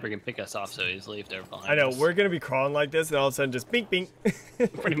easy. sniper can pick us off so easily if they're behind I know, us. we're gonna be crawling like this and all of a sudden just bink bink.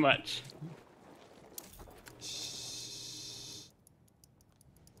 Pretty much.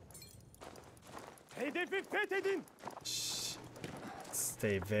 Hedefi fethedin. Shh.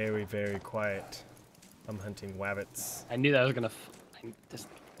 Stay very, very quiet. I'm hunting wabbits. I knew that was gonna. I just.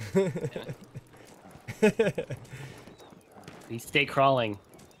 We stay crawling.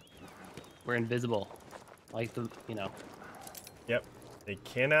 We're invisible. Like the, you know. Yep. They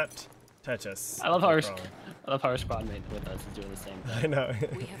cannot touch us. I love how We're our, crawling. I love how our squad mate with us is doing the same I thing. know.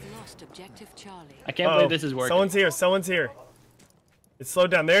 We have lost objective Charlie. I can't Uh-oh. believe this is working. Someone's here. Someone's here. It's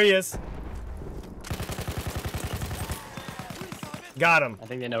slowed down. There he is. Got him. I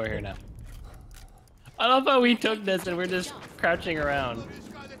think they know we're here now. I love how we took this and we're just crouching around.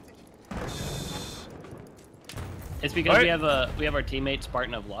 It's because Alright. we have our teammate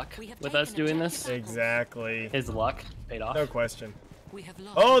Spartan of Luck We have with taken us doing objective this. Exactly. His luck paid off. No question. We have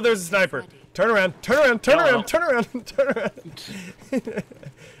lost Oh, there's a sniper. objective Turn around, turn around, turn No. around, turn around, turn around.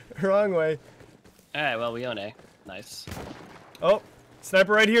 Wrong way. All right, well we own A. Nice. Oh,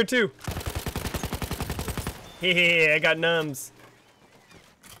 sniper right here too. Hey, I got numbs.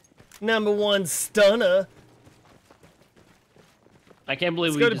 Number 1 stunner. I can't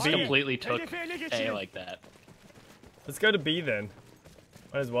believe Let's go we to just B. completely took A like that. Let's go to B then.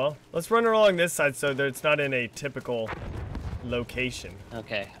 Might as well. Let's run along this side so that it's not in a typical location.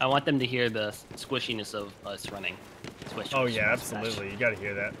 Okay, I want them to hear the squishiness of us running. Squish, Oh squish, yeah, squish. absolutely. You gotta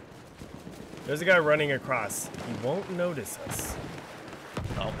hear that. There's a guy running across. He won't notice us.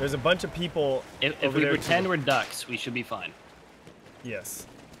 Oh. There's a bunch of people If over we there pretend too. we're ducks, we should be fine. Yes.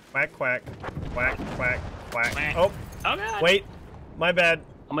 Quack, quack, quack, quack, quack. Quack. Oh, Oh god! wait. My bad.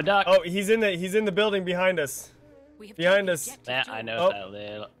 I'm a duck. Oh, he's in the building behind us. We have Behind taken us. objective Yeah, two. I know Oh. that a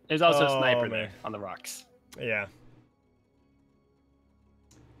little. There's also Oh, a sniper man. there on the rocks. Yeah.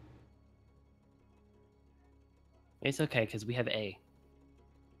 It's okay because we have A.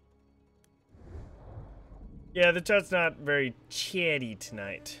 Yeah, the chat's not very chatty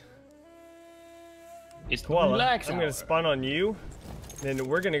tonight. It's Koala, relax I'm gonna hour. spawn on you. Then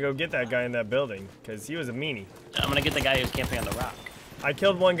we're gonna go get that guy in that building because he was a meanie. I'm gonna get the guy who's camping on the rock. I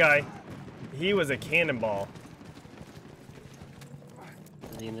killed one guy. He was a cannonball.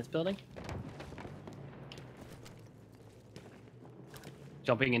 Is he in this building?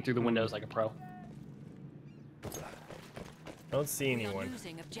 Jumping in through the windows like a pro. Don't see We are anyone.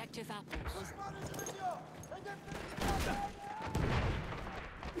 losing objective apples.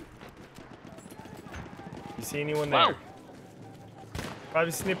 You see anyone Wow. there?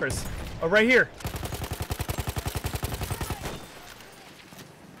 Probably snipers. Oh, right here.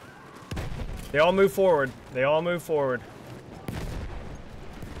 They all move forward. They all move forward.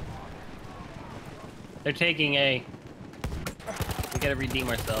 They're taking A. We gotta redeem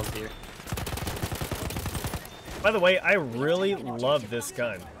ourselves here. By the way, I really love this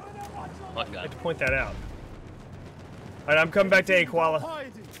gun. What I gun? have to point that out. Alright, I'm coming back to A, Koala.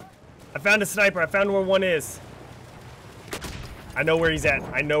 Hiding. I found a sniper. I found where one is. I know where he's at.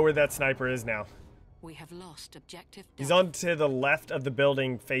 I know where that sniper is now. We have lost objective. He's Delta. on to the left of the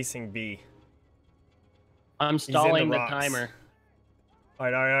building facing B. I'm in stalling the the rocks. timer.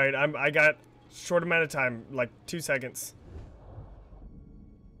 Alright, alright. I got short amount of time, like 2 seconds.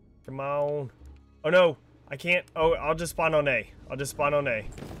 Come on. Oh no, I can't. Oh, I'll just spawn on A. I'll just spawn on A.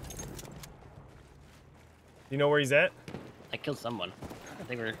 You know where he's at? I killed someone.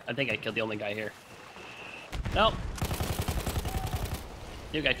 I think I killed the only guy here. Nope.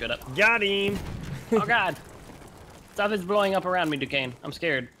 New guy showed up. Got him. Oh god. Stuff is blowing up around me, Duquesne. I'm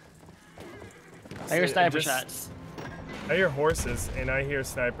scared. I hear So, sniper just- shots. I hear horses and I hear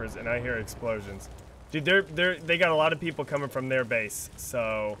snipers and I hear explosions. Dude, they got a lot of people coming from their base.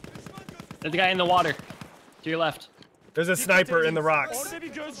 So There's a guy in the water. To your left. there's a sniper in the rocks. Orada bir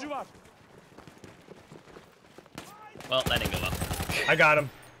gözcü var. Well, that didn't go well. I got him.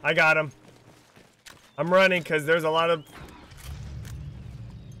 I got him. I'm running because there's a lot of.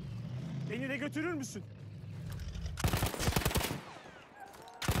 Beni de götürür müsün?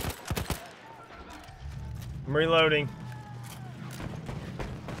 I'm reloading.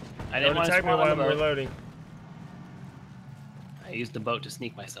 I didn't Don't want to attack me spawn while on I'm the boat. reloading. I used the boat to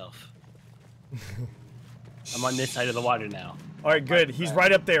sneak myself. I'm on this side of the water now. All right, good. He's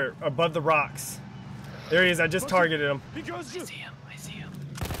right up there above the rocks. There he is. I just targeted him. Bir gözcü. I see him. I see him.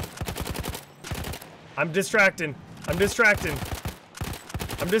 I'm distracting. I'm distracting.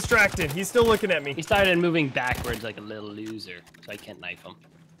 I'm distracting. He's still looking at me. He started moving backwards like a little loser, so I can't knife him.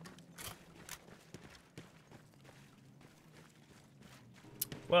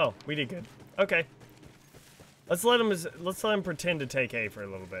 Well, we did good. Okay. Let's let him pretend to take A for a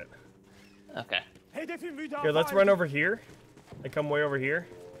little bit. Okay. Hedefin müdafaa Here, let's run over here. They come way over here.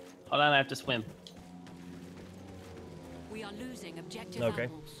 Hold on, I have to swim. We are losing objective Okay.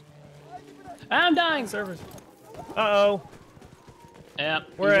 apples. I'm dying! Servers. Uh-oh. Yeah,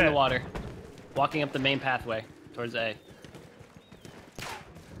 Where he's in at? the water. Walking up the main pathway towards A.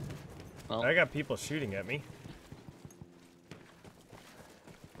 Well, I got people shooting at me.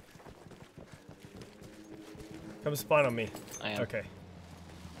 Come spawn on me. I am. Okay.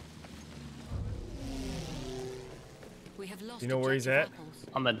 We have lost You know where he's objective at? apples.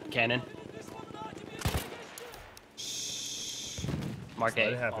 On the cannon. Mark Let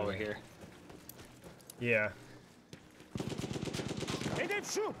A it happen. while we're here. Yeah.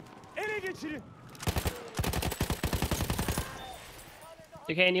 Hedef şu. Ele geçirin.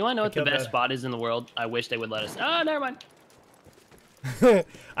 Okay, and you want to know what the killed best that. spot is in the world? I wish they would let us. Oh, never mind.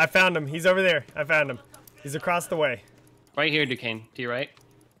 I found him. He's over there. I found him. He's across the way. Right here, Duquesne. To your right.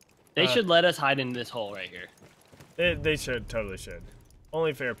 They Uh, should let us hide in this hole right here. They should. Totally should.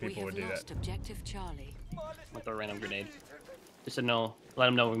 Only fair We people have would do that. lost objective Charlie. With a random grenade. Just to know, let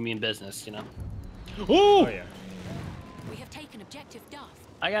them know we mean business, you know. Oh yeah. We have taken objective Duff.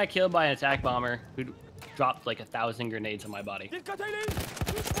 I got killed by an attack bomber who dropped like 1,000 grenades on my body. Dikkat edin.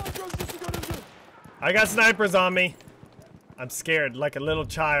 Düşman gözcüsü görüldü. I got snipers on me. I'm scared like a little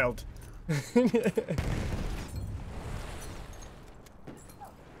child.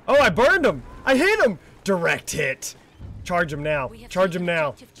 Oh, I burned him. I hit him. Direct hit. Charge him now. We have Charge him taken now.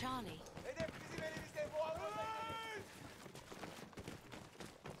 objective Charlie.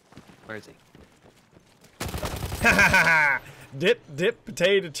 Where is he? Dip, dip,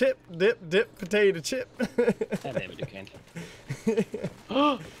 potato chip. Dip, dip, potato chip. God damn it, Duquesne.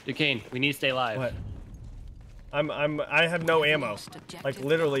 Duquesne, we need to stay alive. What? I have no ammo. Like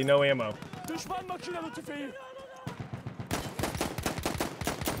literally no ammo. Düşman makinalı tüfeği.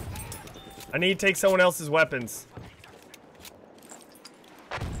 I need to take someone else's weapons.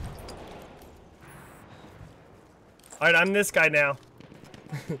 Alright, I'm this guy now.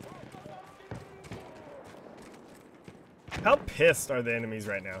 How pissed are the enemies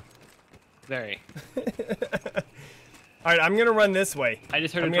right now? Very. Alright, I'm gonna run this way. I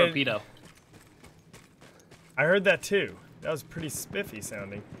just heard I'm a gonna- torpedo. I heard that too. That was pretty spiffy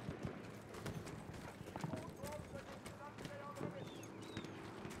sounding.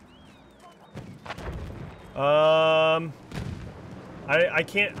 I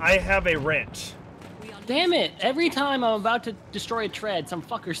can't. I have a wrench. We are Damn it! Every time I'm about to destroy a tread, some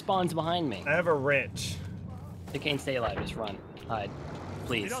fucker spawns behind me. I have a wrench. Duquesne, stay alive. Just run. Hide.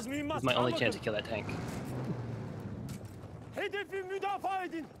 Please. Biraz mühimmat It's my only kalmadı. chance to kill that tank. Hedefi müdafaa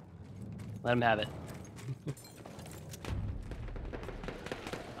edin. Let him have it.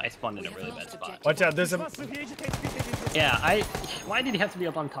 I spawned in a We really have bad lost spot. objective. Watch out. There's Düşman a. sıhhiyeci tespit edildi. Yeah, why did he have to be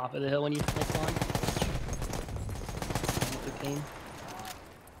up on top of the hill when you spawn? Duquesne.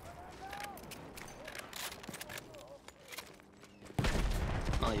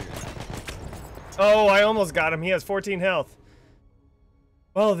 Oh, you're right. Oh, I almost got him. He has 14 health.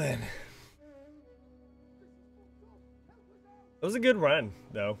 Well then. It was a good run,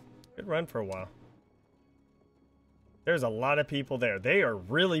 though. Good run for a while. There's a lot of people there. They are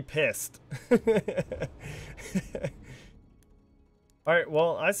really pissed. Alright,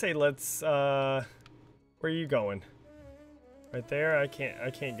 well, I say let's, where are you going? Right there? I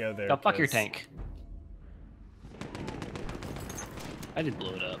can't go there. Go fuck your 'cause- tank. I just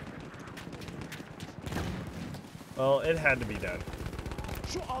blew it up. Well, it had to be done.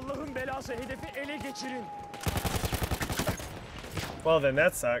 Şu Allah'ın belası hedefi ele geçirin. Well, then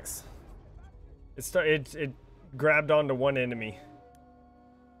that sucks. It grabbed onto one enemy.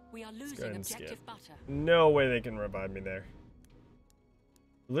 We are go losing ahead and objective skip. butter. No way they can revive me there.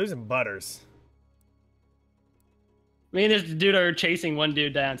 Losing butters. Me and this dude are chasing one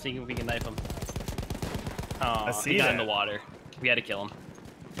dude down, seeing if we can knife him. Oh, I see he got in that. the water. We had to kill him.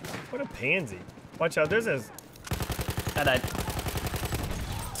 What a pansy. Watch out, there's a... I died.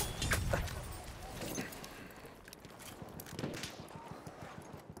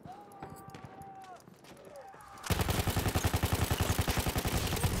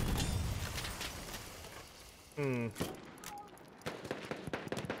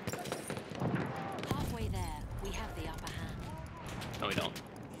 Halfway there, we have the upper hand. No, we don't.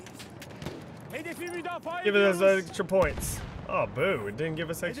 Hedefi müdafaa Give us ediyoruz. extra points. Oh, boo. It didn't give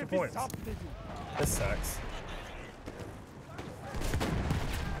us extra Hedefi points. zapt edin. This sucks.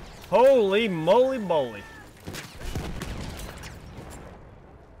 Holy moly moly.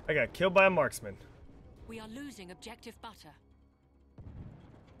 I got killed by a marksman. We are losing objective butter.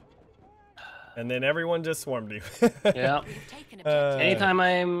 And then everyone just swarmed you. Yeah. We have taken objective. Anytime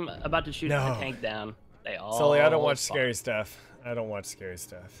I'm about to shoot No. a tank down, they all. Sully, I don't watch spawn. scary stuff. I don't watch scary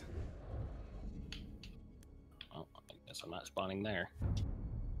stuff. Well, I guess I'm not spawning there.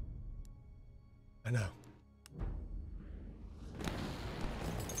 I know.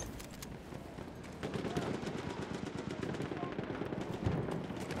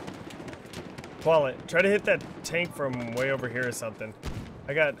 Wallet, try to hit that tank from way over here or something.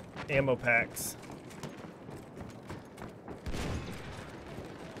 I got ammo packs.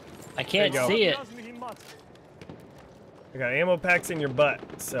 I can't There you go. see it. Biraz mühimmat. I got ammo packs in your butt,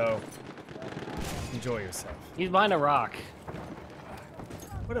 so enjoy yourself. He's behind a rock.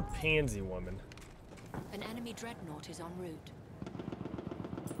 What a pansy woman. An enemy dreadnought is en route.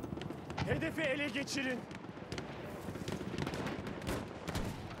 Hedefi ele geçirin.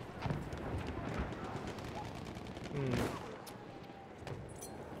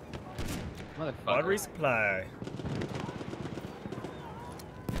 Quad Motherfucker. resupply.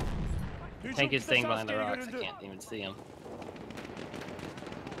 Tank is staying behind the rocks. I can't even see him.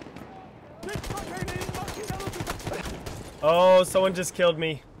 Oh, someone just killed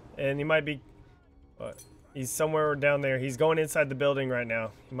me. And he might be... he's somewhere down there. He's going inside the building right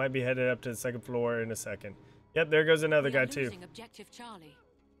now. He might be headed up to the second floor in a second. Yep, there goes another guy too. Objective Charlie.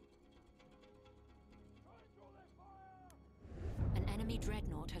 An enemy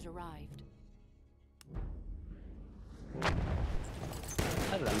dreadnought has arrived.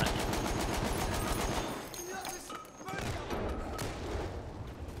 How did I not?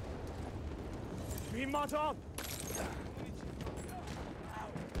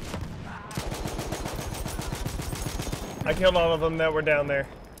 I killed all of them that were down there.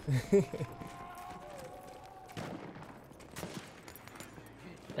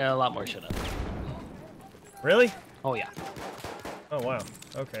 Yeah, a lot more shit up. Really? Oh yeah. Oh wow.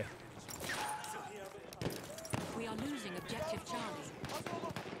 Okay. We are losing objective Charlie.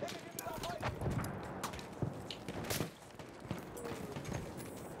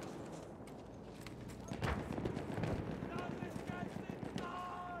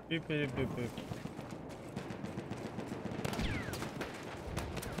 Boop, boop, boop, boop.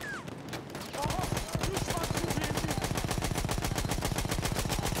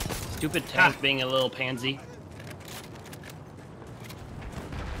 Stupid tank being a little pansy.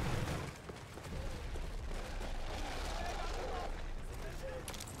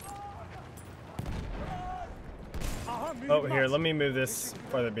 Oh, here, let me move this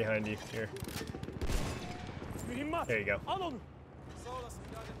farther behind you. Here. There you go.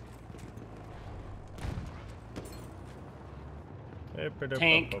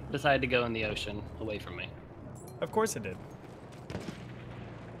 Tank decided to go in the ocean away from me. Of course it did.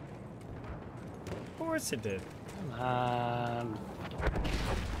 Of course it did. Come on.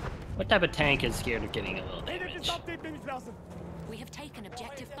 What type of tank is scared of getting a little damage? We have taken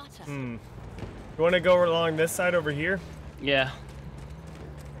objective Butter. You want to go along this side over here? Yeah.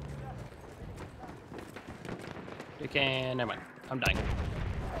 You can. Never mind. I'm dying.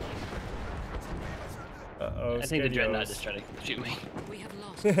 Uh-oh. I think the dreadnought just tried to shoot me. We have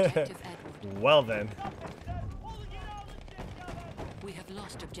lost objective Edward. Well then. We have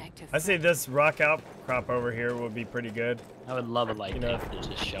lost objective. I say this rock outcrop over here would be pretty good. I would love a light You know. tank to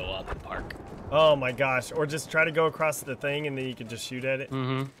just show up and park. Oh my gosh. Or just try to go across the thing and then you can just shoot at it.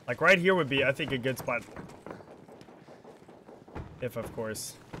 Mm-hmm. Like right here would be, I think, a good spot. If, of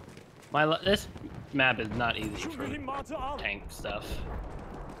course. This map is not easy for tank stuff.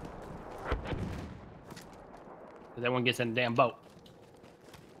 Because everyone gets in a damn boat.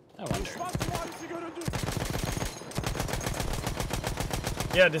 I wonder.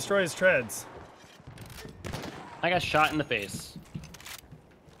 Yeah, destroy his treads. I got shot in the face.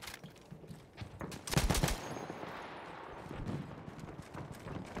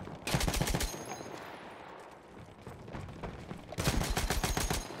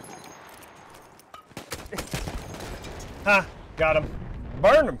 Ha! Got him.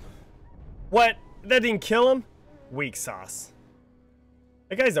 Burned him. What? That didn't kill him? Weak sauce.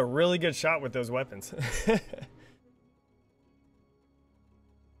 That guy's a really good shot with those weapons.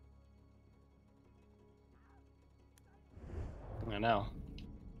 I know.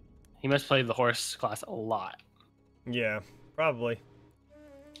 He must play the horse class a lot. Yeah, probably.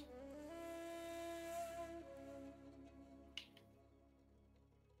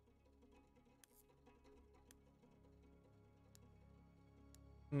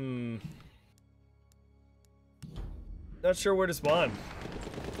 Not sure where to spawn.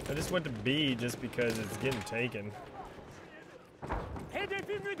 I just went to B just because it's getting taken.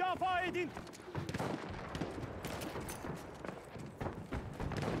 Hedefi müdafaa edin.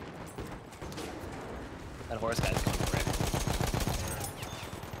 That horse guy's coming right.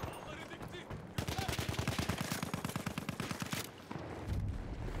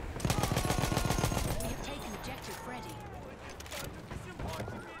 We have taken objective Freddy.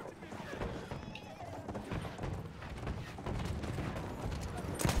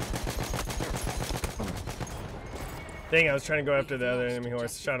 Dang, I was trying to go after the other enemy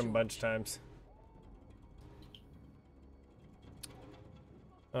horse. Shot him a bunch of times.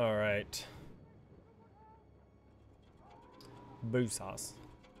 Alright. Boo sauce.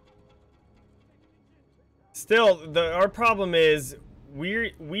 Still, our problem is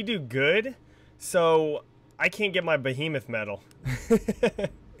we do good, so I can't get my behemoth medal.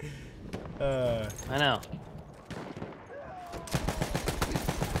 I know.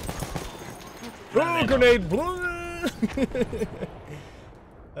 Oh, grenade!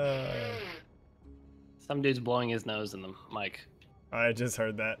 Some dude's blowing his nose in the mic. I just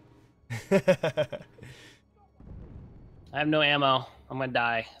heard that. I have no ammo. I'm gonna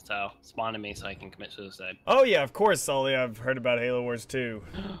die, so spawn to me so I can commit suicide. Oh yeah, of course, Sully. I've heard about Halo Wars 2.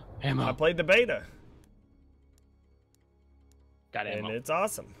 Ammo. I played the beta, Got ammo. and it's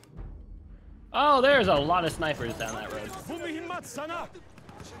awesome. Oh, there's a lot of snipers down that road. There's a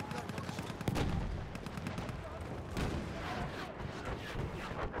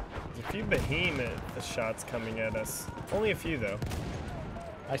few behemoth shots coming at us. Only a few though.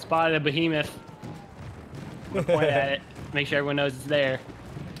 I spotted a behemoth. I'm gonna point at it. Make sure everyone knows it's there.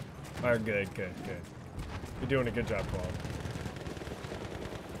 Oh, good. You're doing a good job, Paul.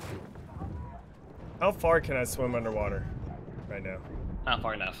 How far can I swim underwater right now? Not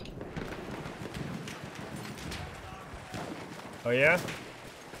far enough. Oh yeah?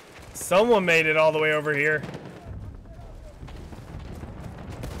 Someone made it all the way over here.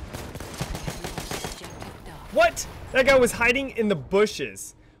 What? That guy was hiding in the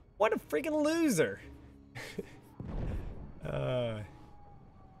bushes. What a freaking loser.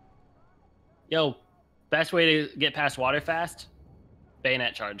 Yo, best way to get past water fast?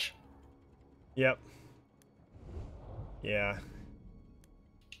 Bayonet charge. Yep. Yeah.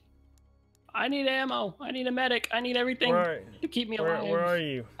 I need ammo. I need a medic. I need everything to keep me alive. Where are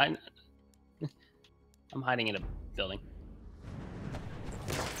you? I'm hiding in a building.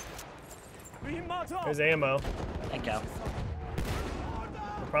 There's ammo. Thank you.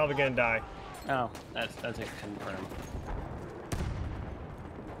 We're probably gonna die. Oh, that's a confirm.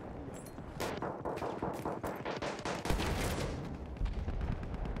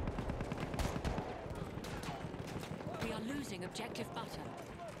 We are losing objective butter.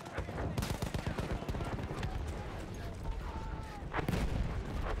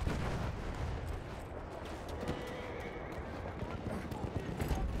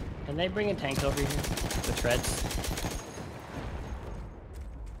 Can they bring a tank over here? The treads?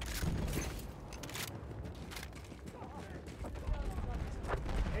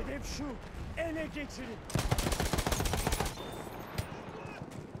 Hedef şu. Ele geçirin.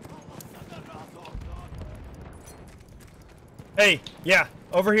 Hey, yeah,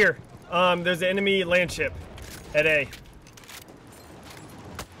 over here. There's an enemy land ship at A.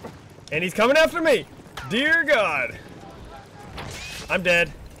 And he's coming after me! Dear God! I'm dead.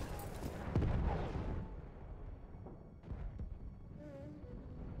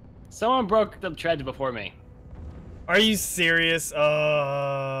 Someone broke the treads before me. Are you serious?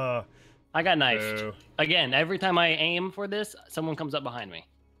 I got knifed. Boo. Again, every time I aim for this, someone comes up behind me.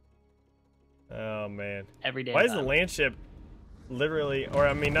 Oh man. Every day. Why is the land ship literally, or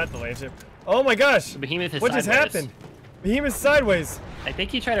I mean not the land ship. Oh my gosh! The behemoth is what just sideways. happened? Behemoth sideways. I think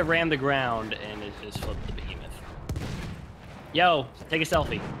he tried to ram the ground and it just flipped the behemoth. Yo, take a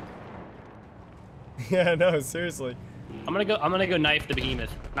selfie. Yeah, no, seriously. I'm gonna go knife the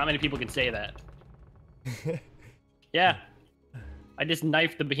behemoth. Not many people can say that. Yeah. I just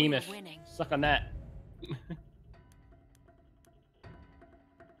knifed the behemoth. Suck on that.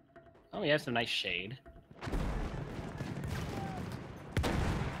 Oh, we have some nice shade.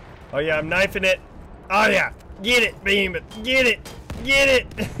 Oh yeah, I'm knifing it. Oh yeah, get it, behemoth, get it, get it.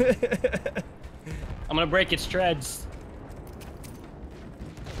 I'm gonna break its treads.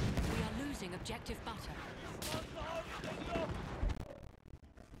 We are losing objective butter.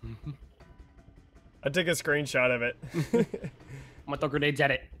 I took a screenshot of it. I'm gonna throw grenades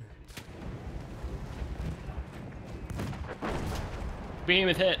at it.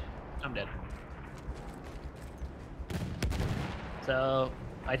 Behemoth hit. I'm dead. So,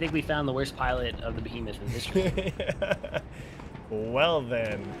 I think we found the worst pilot of the behemoth in history. Well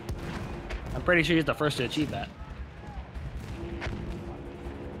then. I'm pretty sure he's the first to achieve that.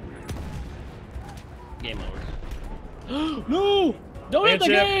 Game over. No! Don't hit the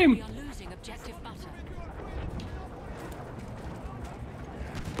Handship. game! We are losing objective butter.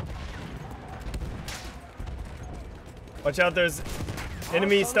 Watch out, there's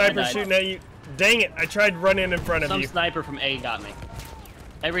enemy sniper died. shooting at you. Dang it, I tried running in front of Some you. sniper from A got me.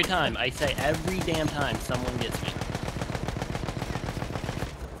 Every time. I say every damn time someone gets me.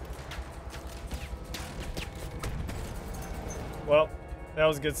 Well, that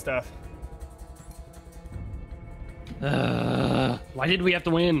was good stuff. Why did we have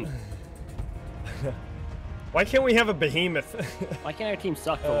to win? Why can't we have a behemoth? Why can't our team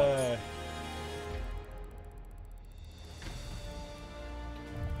suck for once?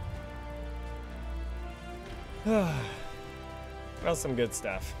 Well, some good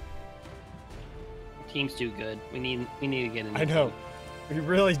stuff. Team's too good. We need to get in. I know. We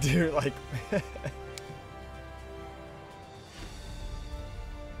really do, like...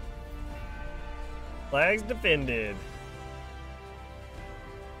 Flags defended.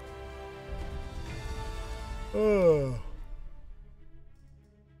 Oh.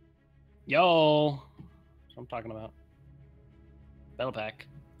 Yo, that's what I'm talking about. Battle pack.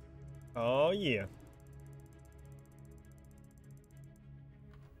 Oh yeah.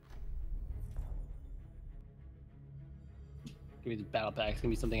 Give me the battle pack. It's gonna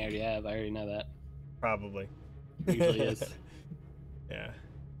be something I already have. I already know that. Probably. Usually is. Yeah.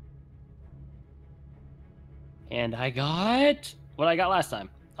 And I got what I got last time.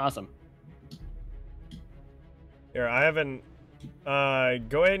 Awesome. Here, I haven't.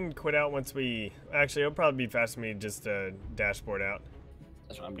 Go ahead and quit out once we. Actually, it'll probably be fast for me to just dashboard out.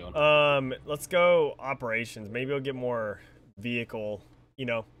 That's what I'm doing. Let's go operations. Maybe we'll get more vehicle.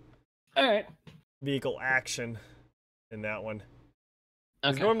 All right. Vehicle action in that one.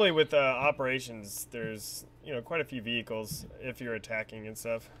 'Cause Okay. normally with operations, there's quite a few vehicles if you're attacking and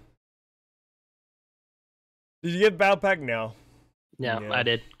stuff. Did you get battle pack? No. Yeah, Yeah. I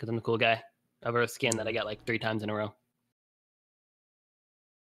did because I'm the cool guy. I have a skin that I got like 3 times in a row.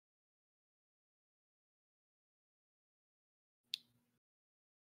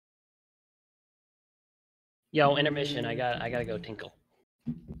 Yo, intermission. I gotta go tinkle.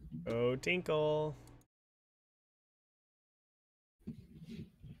 Oh, tinkle.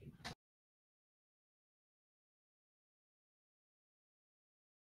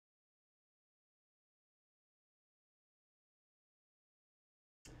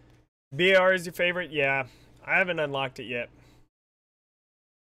 BAR is your favorite? Yeah, I haven't unlocked it yet.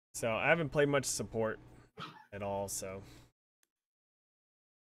 So I haven't played much support at all, so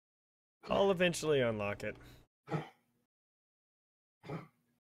I'll eventually unlock it.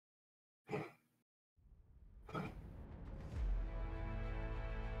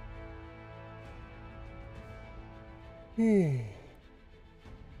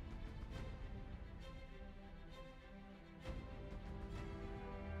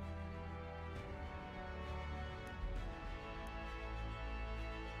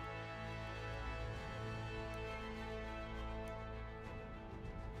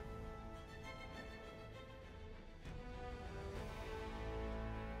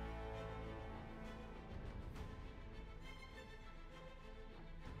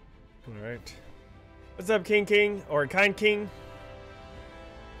 All right. What's up, King King? Or Kind King?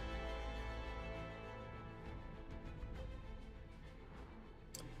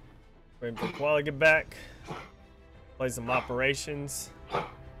 Waiting for Koala to get back. Play some operations.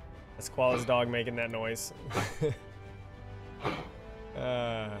 That's Koala's dog making that noise.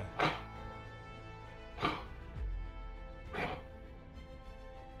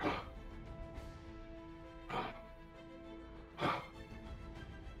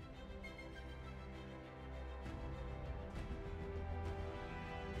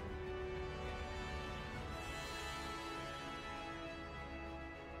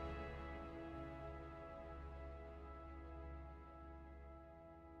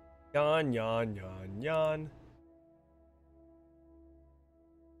 Yawn, yawn, yawn, yawn.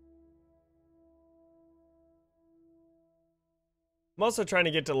 I'm also trying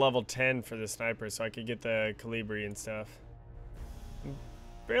to get to level 10 for the sniper so I could get the Calibri and stuff. I'm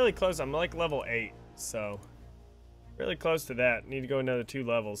fairly close. I'm like level 8, so really close to that. Need to go another 2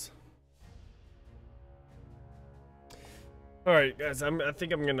 levels. Alright, guys, I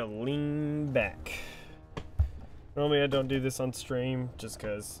think I'm gonna lean back. Normally I don't do this on stream just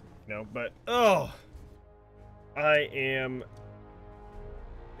because, but oh, I am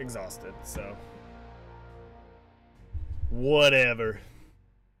exhausted, so whatever.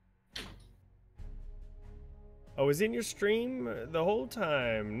 Oh, was in your stream the whole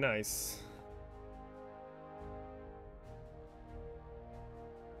time? Nice.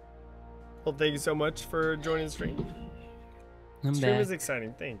 Well, thank you so much for joining the stream. I'm Stream back. is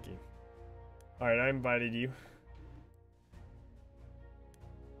exciting, thank you. Alright, I invited you.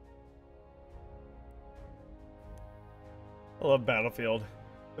 I love Battlefield.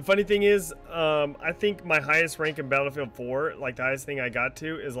 The funny thing is, I think my highest rank in Battlefield 4, like the highest thing I got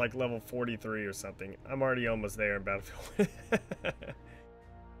to, is like level 43 or something. I'm already almost there in Battlefield.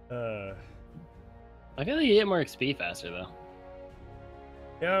 I feel like you get more XP faster though.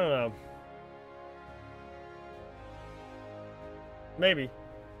 Yeah, I don't know. Maybe.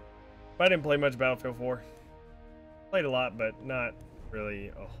 But I didn't play much Battlefield 4. Played a lot, but not really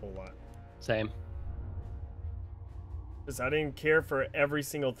a whole lot. Same. Because I didn't care for every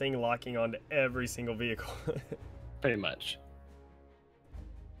single thing locking onto every single vehicle. Pretty much.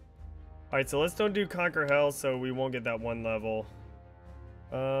 Alright, so let's don't do Conquer Hell so we won't get that 1 level.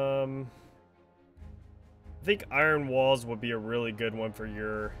 I think Iron Walls would be a really good one for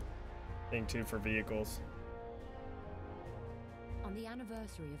your thing too, for vehicles. On the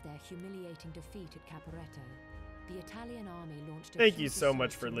anniversary of their humiliating defeat at Caporetto, the Italian army launched a Thank you huge so much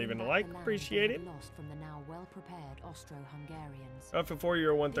assault for to leaving win a back like. the land Appreciate they it. had lost from the now well-prepared Austro-Hungarians. Oh, for 4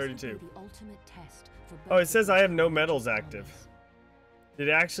 you're This would be 132. the ultimate test for Oh, it both says of I the have no armies. medals active. Did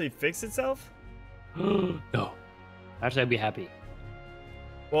it actually fix itself? No. Actually, I'd be happy.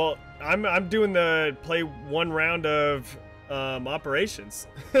 Well, I'm doing the play 1 round of operations.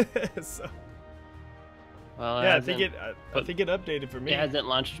 So Well, yeah, I think it updated for me. It hasn't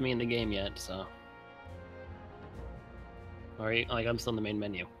launched me in the game yet, so. Or like I'm still in the main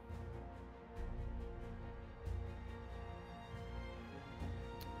menu.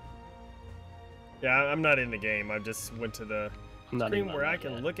 Yeah, I'm not in the game. I just went to the I'm not screen even where on I that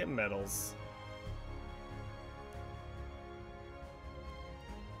can yet. look at medals.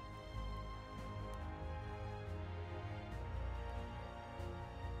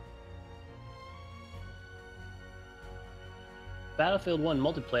 Battlefield 1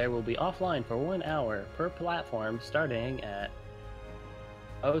 multiplayer will be offline for 1 hour per platform starting at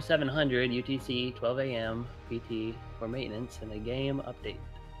 0700 UTC 12 AM PT for maintenance and a game update.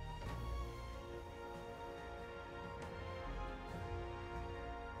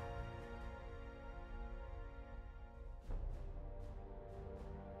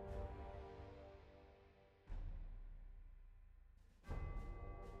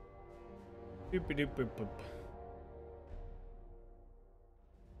 Doop-a-doop-boop-boop.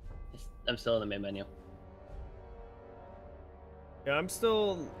 I'm still in the main menu. Yeah, I'm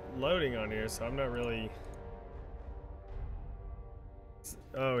still loading on here, so I'm not really.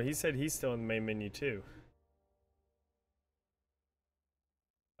 Oh, he said he's still in the main menu too.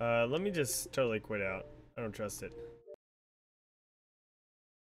 Let me just totally quit out. I don't trust it.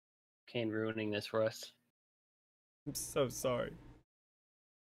 Kane ruining this for us. I'm so sorry.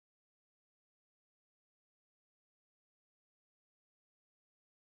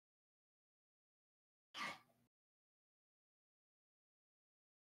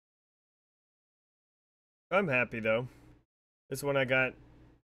 I'm happy though. This one I got,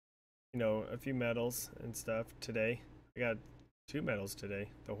 you know, a few medals and stuff today. I got 2 medals today.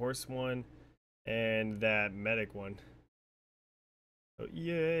 The horse one and that medic one. Oh,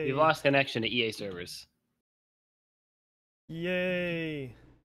 yay. We've lost connection to EA servers. Yay.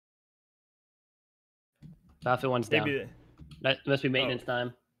 Battlefield 1's down. Maybe That must be maintenance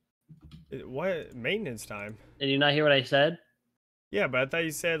time. what maintenance time? Did you not hear what I said? Yeah, but I thought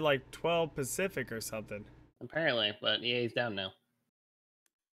you said like 12 Pacific or something. Apparently, but EA's down now.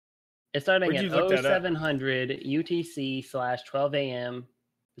 It's starting Where'd at you look that up? 0700 UTC / 12 AM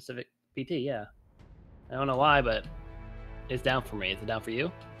Pacific PT, yeah. I don't know why, but it's down for me. Is it down for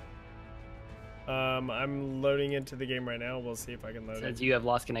you? I'm loading into the game right now. We'll see if I can It load says it. you have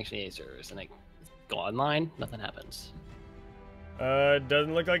lost connection to EA servers, and I go online, nothing happens.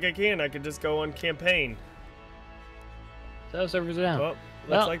 Doesn't look like I can. I could just go on campaign. So servers are down. Well,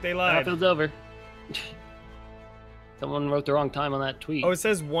 looks like they lied. Battlefield's over. Someone wrote the wrong time on that tweet. Oh, it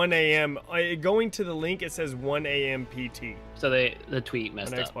says 1 a.m. Going to the link, it says 1 a.m. PT So the tweet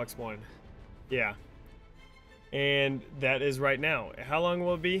messed on up. Xbox One. Yeah. And that is right now. How long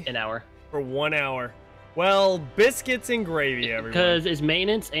will it be? An hour. For 1 hour. Well, biscuits and gravy, everyone. Because it's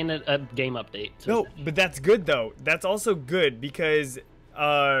maintenance and a game update. So No, but that's good though. That's also good because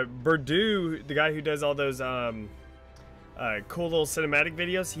Purdue, the guy who does all those cool little cinematic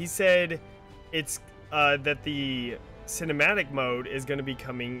videos, he said it's that the cinematic mode is going to be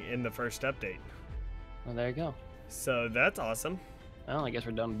coming in the first update. well, there you go. So that's awesome. Well, I guess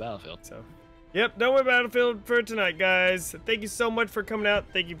we're done with Battlefield. So, yep, done with Battlefield for tonight, guys. Thank you so much for coming out.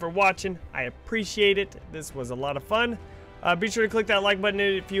 Thank you for watching. I appreciate it. This was a lot of fun. Be sure to click that like button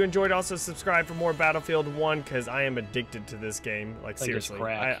if you enjoyed. Also, subscribe for more Battlefield 1 because I am addicted to this game. Like it's seriously,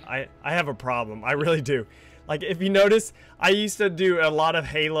 crack. I have a problem. I really do. Like, if you notice, I used to do a lot of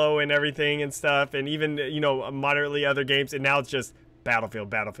Halo and everything and stuff, and even, you know, moderately other games, and now it's just Battlefield,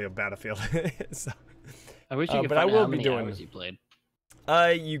 Battlefield, Battlefield. So, I wish you could but I find out will how be many doing- hours you played.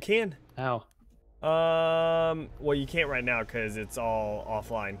 you can. How? Well, you can't right now because it's all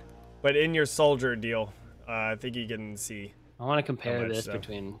offline. But in your soldier deal, I think you can see. I want to compare much this so.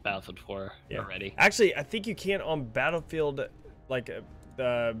 between Battlefield 4 Yeah. already. Actually, I think you can on Battlefield, like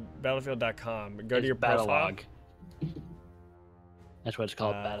battlefield.com. Go to It's your profile. Battlelog. That's what it's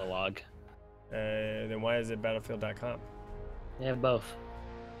called, Battlelog. Then why is it battlefield.com? They have both.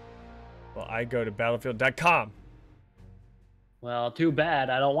 Well, I go to battlefield.com. Well, too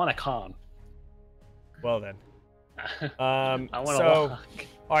bad. I don't want a con. Well then. I want to So, log.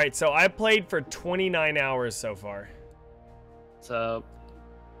 all right. So I played for 29 hours so far. So,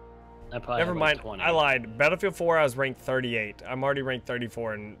 I probably Never have mind. Like 20. I lied. Battlefield 4, I was ranked 38. I'm already ranked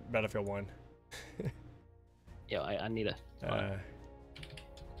 34 in Battlefield 1. Yo, I need a.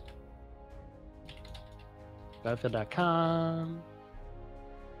 Battlefield.com.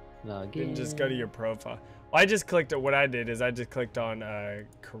 Log in. Then just go to your profile. Well, I just clicked. What I did is I just clicked on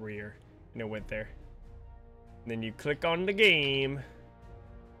career, and it went there. And then you click on the game.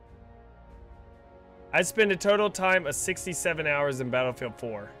 I spent a total time of 67 hours in Battlefield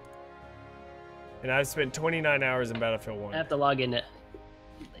 4. And I've spent 29 hours in Battlefield 1. I have to log into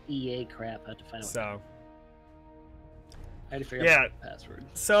the EA crap. I have to find out. So, I had to figure out the password.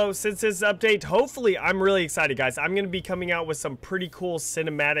 So since this update, hopefully, I'm really excited, guys. I'm going to be coming out with some pretty cool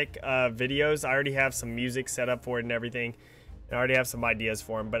cinematic videos. I already have some music set up for it and everything. I already have some ideas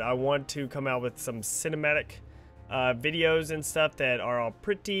for them, but I want to come out with some cinematic videos and stuff that are all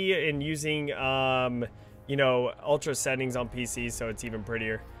pretty and using, you know, ultra settings on PC, so it's even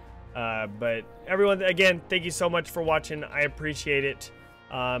prettier. But everyone, again, thank you so much for watching. I appreciate it.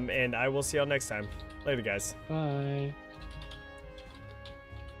 And I will see y'all next time. Later, guys. Bye.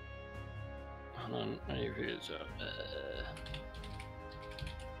 Hold on, I need to figure this out.